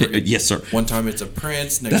different. Yes, sir. One time it's a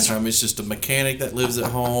prince. Next time it's just a mechanic that lives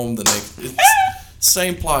at home. The next,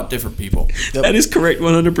 Same plot, different people. Yep. That is correct,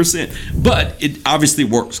 100%. But it obviously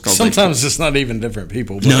works. Sometimes it's not even different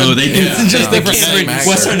people. No, they do. It's just different.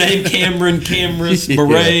 What's her name? Cameron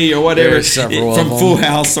Bure or whatever from Full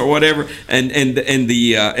House or whatever, and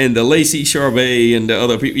the Lacey Chabert and the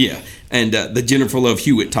other people. Yeah. And the Jennifer Love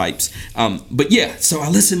Hewitt types. But yeah, so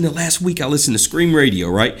last week I listened to Scream Radio,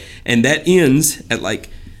 right? And that ends at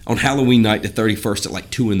on Halloween night, the 31st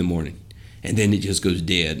at 2 in the morning. And then it just goes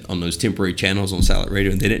dead on those temporary channels on satellite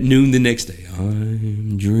radio. And then at noon the next day,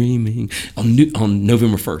 I'm dreaming. On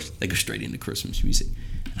November 1st, they go straight into Christmas music.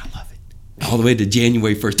 And I love it. All the way to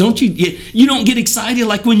January 1st. Don't you don't get excited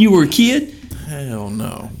like when you were a kid? Hell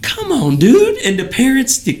no. Come on, dude. And the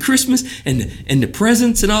parents, the Christmas, and the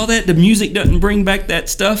presents and all that, the music doesn't bring back that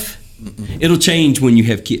stuff. Mm-mm. It'll change when you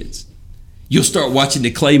have kids. You'll start watching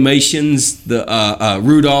the Claymations, the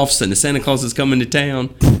Rudolphs, and the Santa Claus is coming to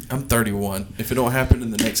town. I'm 31. If it don't happen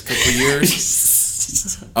in the next couple of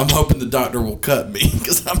years, I'm hoping the doctor will cut me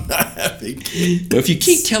because I'm not having kids. Well, if you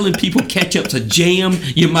keep telling people ketchup's a jam,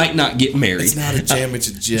 you might not get married. It's not a jam, it's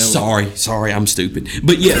a jelly. Sorry, I'm stupid.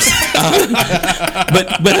 But yes,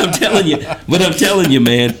 but I'm telling you,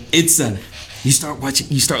 man, it's you start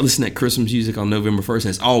listening to Christmas music on November 1st, and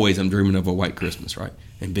it's always I'm Dreaming of a White Christmas, right?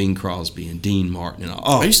 And Bing Crosby and Dean Martin and all.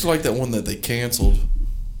 Oh. I used to like that one that they canceled.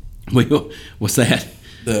 Wait, what's that?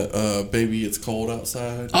 The Baby It's Cold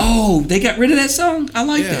Outside. Oh, they got rid of that song? I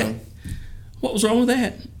like that. What was wrong with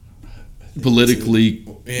that? Politically,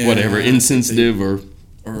 whatever, insensitive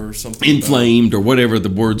or something. Inflamed or whatever the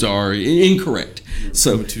words are. Incorrect.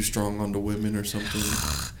 So too strong on the women or something.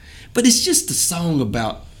 But it's just a song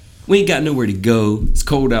about we ain't got nowhere to go. It's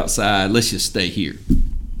cold outside. Let's just stay here.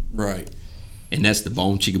 Right. And that's the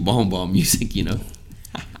Boom Chicka Boom Boom music, you know.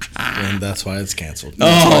 And that's why it's canceled.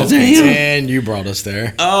 Oh, damn. And you brought us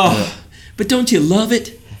there. Oh, but don't you love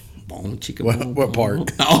it? Boom Chicka Boom. What part?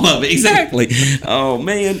 All of it, exactly. Oh,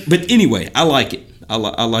 man. But anyway, I like it. I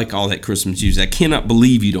like all that Christmas music. I cannot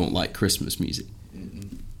believe you don't like Christmas music.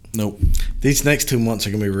 Nope. These next 2 months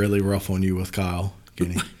are going to be really rough on you with Kyle,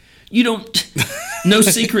 Kenny. You don't... No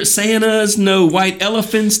Secret Santas, no white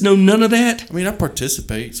elephants, no none of that? I mean, I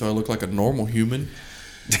participate, so I look like a normal human.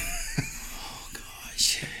 Oh,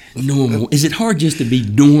 gosh. Normal. Is it hard just to be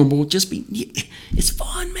normal? It's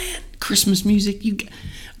fun, man. Christmas music. You got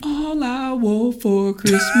All I Want for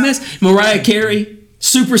Christmas. Mariah Carey,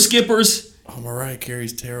 Super Skippers. Oh, Mariah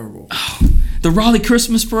Carey's terrible. Oh, the Raleigh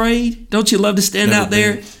Christmas Parade. Don't you love to stand out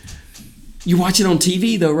there? You watch it on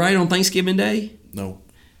TV, though, right? On Thanksgiving Day? No.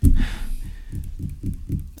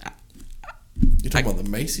 You talking about the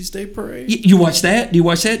Macy's Day Parade? You watch that? Do you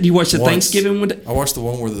watch that? Do you watch the Thanksgiving one? I watched the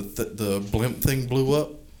one where the blimp thing blew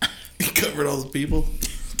up. It covered all the people.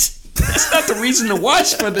 That's not the reason to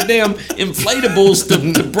watch for the damn inflatables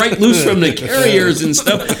to break loose from the carriers and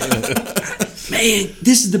stuff. Man,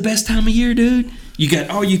 this is the best time of year, dude. You got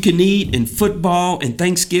all you can eat and football and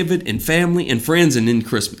Thanksgiving and family and friends and then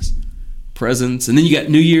Christmas. Presents. And then you got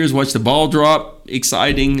New Year's, watch the ball drop,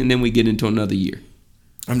 exciting, and then we get into another year.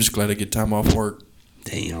 I'm just glad I get time off work.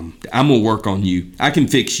 Damn. I'm going to work on you. I can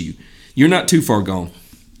fix you. You're not too far gone.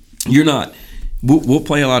 You're not. We'll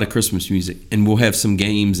play a lot of Christmas music, and we'll have some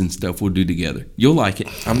games and stuff we'll do together. You'll like it.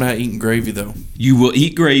 I'm not eating gravy, though. You will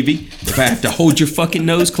eat gravy. If I have to hold your fucking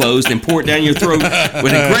nose closed and pour it down your throat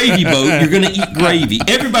with a gravy boat, you're going to eat gravy.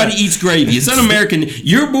 Everybody eats gravy. It's un-American.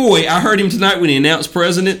 Your boy, I heard him tonight when he announced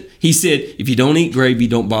president. He said, if you don't eat gravy,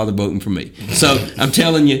 don't bother voting for me. So I'm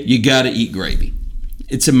telling you, you got to eat gravy.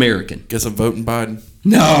 It's American. Guess I'm voting Biden.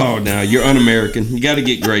 No, you're un-American. You got to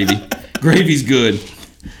get gravy. Gravy's good.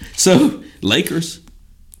 So, Lakers,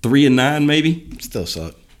 3-9 maybe? Still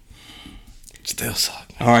suck.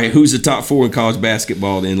 All right, who's the top 4 in college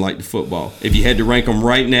basketball then, like the football? If you had to rank them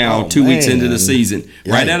right now, 2 weeks into the season,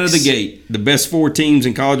 right out of the gate, the best 4 teams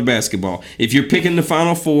in college basketball. If you're picking the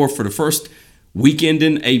Final 4 for the first weekend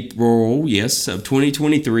in April, yes, of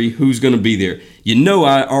 2023, who's going to be there? You know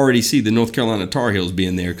I already see the North Carolina Tar Heels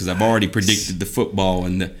being there because I've already predicted the football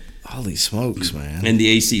and the holy smokes, man, and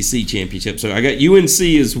the ACC championship. So I got UNC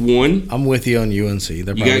as 1. I'm with you on UNC. You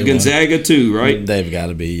got Gonzaga 2, right? They've got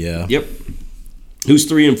to be, yeah. Yep. Who's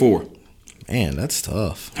 3 and 4? Man, that's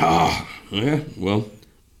tough. Yeah. Well,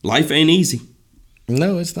 life ain't easy.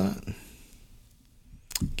 No, it's not.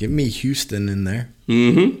 Give me Houston in there.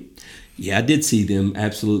 Mm-hmm. Yeah, I did see them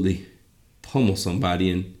absolutely pummel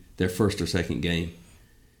somebody in their first or second game.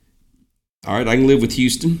 All right, I can live with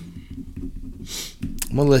Houston.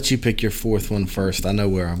 I'm going to let you pick your 4th one first. I know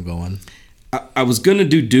where I'm going. I was going to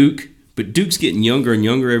do Duke, but Duke's getting younger and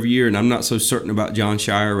younger every year, and I'm not so certain about John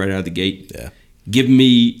Shire right out of the gate. Yeah. Give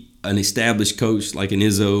me an established coach like an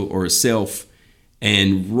Izzo or a Self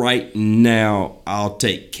And right now, I'll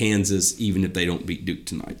take Kansas even if they don't beat Duke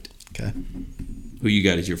tonight. Okay. Who you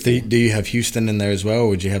got as your 4? Do you have Houston in there as well, or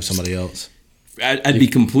would you have somebody else? I'd be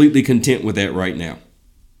completely content with that right now.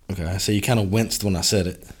 Okay, so you kind of winced when I said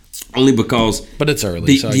it. Only because but it's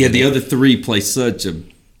early. The other 3 play such a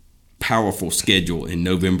powerful schedule in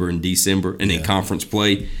November and December and in conference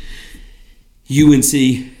play. UNC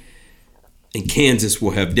and Kansas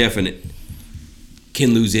will have definite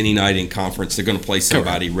can lose any night in conference. They're going to play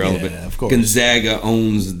somebody relevant. Yeah, of course. Gonzaga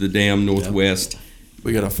owns the damn Northwest. Yep.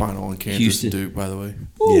 We got a final in Kansas Houston. and Duke, by the way.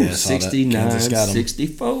 Ooh, Yeah,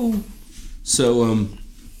 69-64. So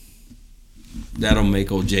that'll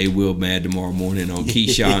make old Jay Will mad tomorrow morning on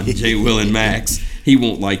Keyshawn, Jay Will, and Max. He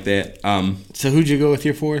won't like that. So who'd you go with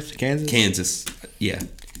your 4th? Kansas? Kansas, yeah.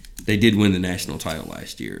 They did win the national title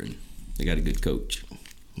last year, and they got a good coach.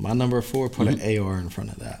 My number 4, put an AR in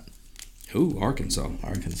front of that. Ooh, Arkansas.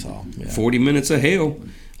 Yeah. 40 minutes of hell.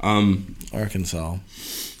 Arkansas.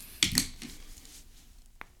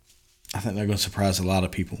 I think they're going to surprise a lot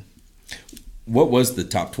of people. What was the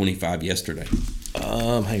top 25 yesterday?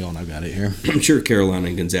 Hang on, I've got it here. I'm sure Carolina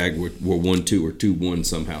and Gonzaga were 1-2 or 2-1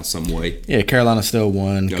 somehow, some way. Yeah, Carolina still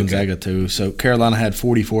won, Okay. Gonzaga 2. So Carolina had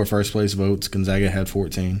 44 first place votes, Gonzaga had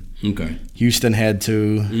 14. Okay. Houston had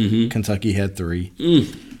 2, Mm-hmm. Kentucky had 3.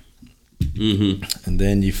 Mm-hmm. And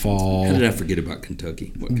then you fall How did I forget about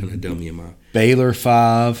Kentucky? What kind of dummy am I? Baylor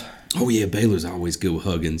 5, Oh, yeah, Baylor's always good with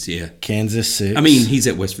Huggins, yeah. Kansas 6. I mean, he's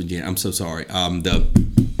at West Virginia. I'm so sorry.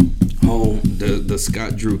 The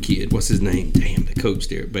Scott Drew kid. What's his name? Damn, the coach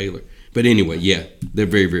there at Baylor. But anyway, yeah, they're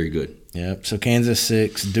very, very good. Yep. So Kansas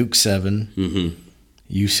 6, Duke 7,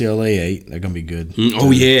 Mm-hmm. UCLA 8. They're gonna be good.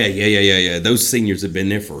 Oh yeah. Those seniors have been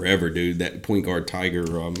there forever, dude. That point guard Tiger.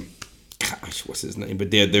 Gosh, what's his name?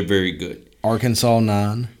 But they're very good. Arkansas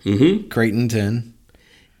 9, Mm-hmm. Creighton 10.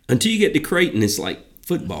 Until you get to Creighton, it's like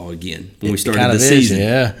football again. When we started kind the of is, season,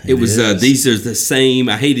 yeah, it was. is. These are the same.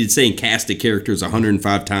 I hated saying cast of characters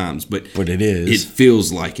 105 times, but it is. It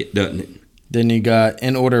feels like it, doesn't it? Then you got,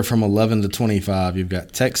 in order from 11 to 25, you've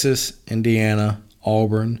got Texas, Indiana,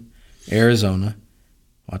 Auburn, Arizona.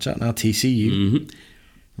 Watch out now, TCU. Mm-hmm.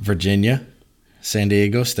 Virginia, San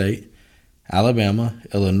Diego State, Alabama,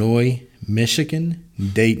 Illinois, Michigan,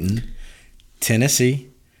 Dayton, Tennessee,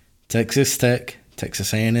 Texas Tech,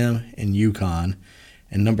 Texas A&M, and UConn.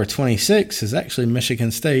 And number 26 is actually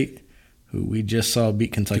Michigan State, who we just saw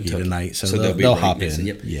beat Kentucky tonight. So they'll hop in.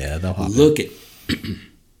 Yep. Yeah, they'll hop in. Look at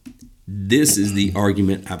this is the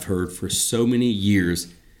argument I've heard for so many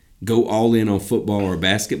years. Go all in on football or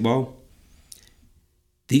basketball.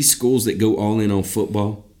 These schools that go all in on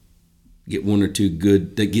football get 1 or 2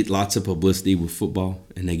 good. They get lots of publicity with football,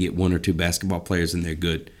 and they get 1 or 2 basketball players, and they're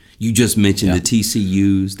good. You just mentioned the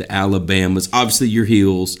TCUs, the Alabamas, obviously your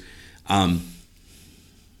Heels.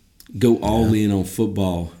 Go all in on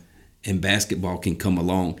football, and basketball can come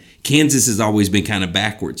along. Kansas has always been kind of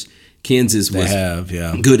backwards. Kansas was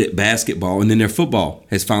good at basketball, and then their football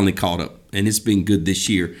has finally caught up, and it's been good this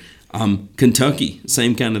year. Kentucky,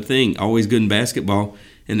 same kind of thing, always good in basketball,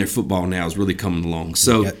 and their football now is really coming along.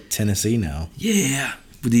 So you got Tennessee now. Yeah,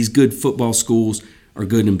 these good football schools are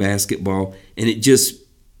good in basketball, and it just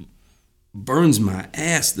burns my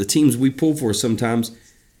ass. The teams we pull for sometimes,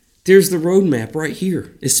 there's the roadmap right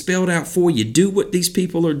here. It's spelled out for you. Do what these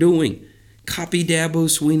people are doing. Copy Dabo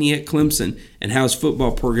Swinney at Clemson and how his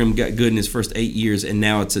football program got good in his first 8 years, and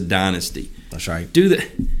now it's a dynasty. That's right. Do the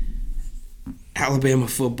Alabama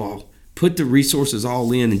football. Put the resources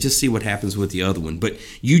all in and just see what happens with the other one. But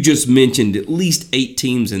you just mentioned at least 8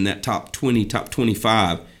 teams in that top 20, top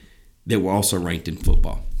 25 that were also ranked in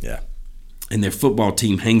football. Yeah. And their football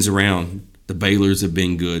team hangs around. The Baylors have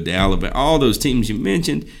been good. The Alabama, all those teams you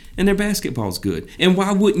mentioned, and their basketball's good. And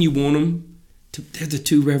why wouldn't you want them to? They're the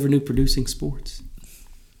 2 revenue-producing sports.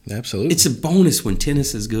 Absolutely. It's a bonus when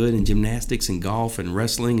tennis is good, and gymnastics, and golf, and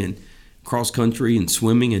wrestling, and cross-country, and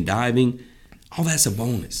swimming, and diving. All that's a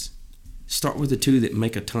bonus. Start with the 2 that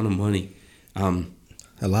make a ton of money.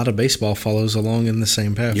 A lot of baseball follows along in the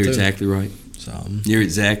same path, You're too. exactly right. So You're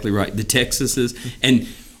exactly right. The Texases, and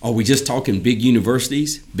are we just talking big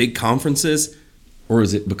universities, big conferences, or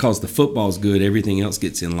is it because the football's good, everything else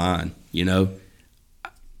gets in line, you know?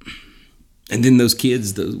 And then those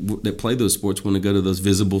kids that play those sports want to go to those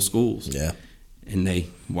visible schools. Yeah. And they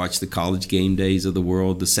watch the college game days of the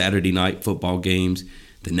world, the Saturday night football games,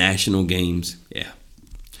 the national games. Yeah.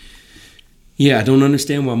 Yeah, I don't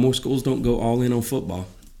understand why more schools don't go all in on football.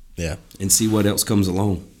 Yeah. And see what else comes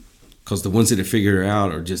along. Because the ones that have figured it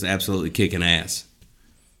out are just absolutely kicking ass.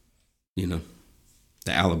 You know,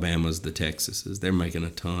 the Alabamas, the Texases, they're making a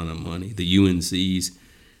ton of money. The UNCs,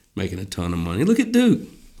 making a ton of money. Look at Duke.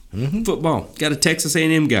 Football. Got a Texas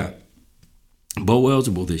A&M guy. Bowl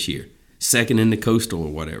eligible this year. Second in the Coastal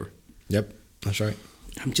or whatever. Yep, that's right.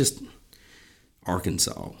 I'm just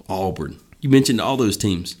Arkansas, Auburn. You mentioned all those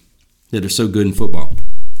teams that are so good in football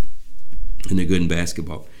and they're good in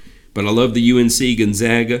basketball. But I love the UNC,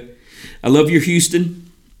 Gonzaga. I love your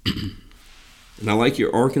Houston, and I like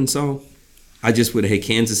your Arkansas. I just would have had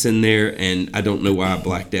Kansas in there, and I don't know why I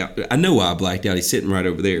blacked out. I know why I blacked out. He's sitting right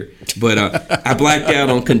over there. But I blacked out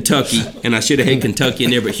on Kentucky, and I should have had Kentucky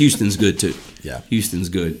in there, but Houston's good too. Yeah. Houston's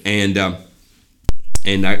good. And I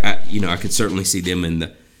could certainly see them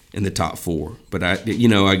in the top 4. But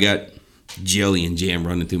I got jelly and jam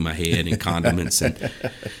running through my head and condiments and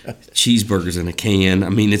cheeseburgers in a can. I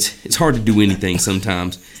mean, it's hard to do anything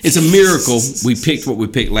sometimes. It's a miracle we picked what we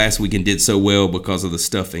picked last week and did so well because of the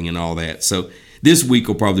stuffing and all that. So this week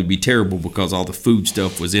will probably be terrible because all the food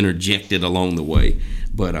stuff was interjected along the way.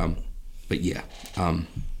 But yeah. So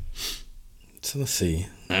let's see.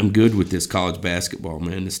 I'm good with this college basketball,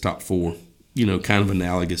 man. This top 4, kind of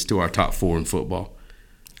analogous to our top 4 in football.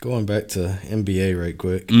 Going back to NBA right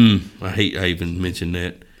quick. I hate I even mentioned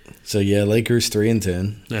that. So yeah, Lakers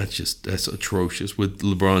 3-10. That's atrocious with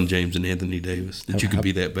LeBron James and Anthony Davis. That you could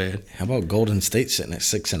be that bad. How about Golden State sitting at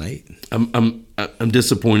 6-8? I'm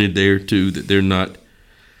disappointed there too that they're not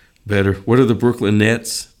better. What are the Brooklyn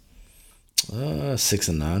Nets?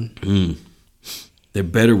 6-9. They're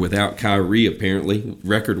better without Kyrie apparently,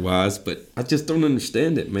 record wise, but I just don't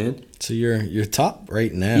understand it, man. So you're top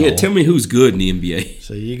right now. Yeah, tell me who's good in the NBA.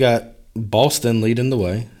 So you got Boston leading the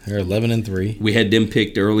way. They're 11-3. We had them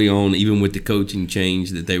picked early on, even with the coaching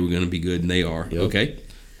change, that they were going to be good, and they are. Yep. Okay.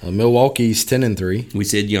 Milwaukee's 10-3. We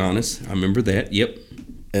said Giannis. I remember that. Yep.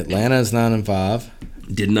 Atlanta's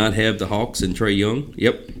 9-5. Did not have the Hawks and Trae Young.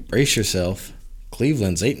 Yep. Brace yourself.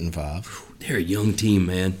 Cleveland's 8-5. They're a young team,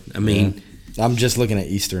 man. I mean. Yeah. I'm just looking at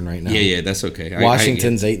Eastern right now. Yeah, that's okay.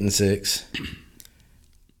 Washington's 8-6.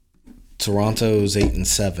 Toronto's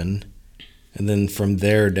 8-7. And then from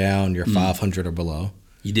there down, you're 500 or below.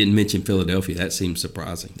 You didn't mention Philadelphia. That seems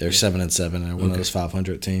surprising. They're 7-7. They're one of those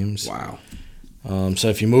 500 teams. Wow. So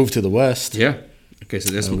if you move to the West. Yeah. Okay,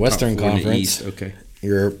 so that's Western Conference. East. Okay.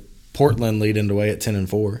 You're Portland leading the way at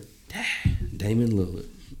 10-4. Damian Lillard.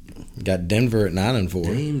 Got Denver at 9-4.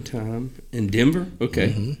 Dame time. And Denver? Okay.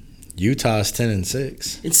 Mm-hmm. Utah's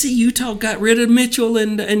 10-6. And see, Utah got rid of Mitchell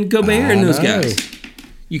and Gobert and those guys.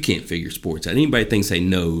 You can't figure sports out. Anybody thinks they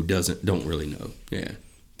know don't really know. Yeah.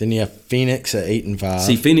 Then you have Phoenix at 8-5.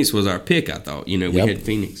 See, Phoenix was our pick, I thought. We had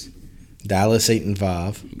Phoenix. Dallas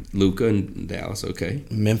 8-5. Luka and Dallas, okay.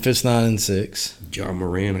 Memphis 9-6. Ja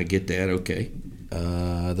Morant, I get that, okay.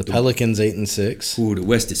 The Pelicans 8-6. Ooh, the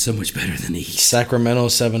West is so much better than the East. Sacramento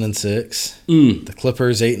 7-6. The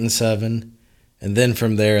Clippers 8-7. And then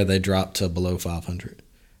from there, they dropped to below 500.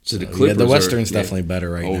 So the Clippers the Western's definitely better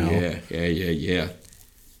right now. Oh, yeah.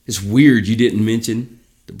 It's weird you didn't mention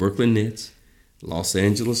the Brooklyn Nets, Los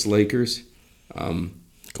Angeles Lakers,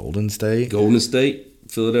 Golden State,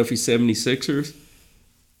 Philadelphia 76ers.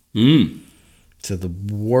 So the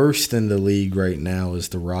worst in the league right now is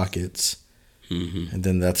the Rockets. Mm-hmm. And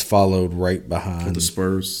then that's followed right behind the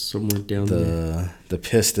Spurs somewhere down there. The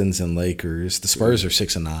Pistons and Lakers. The Spurs are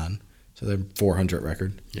 6-9. So they're 400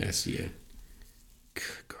 record. Yes, yeah.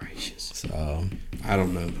 Good gracious. So I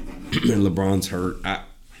don't know. And LeBron's hurt.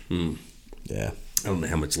 Yeah. I don't know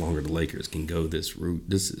how much longer the Lakers can go this route.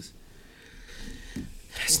 That's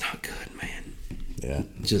not good, man. Yeah.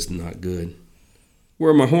 Just not good.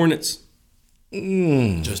 Where are my Hornets?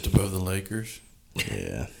 Just above the Lakers.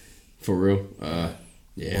 Yeah. For real?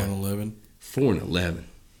 Yeah. 1-11. 4-11.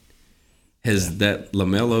 Has that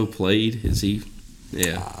LaMelo played? Is he?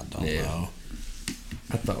 Yeah. I don't know.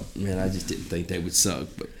 I thought, man, I just didn't think they would suck,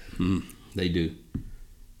 but they do.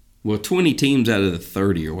 Well, 20 teams out of the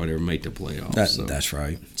 30 or whatever make the playoffs. That's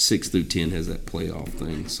right. 6 through 10 has that playoff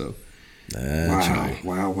thing. So, that's right.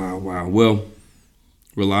 Wow. Well,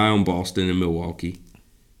 rely on Boston and Milwaukee,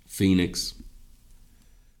 Phoenix,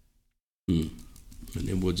 and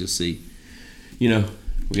then we'll just see.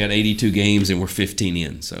 We got 82 games and we're 15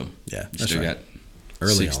 in, so yeah, that's still got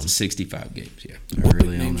early 65 games. Yeah, what big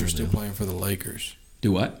names are still playing for the Lakers?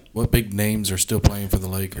 Do what? What big names are still playing for the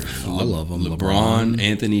Lakers? I love them. LeBron,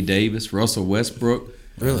 Anthony Davis, Russell Westbrook,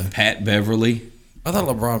 really, Pat Beverly. I thought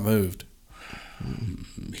LeBron moved.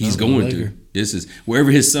 He's going to. This is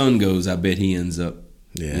wherever his son goes. I bet he ends up.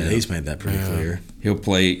 Yeah, he's made that pretty clear. He'll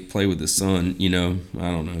play with his son. I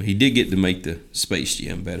don't know. He did get to make the Space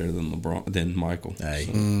Jam better than Michael. Hey,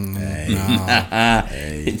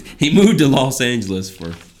 hey. He moved to Los Angeles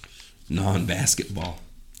for non-basketball.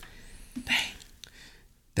 Dang.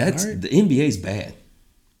 That's the NBA's bad.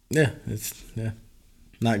 Yeah, it's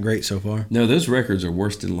not great so far. No, those records are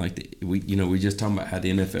worse than we just talking about how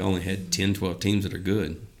the NFL only had 10, 12 teams that are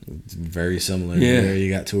good. It's very similar. Yeah. There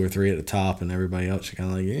you got 2 or 3 at the top, and everybody else you're kind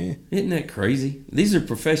of like, yeah. Isn't that crazy? These are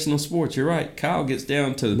professional sports. You're right. Kyle gets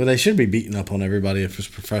down to. But they should be beating up on everybody if it's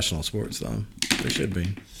professional sports, though. They should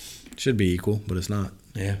be. It should be equal, but it's not.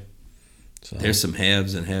 Yeah. So. There's some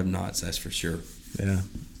haves and have-nots, that's for sure. Yeah.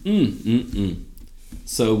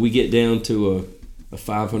 So we get down to a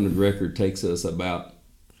 500 record takes us about,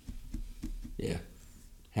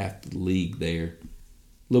 half the league there.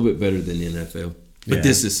 A little bit better than the NFL. But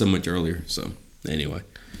this is so much earlier. So, anyway.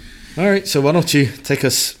 All right. So, why don't you take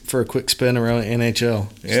us for a quick spin around NHL?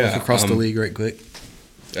 Just look across the league right quick.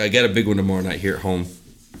 I got a big one tomorrow night here at home.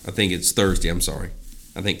 I think it's Thursday. I'm sorry.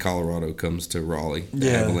 I think Colorado comes to Raleigh,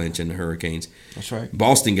 the Avalanche and the Hurricanes. That's right.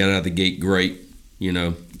 Boston got out of the gate great.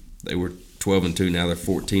 They were 12-2. Now they're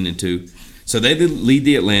 14-2. So they lead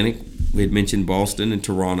the Atlantic. We had mentioned Boston and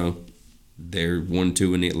Toronto. They're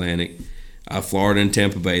 1-2 in the Atlantic. Florida and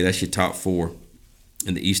Tampa Bay, that's your top 4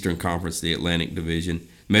 in the Eastern Conference, the Atlantic Division.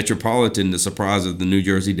 Metropolitan, the surprise of the New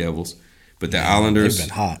Jersey Devils. But the Islanders. They've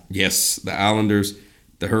been hot. Yes, the Islanders,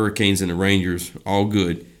 the Hurricanes, and the Rangers, all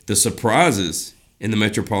good. The surprises in the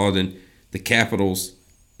Metropolitan, the Capitals,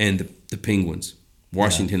 and the Penguins.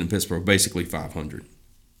 Washington and Pittsburgh, basically 500.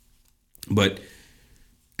 But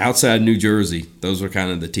outside New Jersey, those are kind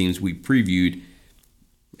of the teams we previewed.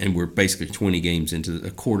 And we're basically 20 games into a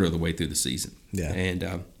quarter of the way through the season. Yeah.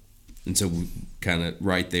 And so we kind of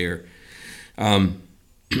right there.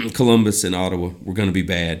 Columbus and Ottawa, we're going to be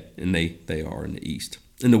bad, and they are in the East.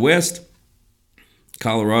 In the West,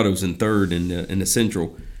 Colorado's in third in the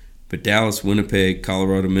Central, but Dallas, Winnipeg,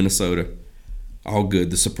 Colorado, Minnesota, all good.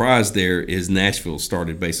 The surprise there is Nashville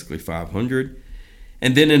started basically 500.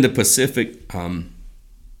 And then in the Pacific,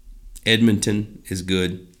 Edmonton is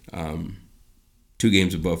good. 2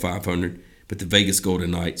 games above 500, but the Vegas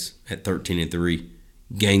Golden Knights at 13-3,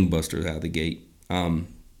 gangbusters out of the gate. Then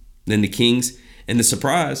the Kings, and the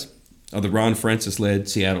surprise of the Ron Francis-led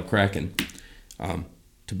Seattle Kraken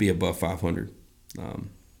to be above 500,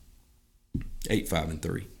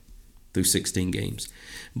 8-5-3 through 16 games.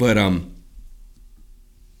 But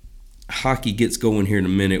hockey gets going here in a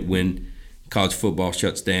minute when college football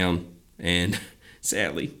shuts down, and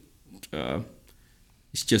sadly,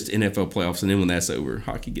 it's just NFL playoffs, and then when that's over,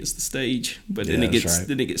 hockey gets the stage. But then it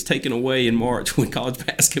gets taken away in March with college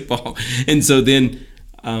basketball, and so then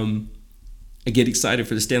I get excited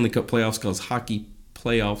for the Stanley Cup playoffs because hockey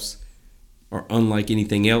playoffs are unlike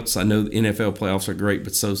anything else. I know the NFL playoffs are great,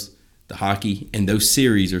 but so's the hockey, and those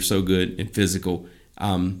series are so good and physical.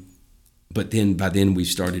 But then by then we've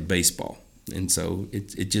started baseball, and so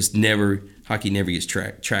it just hockey never gets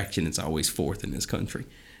traction. It's always fourth in this country.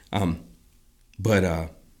 But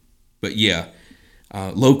yeah,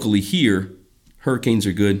 locally here, Hurricanes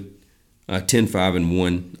are good,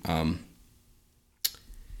 10-5-1.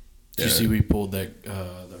 Did you see we pulled that?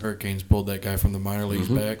 The Hurricanes pulled that guy from the minor leagues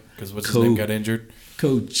back because what's his name got injured.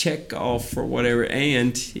 Chekhov or whatever,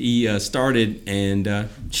 and he started and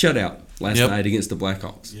shutout last night against the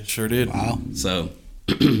Blackhawks. Yeah, sure did. Wow. So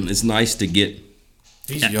it's nice to get.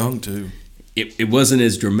 He's young too. It wasn't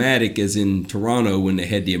as dramatic as in Toronto when they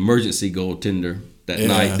had the emergency goaltender that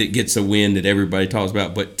night that gets a win that everybody talks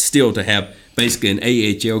about. But still, to have basically an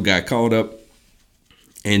AHL guy called up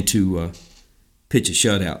and to pitch a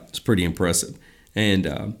shutout, it's pretty impressive.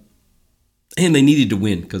 And they needed to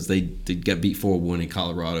win because they got beat 4-1 in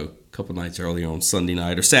Colorado a couple nights earlier on Sunday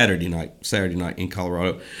night or Saturday night in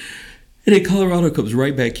Colorado. And then Colorado comes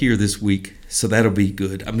right back here this week, so that'll be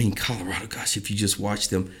good. I mean, Colorado, gosh, if you just watch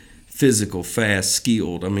them. Physical, fast,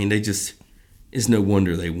 skilled. I mean, it's no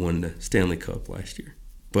wonder they won the Stanley Cup last year.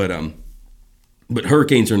 But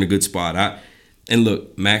Hurricanes are in a good spot. And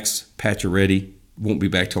look, Max Pacioretty won't be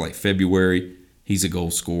back till like February. He's a goal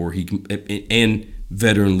scorer. And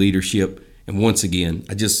veteran leadership. And once again,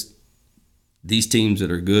 these teams that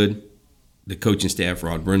are good, the coaching staff,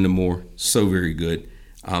 Rod Brindamore, so very good.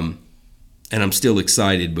 And I'm still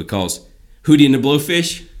excited because Hootie and the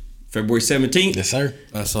Blowfish. February 17th. Yes, sir.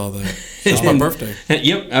 I saw that. It's my birthday.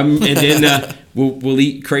 Yep. And then we'll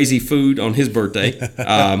eat crazy food on his birthday.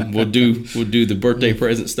 We'll do the birthday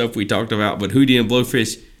present stuff we talked about. But Hootie and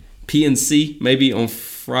Blowfish, PNC maybe on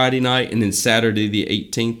Friday night, and then Saturday the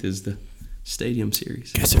 18th is the Stadium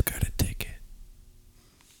Series. Guess who got a ticket?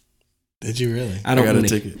 Did you really? I don't want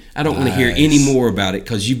to hear any more about it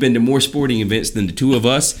because you've been to more sporting events than the two of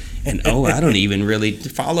us, and I don't even really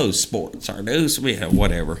follow sports or those.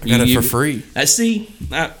 Whatever. I got it for free.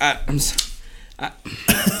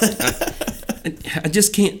 I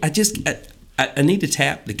just can't. I need to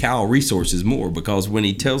tap the Kyle resources more, because when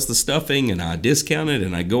he tells the stuffing and I discount it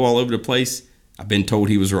and I go all over the place, I've been told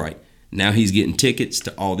he was right. Now he's getting tickets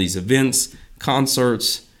to all these events,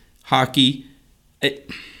 concerts, hockey.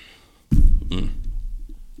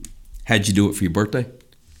 How'd you do it for your birthday?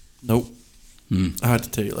 Nope. I have to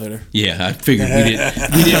tell you later. Yeah, I figured we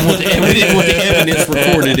didn't want the evidence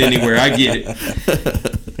recorded anywhere. I get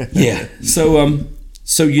it. Yeah. So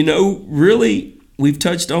really, we've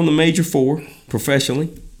touched on the major four professionally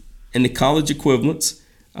and the college equivalents.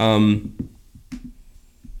 And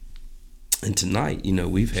tonight,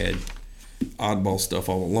 we've had oddball stuff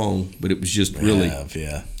all along, but it was just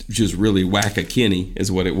really, whack-a-kenny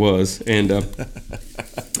is what it was, and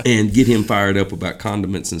get him fired up about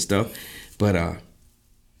condiments and stuff. But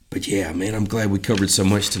yeah, man, I'm glad we covered so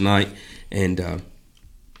much tonight, and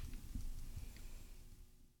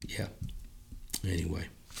yeah. Anyway,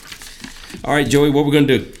 all right, Joey, what we're gonna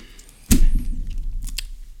do? I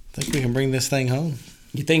think we can bring this thing home.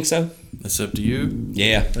 You think so? That's up to you.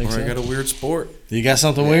 Yeah. I got a weird sport. You got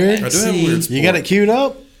something weird? I do have a weird sport. You got it queued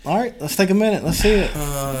up? All right, let's take a minute. Let's see it.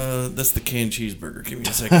 That's the canned cheeseburger. Give me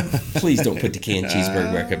a second. Please don't put the canned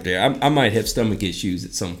cheeseburger back up there. I might have stomach issues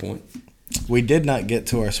at some point. We did not get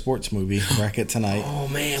to our sports movie bracket tonight. Oh,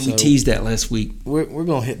 man, we teased that last week. We're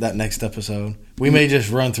going to hit that next episode. We may just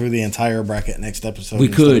run through the entire bracket next episode. We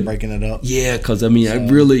instead could. of breaking it up. Yeah, because, I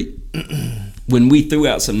really... When we threw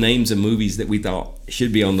out some names of movies that we thought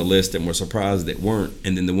should be on the list and were surprised that weren't,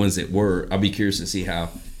 and then the ones that were, I'll be curious to see how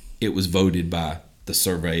it was voted by the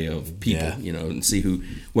survey of people, and see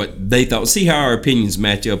what they thought, see how our opinions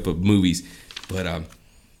match up of movies. But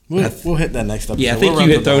we'll hit that next episode. Yeah, I think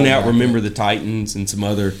you had thrown out Remember the Titans and some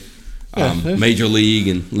other Major League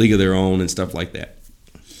and League of Their Own and stuff like that.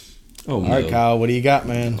 All right, Kyle, what do you got,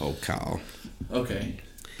 man? Oh, Kyle. Okay.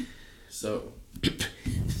 So,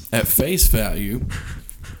 at face value,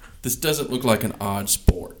 this doesn't look like an odd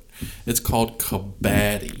sport. It's called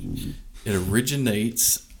Kabaddi. It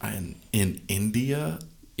originates in India.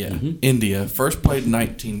 Yeah, India. First played in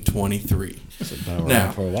 1923. That's about Now,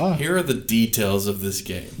 right for a while. here are the details of this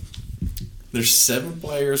game. There's 7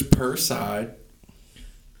 players per side,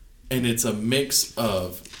 and it's a mix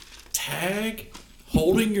of tag,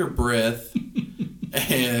 holding your breath,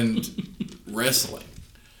 and wrestling.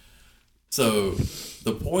 So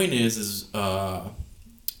the point is I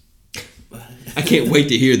can't wait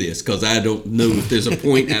to hear this, because I don't know if there's a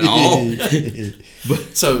point at all.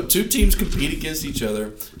 So 2 teams compete against each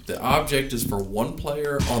other. The object is for one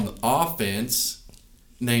player on the offense,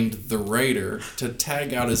 named the Raider, to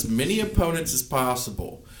tag out as many opponents as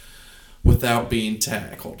possible without being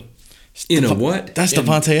tackled. In a what? That's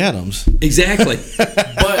Devontae Adams. Exactly.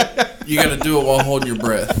 But you got to do it while holding your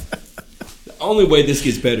breath. The only way this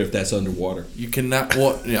gets better if that's underwater. You cannot.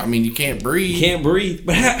 Well, I mean, you can't breathe. You can't breathe.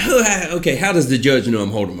 But how does the judge know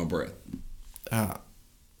I'm holding my breath?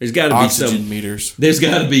 There's got to be Oxygen meters. There's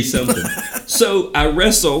got to be something. So I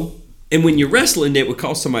wrestle, and when you're wrestling, it would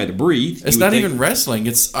cause somebody to breathe. It's not even wrestling.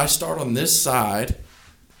 I start on this side.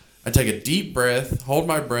 I take a deep breath, hold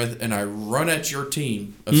my breath, and I run at your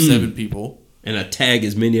team of 7 people. And I tag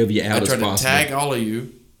as many of you out as possible. I try to tag all of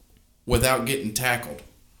you without getting tackled.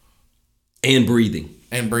 And breathing.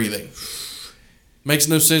 Makes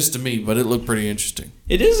no sense to me, but it looked pretty interesting.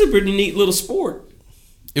 It is a pretty neat little sport.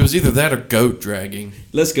 It was either that or goat dragging.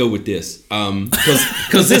 Let's go with this.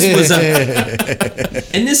 Because this was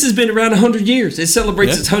and this has been around 100 years. It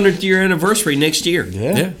celebrates its 100th year anniversary next year.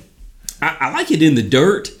 Yeah. I like it in the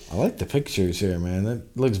dirt. I like the pictures here, man.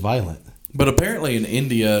 That looks violent. But apparently in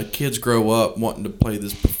India, kids grow up wanting to play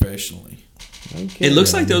this professionally. Okay, it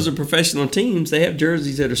looks like those are professional teams. They have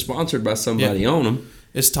jerseys that are sponsored by somebody on them.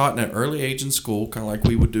 It's taught in an early age in school, kind of like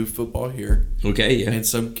we would do football here. Okay, yeah. And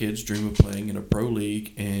some kids dream of playing in a pro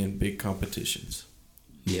league and big competitions.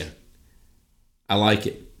 Yeah. I like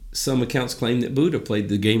it. Some accounts claim that Buddha played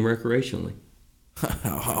the game recreationally.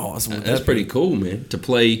 How awesome would That's pretty cool, man. To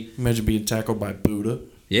play. Imagine being tackled by Buddha.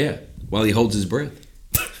 Yeah, while he holds his breath.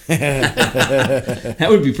 That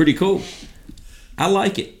would be pretty cool. I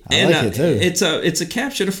like it. I like it too. It's a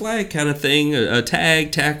capture the flag kind of thing, a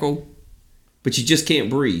tag, tackle, but you just can't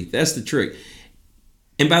breathe. That's the trick.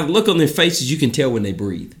 And by the look on their faces, you can tell when they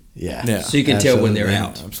breathe. Yeah. So you can tell when they're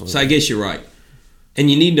out. Absolutely. So I guess you're right.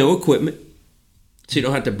 And you need no equipment, so you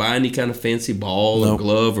don't have to buy any kind of fancy ball or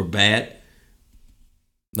glove or bat.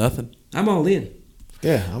 Nothing. I'm all in.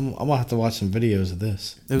 Yeah, I'm gonna have to watch some videos of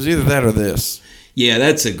this. It was either that or this. Yeah,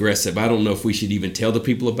 that's aggressive. I don't know if we should even tell the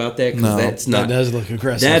people about that, because that does look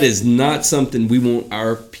aggressive. That is not something we want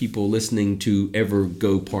our people listening to ever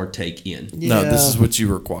go partake in. Yeah. No, this is what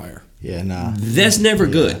you require. Yeah, nah. That's never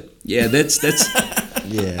good. Yeah, that's.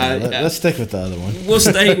 Yeah, let's stick with the other one. We'll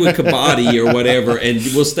stay with Kabaddi or whatever, and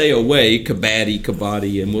we'll stay away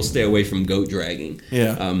Kabaddi, and we'll stay away from goat dragging.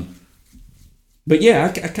 Yeah. But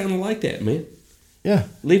yeah, I kind of like that, man. Yeah.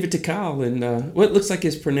 Leave it to Kyle, and it looks like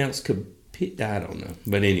it's pronounced I don't know,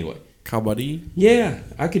 but anyway. Kabaddi? Yeah,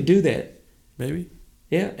 I could do that. Maybe.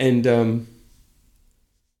 Yeah, and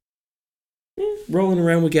rolling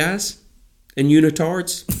around with guys and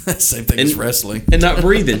unitards. Same thing as wrestling. And not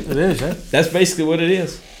breathing. It is, yeah. That's basically what it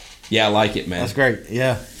is. Yeah, I like it, man. That's great.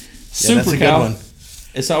 Yeah. Super, that's a good Kyle. one.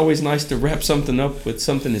 It's always nice to wrap something up with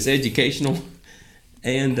something that's educational.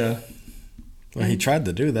 And Well, he tried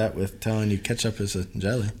to do that with telling you ketchup is a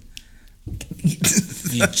jelly.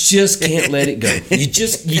 you just can't let it go. I'm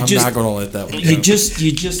not going to let that one go. You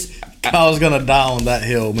just. Kyle's gonna die on that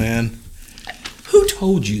hill, man. Who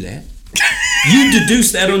told you that? You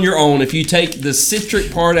deduce that on your own. If you take the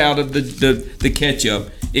citric part out of the ketchup,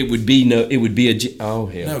 it would be oh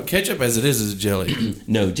hell. No, ketchup as it is a jelly.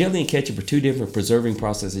 No, jelly and ketchup are two different preserving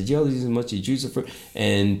processes. Jelly is as much as juice of fruit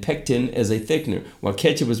and pectin as a thickener, while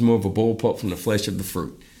ketchup is more of a boiled pulp from the flesh of the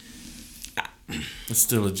fruit. It's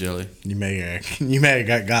still a jelly. You may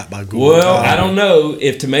have got by Google. Well, I don't know.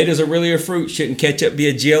 If tomatoes are really a fruit, shouldn't ketchup be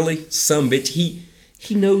a jelly? Some bitch.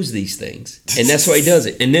 He knows these things, and that's why he does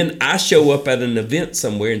it. And then I show up at an event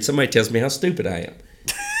somewhere, and somebody tells me how stupid I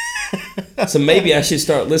am. So maybe I should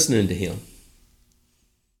start listening to him.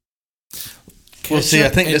 Well, see, I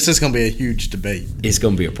think this is going to be a huge debate. It's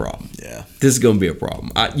going to be a problem. Yeah. This is going to be a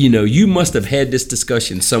problem. You must have had this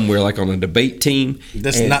discussion somewhere, like on a debate team.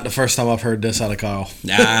 This is not the first time I've heard this out of Kyle.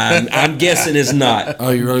 I'm guessing it's not. Oh,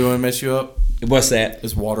 you really want to mess you up? What's that?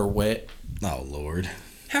 Is water wet? Oh, Lord.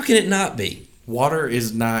 How can it not be? Water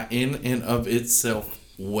is not in and of itself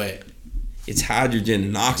wet. It's hydrogen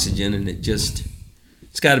and oxygen, and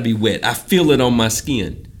it's got to be wet. I feel it on my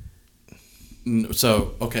skin.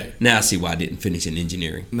 So, okay. Now I see why I didn't finish in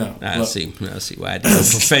engineering. No. I see why I did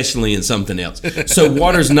professionally in something else. So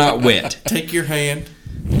water's not wet. Take your hand,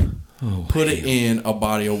 put it in a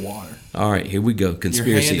body of water. All right, here we go. Conspiracy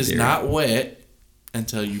theory. Your hand is theory. not wet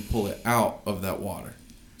until you pull it out of that water.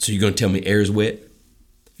 So you're going to tell me air's wet?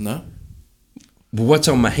 No. But what's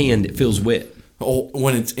on my hand that feels wet? Oh,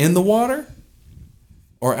 when it's in the water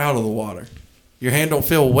or out of the water? Your hand don't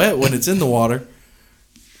feel wet when it's in the water.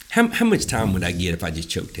 How much time would I get if I just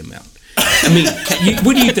choked him out? I mean,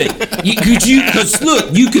 what do you think? Because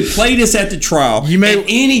look, you could play this at the trial, and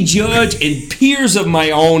any judge and peers of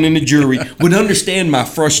my own in the jury would understand my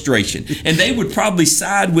frustration, and they would probably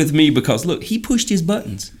side with me because look, he pushed his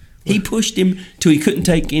buttons. He pushed him till he couldn't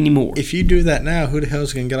take any more. If you do that now, who the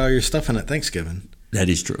hell's going to get all your stuff in at Thanksgiving? That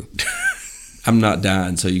is true. I'm not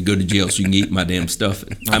dying, so you go to jail so you can eat my damn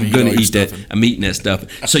stuffing. I'm going to eat that. I'm eating that stuffing.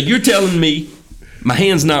 So you're telling me my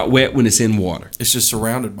hand's not wet when it's in water? It's just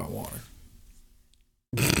surrounded by water.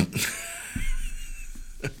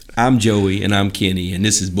 I'm Joey and I'm Kenny, and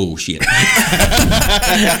this is bullshit.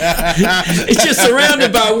 It's just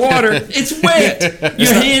surrounded by water. It's wet.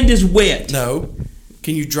 Your hand is wet. No.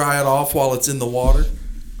 Can you dry it off while it's in the water?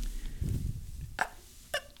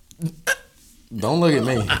 Don't look at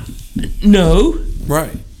me. No.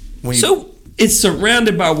 Right. So it's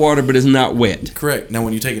surrounded by water, but it's not wet. Correct. Now,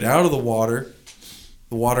 when you take it out of the water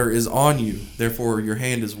is on you. Therefore, your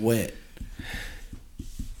hand is wet.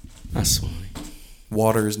 I swear.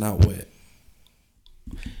 Water is not wet.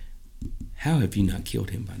 How have you not killed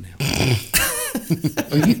him by now?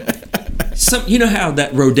 You know how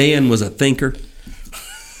that Rodin was a thinker?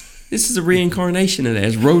 This is a reincarnation of that.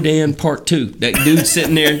 It's Rodin Part 2. That dude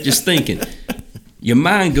sitting there just thinking. Your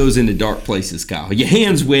mind goes into dark places, Kyle. Your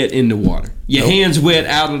hand's wet in the water. Your hand's wet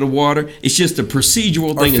out of the water. It's just a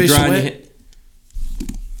procedural thing of drying your hand.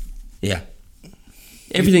 Yeah.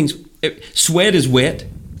 Sweat is wet.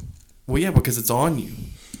 Well, yeah, because it's on you.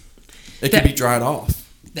 It can be dried off.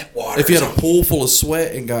 That water. If you had a pool full of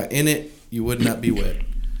sweat and got in it, you would not be wet.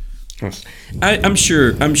 I'm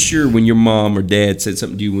sure when your mom or dad said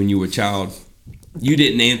something to you when you were a child, you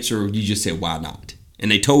didn't answer. You just said, "Why not?" And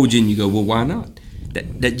they told you, and you go, "Well, why not?"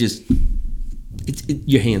 That just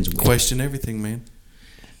your hands wet. Question everything, man.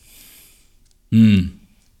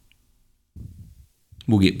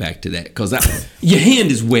 We'll get back to that because your hand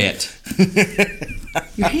is wet.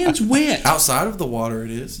 Your hand's wet. Outside of the water, it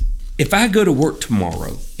is. If I go to work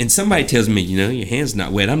tomorrow and somebody tells me, your hand's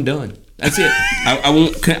not wet, I'm done. That's it.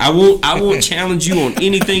 I won't challenge you on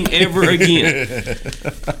anything ever again.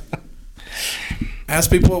 Ask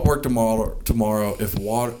people at work tomorrow if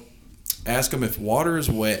water. Ask them if water is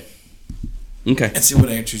wet. Okay. And see what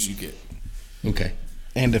answers you get. Okay.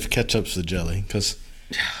 And if ketchup's the jelly, because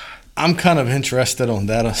I'm kind of interested on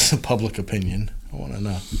that as a public opinion. I want to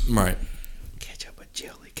know. Right. Ketchup or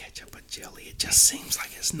jelly. It just seems like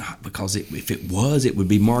it's not, because if it was, it would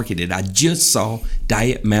be marketed. I just saw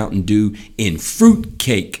Diet Mountain Dew in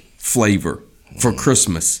fruitcake flavor for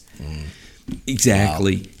Christmas.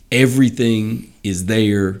 Exactly. Wow. Everything is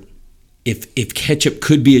there. If ketchup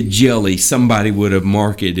could be a jelly, somebody would have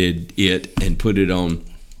marketed it and put it on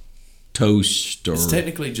toast. Or it's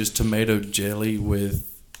technically just tomato jelly with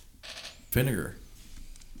vinegar.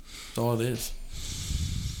 That's all it is.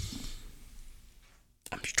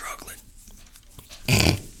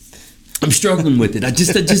 I'm struggling with it. I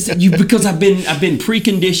just because I've been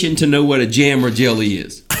preconditioned to know what a jam or jelly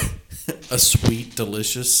is. A sweet,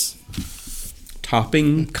 delicious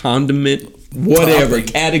topping, condiment, whatever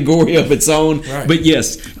category of its own. Right. But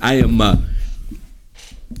yes, I am.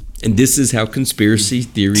 And this is how conspiracy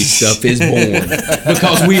theory stuff is born,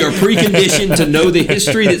 because we are preconditioned to know the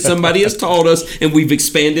history that somebody has taught us, and we've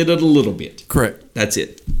expanded it a little bit. Correct. That's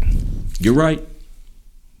it. You're right.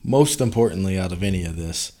 Most importantly, out of any of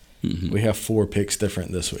this, we have 4 picks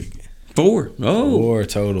different this week. 4. Oh. 4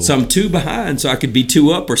 total. So I'm 2 behind, so I could be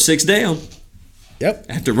 2 up or 6 down. Yep.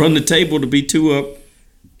 I have to run the table to be 2 up,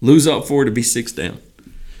 lose up 4 to be 6 down.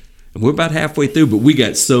 And we're about halfway through, but we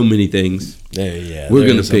got so many things. Yeah. We're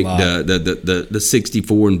going to pick the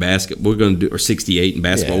 64 in basketball. We're going to do, or 68 in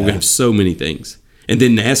basketball. We're going to have so many things. And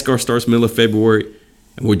then NASCAR starts middle of February,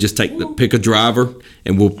 and we'll just pick a driver,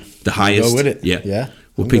 and the highest. Go with it. Yeah.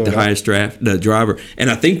 We'll pick the highest driver.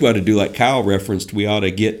 And I think we ought to do, like Kyle referenced, we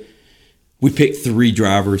pick 3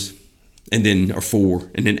 drivers, and then, or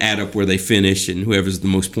 4, and then add up where they finish, and whoever's the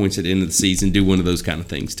most points at the end of the season, do one of those kind of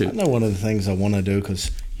things too. I know one of the things I want to do,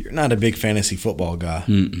 because you're not a big fantasy football guy.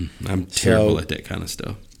 I'm terrible at that kind of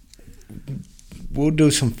stuff. We'll do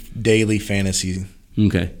some daily fantasy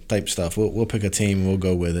type stuff. We'll pick a team and we'll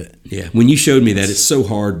go with it. Yeah. When you showed me that, it's so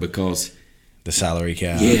hard because the salary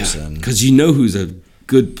caps. Yeah, because you know who's a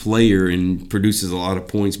good player and produces a lot of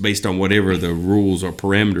points based on whatever the rules or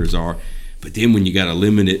parameters are. But then when you got to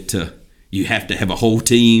limit it to, you have to have a whole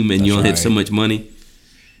team and you only have so much money,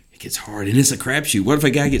 it gets hard. And it's a crapshoot. What if a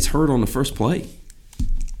guy gets hurt on the first play?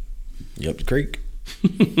 You up the creek.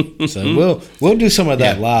 So we'll do some of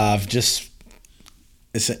that live. Just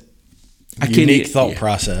it's a unique thought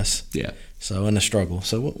process. Yeah. So in the struggle.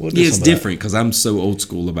 So we'll do it's different because I'm so old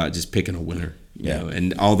school about just picking a winner. You know,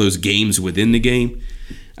 and all those games within the game.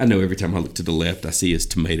 I know every time I look to the left, I see his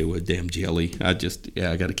tomato with damn jelly. I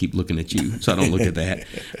got to keep looking at you, so I don't look at that.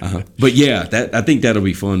 But yeah, I think that'll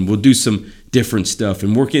be fun. We'll do some different stuff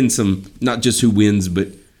and work in some, not just who wins, but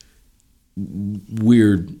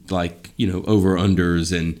weird, like,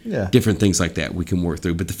 over-unders and different things like that we can work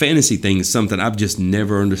through. But the fantasy thing is something I've just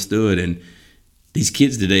never understood. And these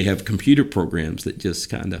kids today have computer programs that just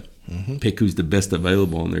kind of pick who's the best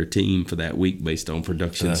available on their team for that week based on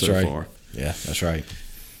production far. Yeah, that's right.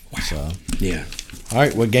 Wow. So, yeah. All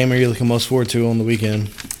right, what game are you looking most forward to on the weekend?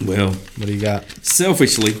 Well, what do you got?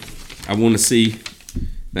 Selfishly, I want to see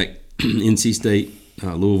that NC State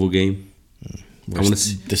Louisville game. I want to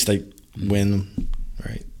see the state win,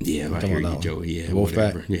 right? Yeah, I hear you, Joey. Yeah,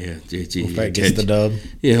 Wolfpack. Whatever. Yeah, Wolfpack gets the dub.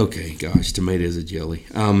 Yeah, okay. Gosh, tomatoes are jelly.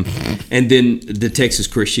 And then the Texas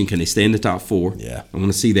Christian, can they stay in the top 4? Yeah, I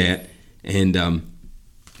want to see that. And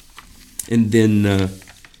then the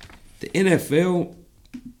NFL.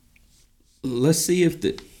 Let's see if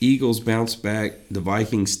the Eagles bounce back, the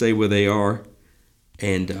Vikings stay where they are,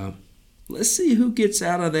 and let's see who gets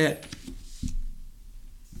out of that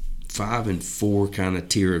 5 and 4 kind of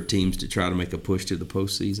tier of teams to try to make a push to the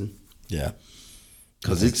postseason. Yeah,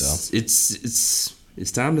 because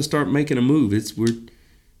it's time to start making a move.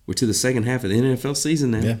 We're to the second half of the NFL season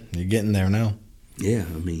now. Yeah, you're getting there now. Yeah,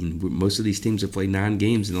 I mean, most of these teams have played 9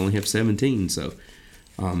 games and only have 17, so.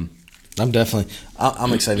 I'm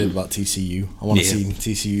excited about TCU. I want to see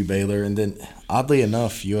TCU Baylor, and then oddly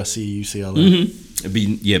enough, USC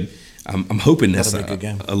UCLA. I'm hoping that's a good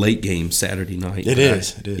game. A late game Saturday night. It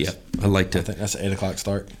is. Yeah, I think that's an 8:00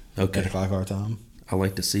 start. Okay, 8:00 our time. I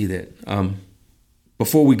like to see that.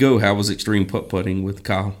 Before we go, how was extreme putt-putting with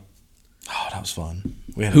Kyle? Oh, that was fun.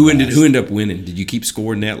 Who ended up winning? Did you keep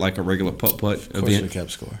scoring that like a regular putt-putt event? Of course we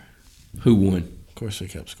kept score. Who won? Of course we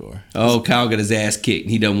kept score. Oh, Kyle got his ass kicked.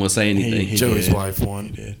 He doesn't want to say anything. Joey's wife won.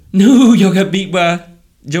 He did. No, y'all got beat by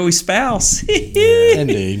Joey's spouse.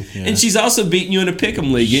 Indeed. Yeah. And she's also beating you in a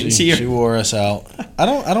pick'em league, isn't she? She wore us out. I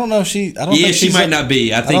don't know if she. I don't. Yeah, think she might not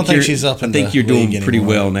be. I don't think she's up. I think you're doing pretty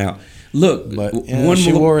well now. Look, but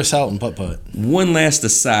she wore us out in putt-putt. One last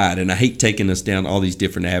aside, and I hate taking us down all these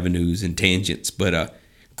different avenues and tangents, but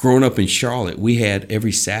growing up in Charlotte, we had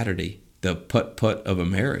every Saturday the Putt-Putt of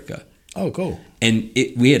America. Oh, cool. And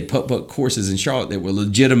we had putt-putt courses in Charlotte that were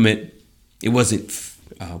legitimate. It wasn't,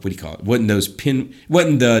 what do you call it?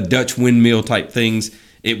 Wasn't the Dutch windmill type things.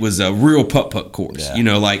 It was a real putt-putt course. Yeah. You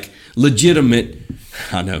know, like legitimate.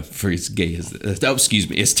 I know, for as gay as as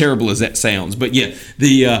terrible as that sounds, but yeah,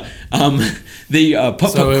 the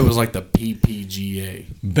putt-putt. So it was like the PPGA,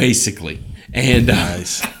 basically, and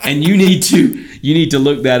nice. And you need to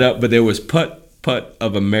look that up. But there was Putt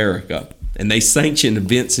of America, and they sanctioned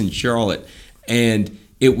events in Charlotte, and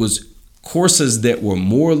it was courses that were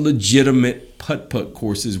more legitimate putt-putt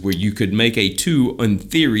courses where you could make a 2 in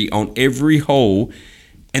theory on every hole,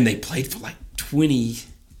 and they played for like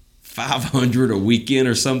 2,500 a weekend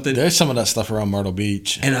or something. There's some of that stuff around Myrtle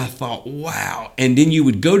Beach. And I thought, wow. And then you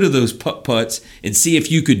would go to those putt-putts and see if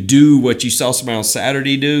you could do what you saw somebody on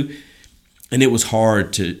Saturday do. And it was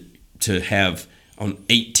hard to have on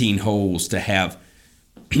 18 holes to have,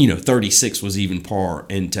 36 was even par,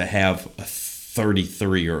 and to have a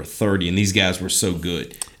 33 or a 30. And these guys were so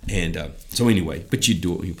good. And so anyway, but you'd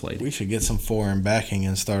do it when you played. We should get some foreign backing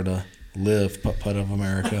and start a Live Putt of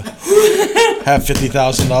America. Have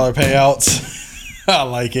 $50,000 payouts. I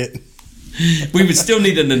like it. We would still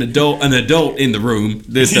need an adult in the room.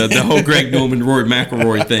 The whole Greg Norman, Rory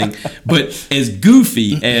McIlroy thing. But as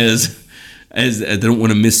goofy as I don't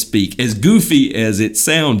want to misspeak, as goofy as it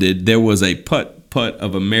sounded, there was a Putt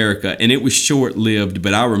of America, and it was short lived.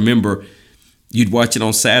 But I remember you'd watch it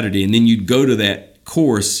on Saturday, and then you'd go to that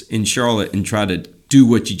course in Charlotte and try to do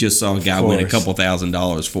what you just saw a guy win a couple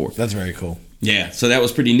 $1,000s for. That's very cool. Yeah, so that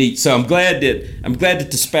was pretty neat. So I'm glad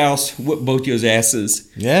that the spouse whooped both y'all's asses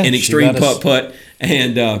in extreme putt,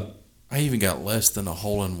 and I even got less than a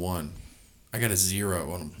hole in one. I got a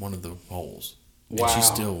 0 on one of the holes. Wow. And she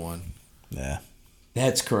still won. Yeah.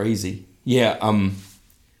 That's crazy. Yeah,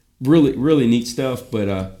 really, really neat stuff,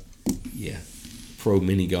 but yeah, pro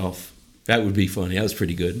mini golf. That would be funny. That was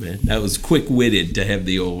pretty good, man. That was quick-witted to have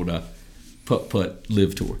the old putt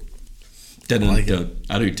live tour. Dun, I like dun. it.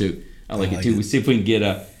 I do too. I like it too. We see if we can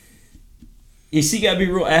get you see, got to be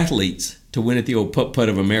real athletes to win at the old Putt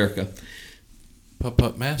of America.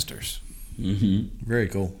 Putt Masters. Mm-hmm. Very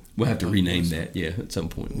cool. We'll have to rename that, at some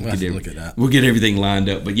point. We'll have to look at that. We'll get everything lined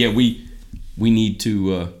up. But yeah, we need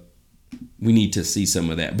to see some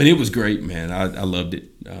of that. But it was great, man. I loved it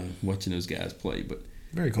watching those guys play. But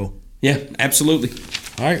very cool. Yeah, absolutely.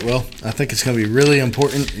 All right, well, I think it's going to be really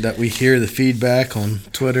important that we hear the feedback on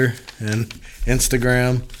Twitter and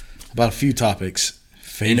Instagram about a few topics.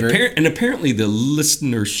 And apparently the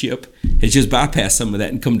listenership has just bypassed some of that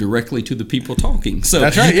and come directly to the people talking. So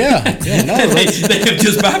that's right, yeah. They have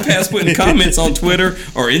just bypassed putting comments on Twitter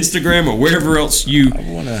or Instagram or wherever else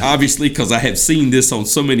obviously, because I have seen this on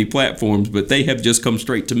so many platforms, but they have just come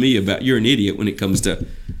straight to me about you're an idiot when it comes to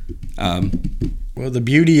well, the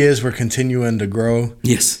beauty is we're continuing to grow.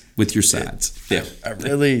 Yes, with your sides. Yeah, I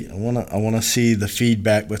want to see the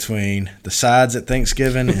feedback between the sides at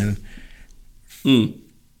Thanksgiving and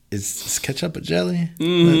is ketchup a jelly?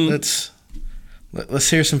 Let's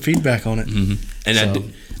hear some feedback on it. Mm-hmm.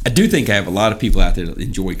 And I do think I have a lot of people out there that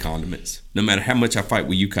enjoy condiments. No matter how much I fight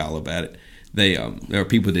with you, Kyle, about it, there are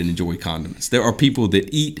people that enjoy condiments. There are people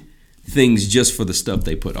that eat things just for the stuff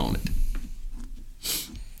they put on it.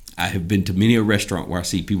 I have been to many a restaurant where I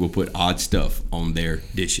see people put odd stuff on their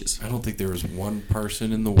dishes. I don't think there is one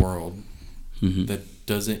person in the world that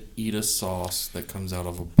doesn't eat a sauce that comes out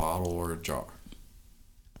of a bottle or a jar.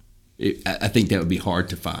 I think that would be hard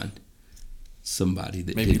to find somebody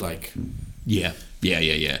that maybe did. like yeah. You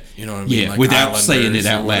know what I mean? Yeah, like without Islanders saying it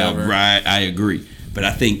out loud, whatever. right? I agree. But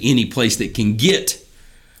I think any place that can get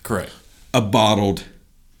correct a bottled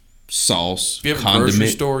sauce, if you have condiment, a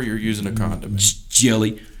grocery store, you're using a condiment,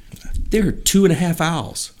 jelly. There are 2.5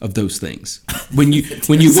 aisles of those things. When you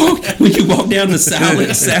walk down the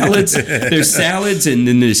salads, there's salads, and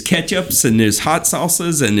then there's ketchups, and there's hot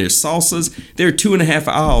sauces, and there's salsas. There are 2.5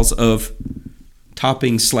 aisles of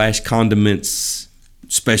toppings / condiments,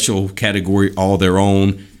 special category, all their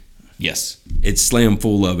own. Yes, it's slam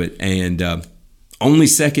full of it, and only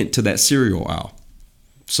second to that cereal aisle.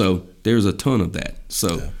 So there's a ton of that.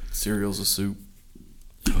 So cereal's a soup.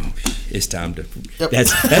 Oh, it's time to. Yep.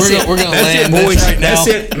 That's it. We're gonna land boys. this right now.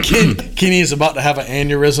 That's it. Kenny is about to have an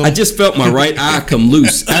aneurysm. I just felt my right eye come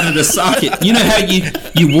loose out of the socket. You know how you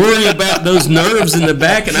worry about those nerves in the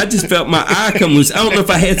back, and I just felt my eye come loose. I don't know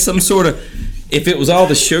if I had some sort of, if it was all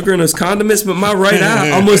the sugar and those condiments, but my right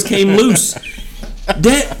eye almost came loose. I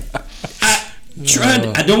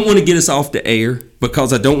don't want to get us off the air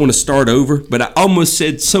because I don't want to start over, but I almost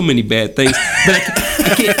said so many bad things. But I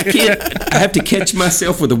can't. I have to catch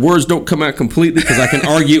myself where the words don't come out completely because I can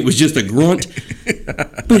argue it was just a grunt.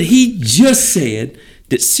 But he just said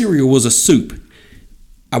that cereal was a soup.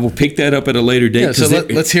 I will pick that up at a later date. Yeah, so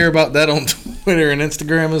let's hear about that on Twitter and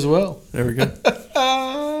Instagram as well. There we go.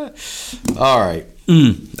 All right.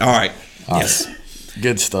 All right. Yes. Right.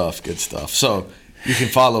 Good stuff. So you can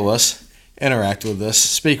follow us, interact with us,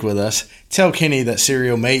 speak with us. Tell Kenny that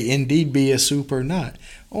cereal may indeed be a soup or not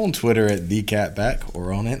on Twitter at TheCatBack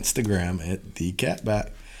or on Instagram at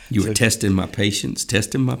TheCatBack. You were testing my patience.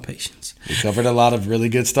 We covered a lot of really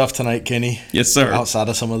good stuff tonight, Kenny. Yes, sir. Outside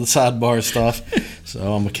of some of the sidebar stuff. So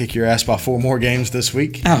I'm going to kick your ass by 4 more games this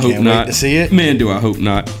week. I hope Can't not. wait to see it. Man, do I hope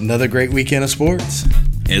not. Another great weekend of sports.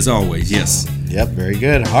 As always, yes. Yep, very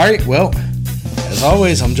good. All right, well, as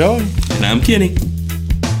always, I'm Joey. And I'm Kenny.